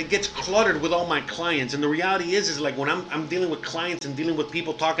because it gets cluttered with all my clients. And the reality is like when I'm dealing with clients and dealing with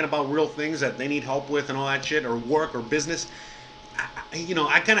people talking about real things that they need help with and all that shit, or work or business, you know,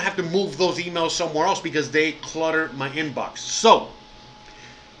 I kind of have to move those emails somewhere else because they clutter my inbox. So,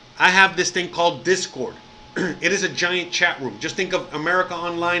 I have this thing called Discord. It is a giant chat room. Just think of America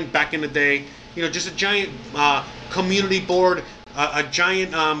Online back in the day. Just a giant community board, a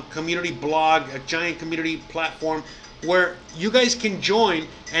giant community blog, a giant community platform where you guys can join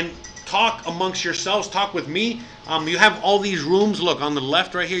and talk amongst yourselves, talk with me. You have all these rooms. Look on the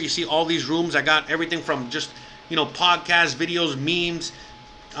left right here, you see all these rooms. I got everything from just podcasts, videos, memes,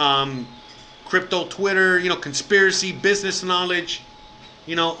 crypto, Twitter, conspiracy, business knowledge,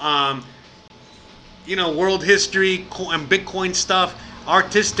 you know, um, world history and Bitcoin stuff,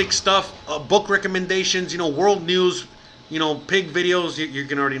 artistic stuff, book recommendations, world news, pig videos. You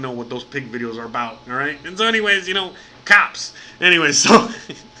can already know what those pig videos are about, all right? And so, anyways, cops. Anyways, so.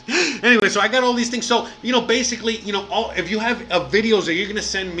 Anyway, so I got all these things. So, basically, if you have videos that you're going to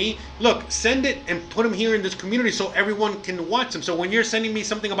send me, look, send it and put them here in this community so everyone can watch them. So when you're sending me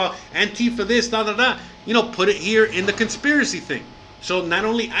something about Antifa this, da, da, da, put it here in the conspiracy thing. So not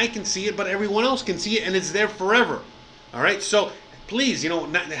only I can see it, but everyone else can see it, and it's there forever. All right? So please,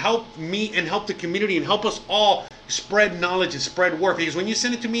 help me and help the community and help us all spread knowledge and spread work. Because when you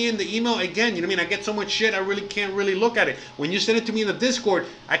send it to me in the email, again, I get so much shit, I really can't really look at it. When you send it to me in the Discord,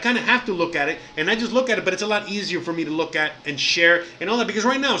 I kind of have to look at it, and I just look at it, but it's a lot easier for me to look at and share and all that. Because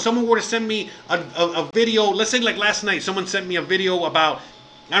right now, if someone were to send me a video, let's say like last night, someone sent me a video about,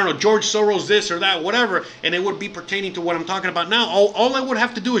 I don't know, George Soros this or that, whatever, and it would be pertaining to what I'm talking about now. All I would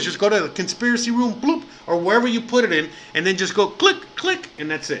have to do is just go to the conspiracy room, bloop, or wherever you put it in, and then just go click, click, and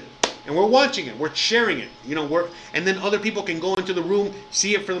that's it. And we're watching it, we're sharing it, and then other people can go into the room,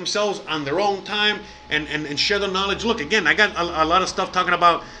 see it for themselves on their own time, and share the knowledge. Look, again, I got a lot of stuff talking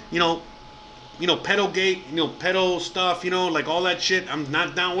about, pedogate, pedo stuff, like all that shit. I'm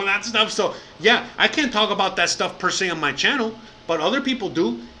not down with that stuff. So yeah, I can't talk about that stuff per se on my channel, but other people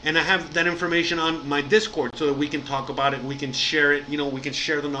do, and I have that information on my Discord so that we can talk about it and we can share it. We can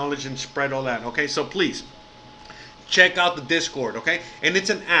share the knowledge and spread all that. Okay, so please check out the Discord, okay? And it's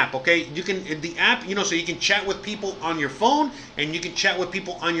an app, okay? You can, the app, so you can chat with people on your phone and you can chat with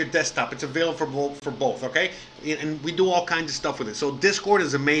people on your desktop. It's available for both, okay? And we do all kinds of stuff with it. So Discord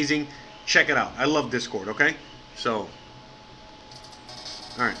is amazing. Check it out. I love Discord, okay? So,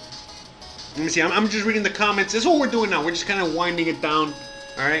 all right. Let me see. I'm just reading the comments. This is what we're doing now. We're just kind of winding it down,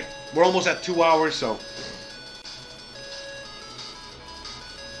 all right? We're almost at 2 hours, so.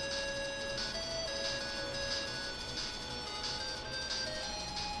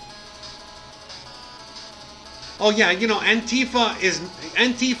 Oh yeah, Antifa,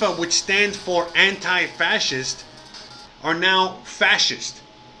 which stands for anti-fascist, are now fascist.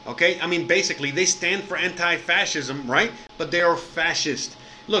 Okay, basically they stand for anti-fascism, right? But they are fascist.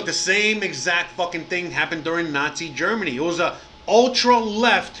 Look, the same exact fucking thing happened during Nazi Germany. It was a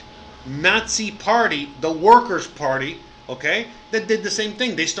ultra-left Nazi party, the Workers' Party, okay, that did the same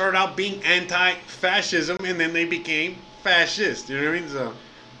thing. They started out being anti-fascism and then they became fascist. You know what I mean?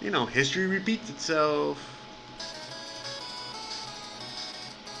 So, history repeats itself.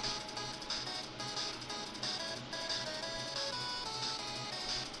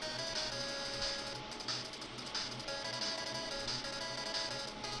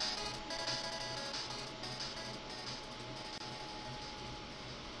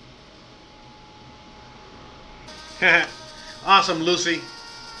 Awesome, Lucy.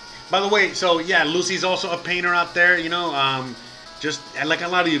 By the way, so yeah, Lucy's also a painter out there, just like a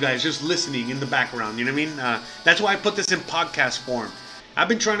lot of you guys, just listening in the background, you know what I mean? That's why I put this in podcast form. I've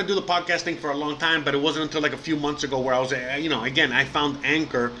been trying to do the podcast thing for a long time, but it wasn't until like a few months ago where I was, again, I found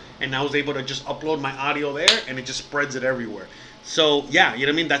Anchor and I was able to just upload my audio there and it just spreads it everywhere. So yeah, you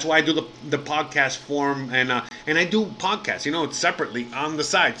know what I mean? That's why I do the podcast form and I do podcasts, it's separately on the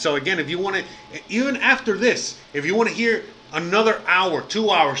side. So again, if you want to, even after this, if you want to hear another hour, 2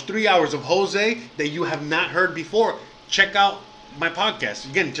 hours, 3 hours of Jose that you have not heard before, check out my podcast.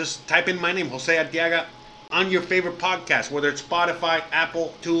 Again, just type in my name, Jose Arteaga, on your favorite podcast, whether it's Spotify,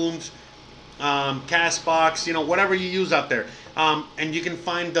 Apple, Tunes, Castbox, whatever you use out there. And you can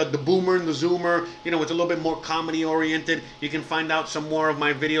find the Boomer and the Zoomer, it's a little bit more comedy oriented. You can find out some more of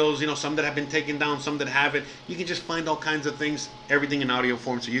my videos, some that have been taken down, some that haven't. You can just find all kinds of things, everything in audio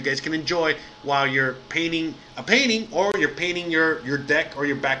form, so you guys can enjoy while you're painting a painting, or you're painting your deck or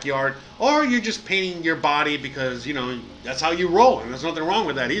your backyard, or you're just painting your body because, that's how you roll. And there's nothing wrong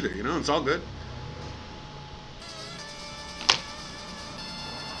with that either, it's all good.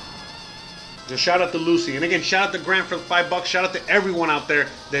 Just shout out to Lucy. And again, shout out to Grant for the $5. Shout out to everyone out there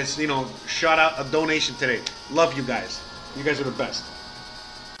that's, shot out a donation today. Love you guys. You guys are the best.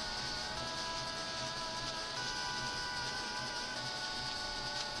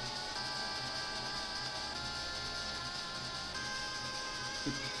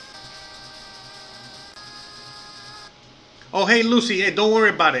 Oh, hey, Lucy, hey, don't worry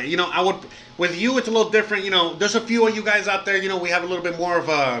about it. I would, with you, it's a little different. There's a few of you guys out there, we have a little bit more of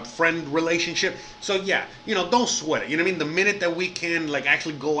a friend relationship. So, yeah, don't sweat it. You know what I mean? The minute that we can, like,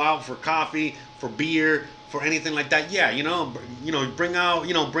 actually go out for coffee, for beer, for anything like that, yeah, bring out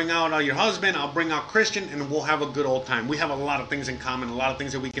your husband, I'll bring out Christian, and we'll have a good old time. We have a lot of things in common, a lot of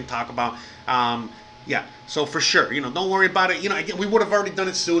things that we can talk about. Yeah, so for sure, don't worry about it. Again, we would have already done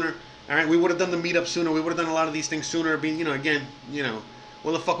it sooner. All right, we would have done the meetup sooner. We would have done a lot of these things sooner. Being, again,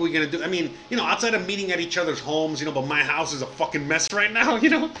 what the fuck are we gonna do? I mean, outside of meeting at each other's homes, but my house is a fucking mess right now,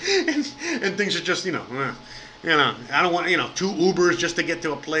 and things are just, I don't want, two Ubers just to get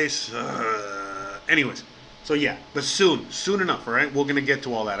to a place. Anyways, so yeah, but soon enough, all right, we're gonna get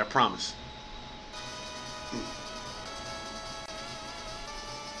to all that. I promise.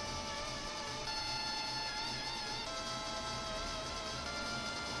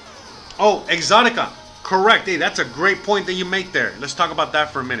 Oh, Exotica. Correct. Hey, that's a great point that you make there. Let's talk about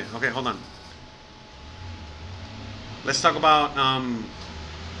that for a minute. Okay, hold on. Let's talk about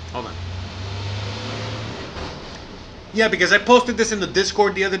hold on. Yeah, because I posted this in the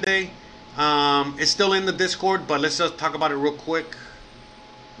Discord the other day. It's still in the Discord, but let's just talk about it real quick.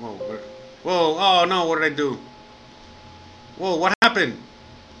 Whoa, whoa, oh no, what did I do? Whoa, what happened?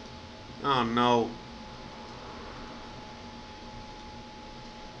 Oh no.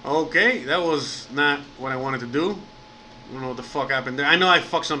 Okay, that was not what I wanted to do. I don't know what the fuck happened there. I know I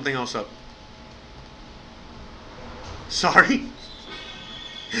fucked something else up. Sorry.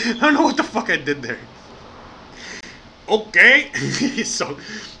 I don't know what the fuck I did there. Okay. So,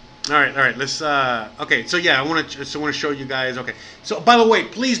 all right. Let's. Okay. So yeah, I want to show you guys. Okay. So by the way,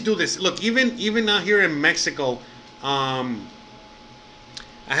 please do this. Look, even out here in Mexico,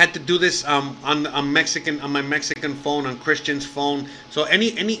 I had to do this on my Mexican phone, on Christian's phone. So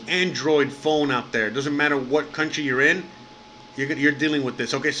any Android phone out there, doesn't matter what country you're in, you're dealing with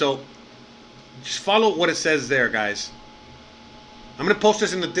this. Okay, so just follow what it says there, guys. I'm gonna post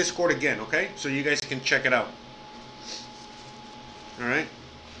this in the Discord again, okay? So you guys can check it out. All right.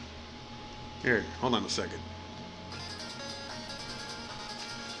 Here, hold on a second.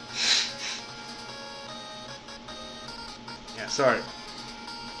 Yeah, sorry.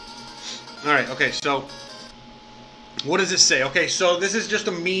 All right. Okay. So, what does it say? Okay. So this is just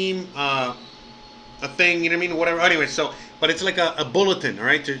a meme, a thing. You know what I mean? Whatever. Anyway. So, but it's like a bulletin. All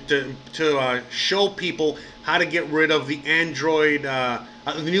right. To show people how to get rid of the Android, the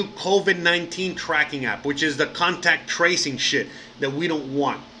new COVID-19 tracking app, which is the contact tracing shit that we don't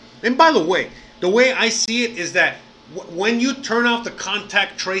want. And by the way I see it is that when you turn off the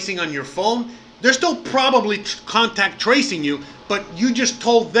contact tracing on your phone, they're still probably contact tracing you, but you just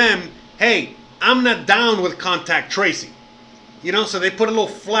told them, hey, I'm not down with contact tracing. So they put a little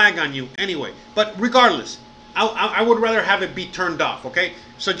flag on you anyway. But regardless, I would rather have it be turned off, okay?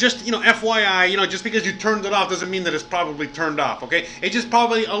 So just, FYI, just because you turned it off doesn't mean that it's probably turned off, okay? It just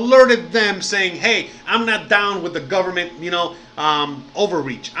probably alerted them saying, hey, I'm not down with the government,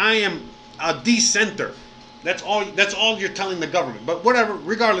 overreach. I am a dissenter. That's all you're telling the government. But whatever,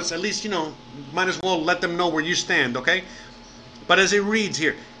 regardless, at least, might as well let them know where you stand, okay? But as it reads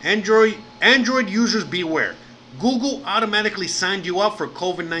here, Android users beware. Google automatically signed you up for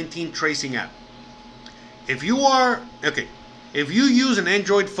COVID-19 tracing app. If you use an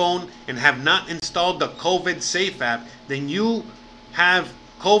Android phone and have not installed the COVID Safe app, then you have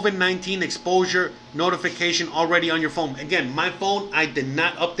COVID-19 exposure notification already on your phone. Again, my phone, I did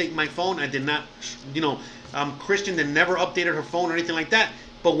not update my phone. I did not, Christian that never updated her phone or anything like that.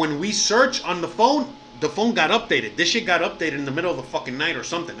 But when we search on the phone got updated. This shit got updated in the middle of the fucking night or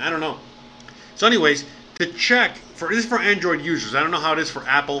something. I don't know. So anyways, to check, this is for Android users. I don't know how it is for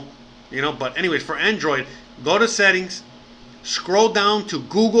Apple, but anyways, for Android, go to settings, scroll down to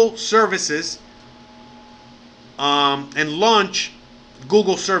Google services, and launch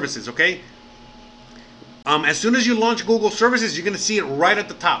Google services, okay? As soon as you launch Google services, you're going to see it right at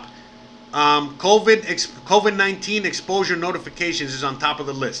the top. COVID-19 exposure notifications is on top of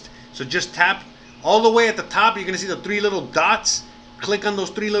the list. So just tap all the way at the top. You're going to see the three little dots. Click on those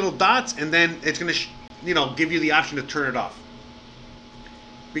three little dots, and then it's going to give you the option to turn it off.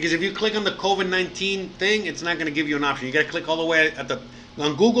 Because if you click on the COVID-19 thing, it's not going to give you an option. You got to click all the way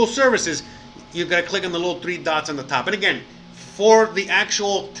on Google services. You got to click on the little three dots on the top. And again, for the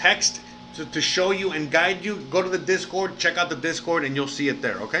actual text to show you and guide you, go to the Discord, check out the Discord, and you'll see it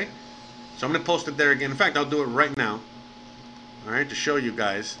there, okay? So I'm going to post it there again. In fact, I'll do it right now. All right, to show you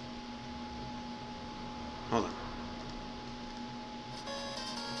guys. Hold on.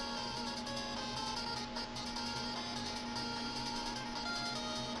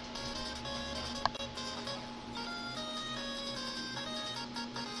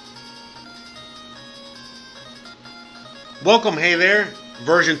 Welcome, hey there,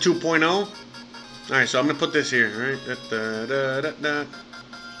 version 2.0. All right, so I'm gonna put this here. All right,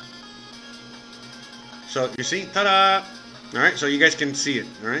 so you see, ta-da! All right, so you guys can see it.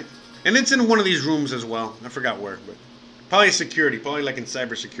 All right, and it's in one of these rooms as well. I forgot where, but probably security, probably like in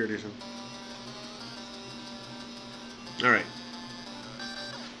cybersecurity or something. All right.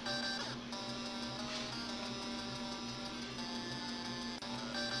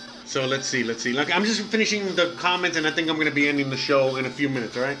 So let's see. Like, I'm just finishing the comments, and I think I'm gonna be ending the show in a few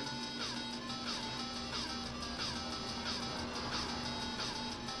minutes. All right.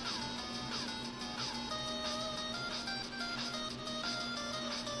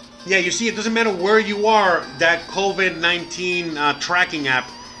 Yeah, you see, it doesn't matter where you are. That COVID-19 tracking app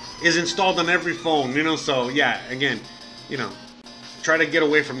is installed on every phone. You know, so yeah. Again, you know, try to get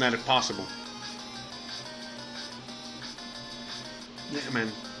away from that if possible. Yeah, man.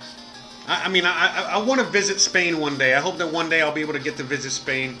 I mean, I want to visit Spain one day. I hope that one day I'll be able to get to visit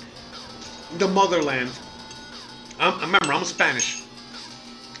Spain, the motherland. Remember, I'm Spanish,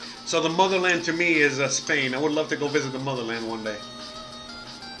 so the motherland to me is Spain. I would love to go visit the motherland one day.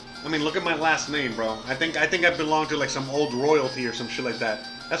 I mean, look at my last name, bro. I think I belong to like some old royalty or some shit like that.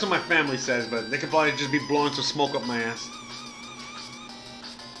 That's what my family says, but they could probably just be blowing some smoke up my ass.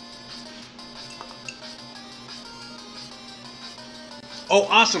 Oh,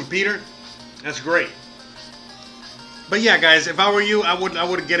 awesome, Peter. That's great. But yeah, guys, if I were you, I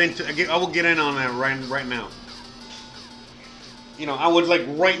would get in on that right now. You know, I would like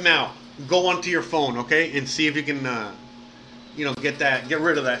right now go onto your phone, okay, and see if you can, you know, get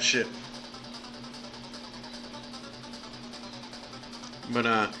rid of that shit. But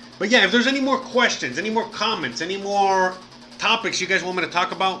yeah, if there's any more questions, any more comments, any more topics you guys want me to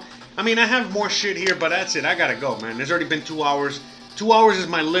talk about, I mean, I have more shit here, but that's it. I gotta go, man. There's already been 2 hours. 2 hours is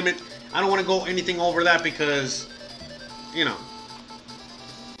my limit. I don't want to go anything over that because, you know,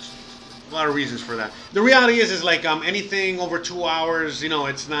 a lot of reasons for that. The reality is like anything over 2 hours, you know,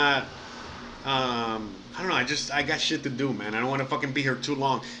 it's not. I don't know. I got shit to do, man. I don't want to fucking be here too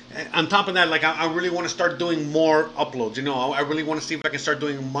long. On top of that, like I really want to start doing more uploads. You know, I really want to see if I can start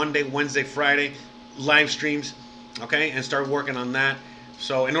doing Monday, Wednesday, Friday live streams, okay, and start working on that.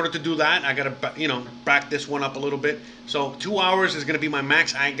 So in order to do that, I gotta, you know, back this one up a little bit. So 2 hours is gonna be my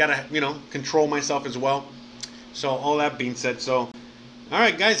max. I gotta, you know, control myself as well. So all that being said, so all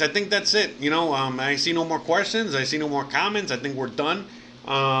right, guys, I think that's it. You know, I see no more questions. I see no more comments. I think we're done.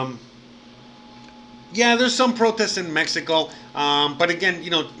 Yeah, there's some protests in Mexico, but again, you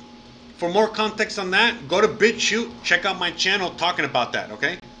know, for more context on that, go to BitChute, check out my channel talking about that.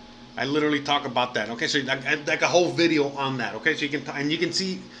 Okay. I literally talk about that. Okay, so like a whole video on that. Okay, so you can and you can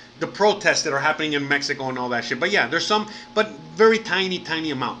see the protests that are happening in Mexico and all that shit. But yeah, there's some, but very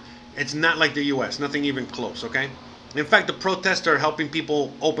tiny amount. It's not like the U.S. Nothing even close. Okay. In fact, the protests are helping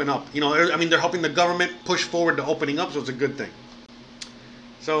people open up. You know, I mean, they're helping the government push forward the opening up, so it's a good thing.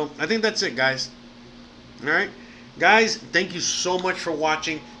 So I think that's it, guys. All right, guys. Thank you so much for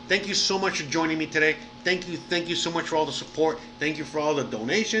watching. Thank you so much for joining me today. Thank you so much for all the support. Thank you for all the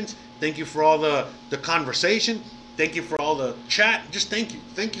donations. Thank you for all the conversation. Thank you for all the chat. Just thank you.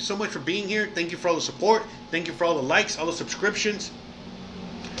 Thank you so much for being here. Thank you for all the support. Thank you for all the likes, all the subscriptions.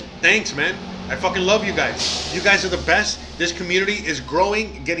 Thanks, man. I fucking love you guys. You guys are the best. This community is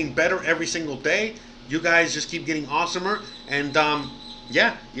growing, getting better every single day. You guys just keep getting awesomer. And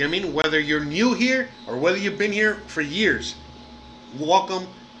yeah, you know what I mean? Whether you're new here or whether you've been here for years, welcome.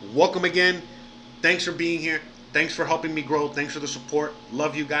 Welcome again. Thanks for being here. Thanks for helping me grow. Thanks for the support.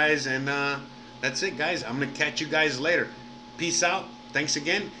 Love you guys. And that's it, guys. I'm going to catch you guys later. Peace out. Thanks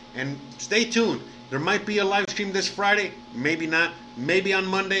again. And stay tuned. There might be a live stream this Friday. Maybe not. Maybe on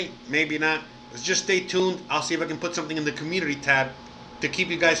Monday. Maybe not. Let's just stay tuned. I'll see if I can put something in the community tab to keep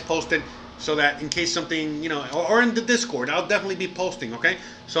you guys posted so that in case something, you know, or in the Discord, I'll definitely be posting, okay?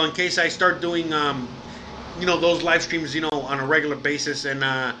 So in case I start doing, you know, those live streams, you know, on a regular basis. And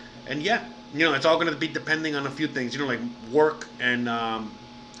yeah. You know, it's all going to be depending on a few things, you know, like work and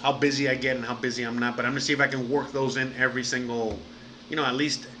how busy I get and how busy I'm not. But I'm going to see if I can work those in every single, you know, at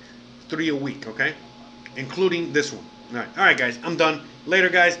least 3 a week, okay? Including this one. All right, guys, I'm done. Later,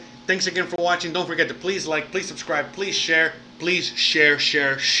 guys. Thanks again for watching. Don't forget to please like, please subscribe, please share. Please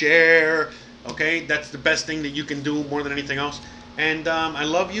share. Okay? That's the best thing that you can do more than anything else. And I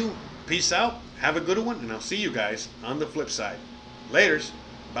love you. Peace out. Have a good one. And I'll see you guys on the flip side. Laters.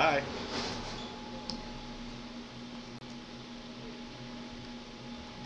 Bye.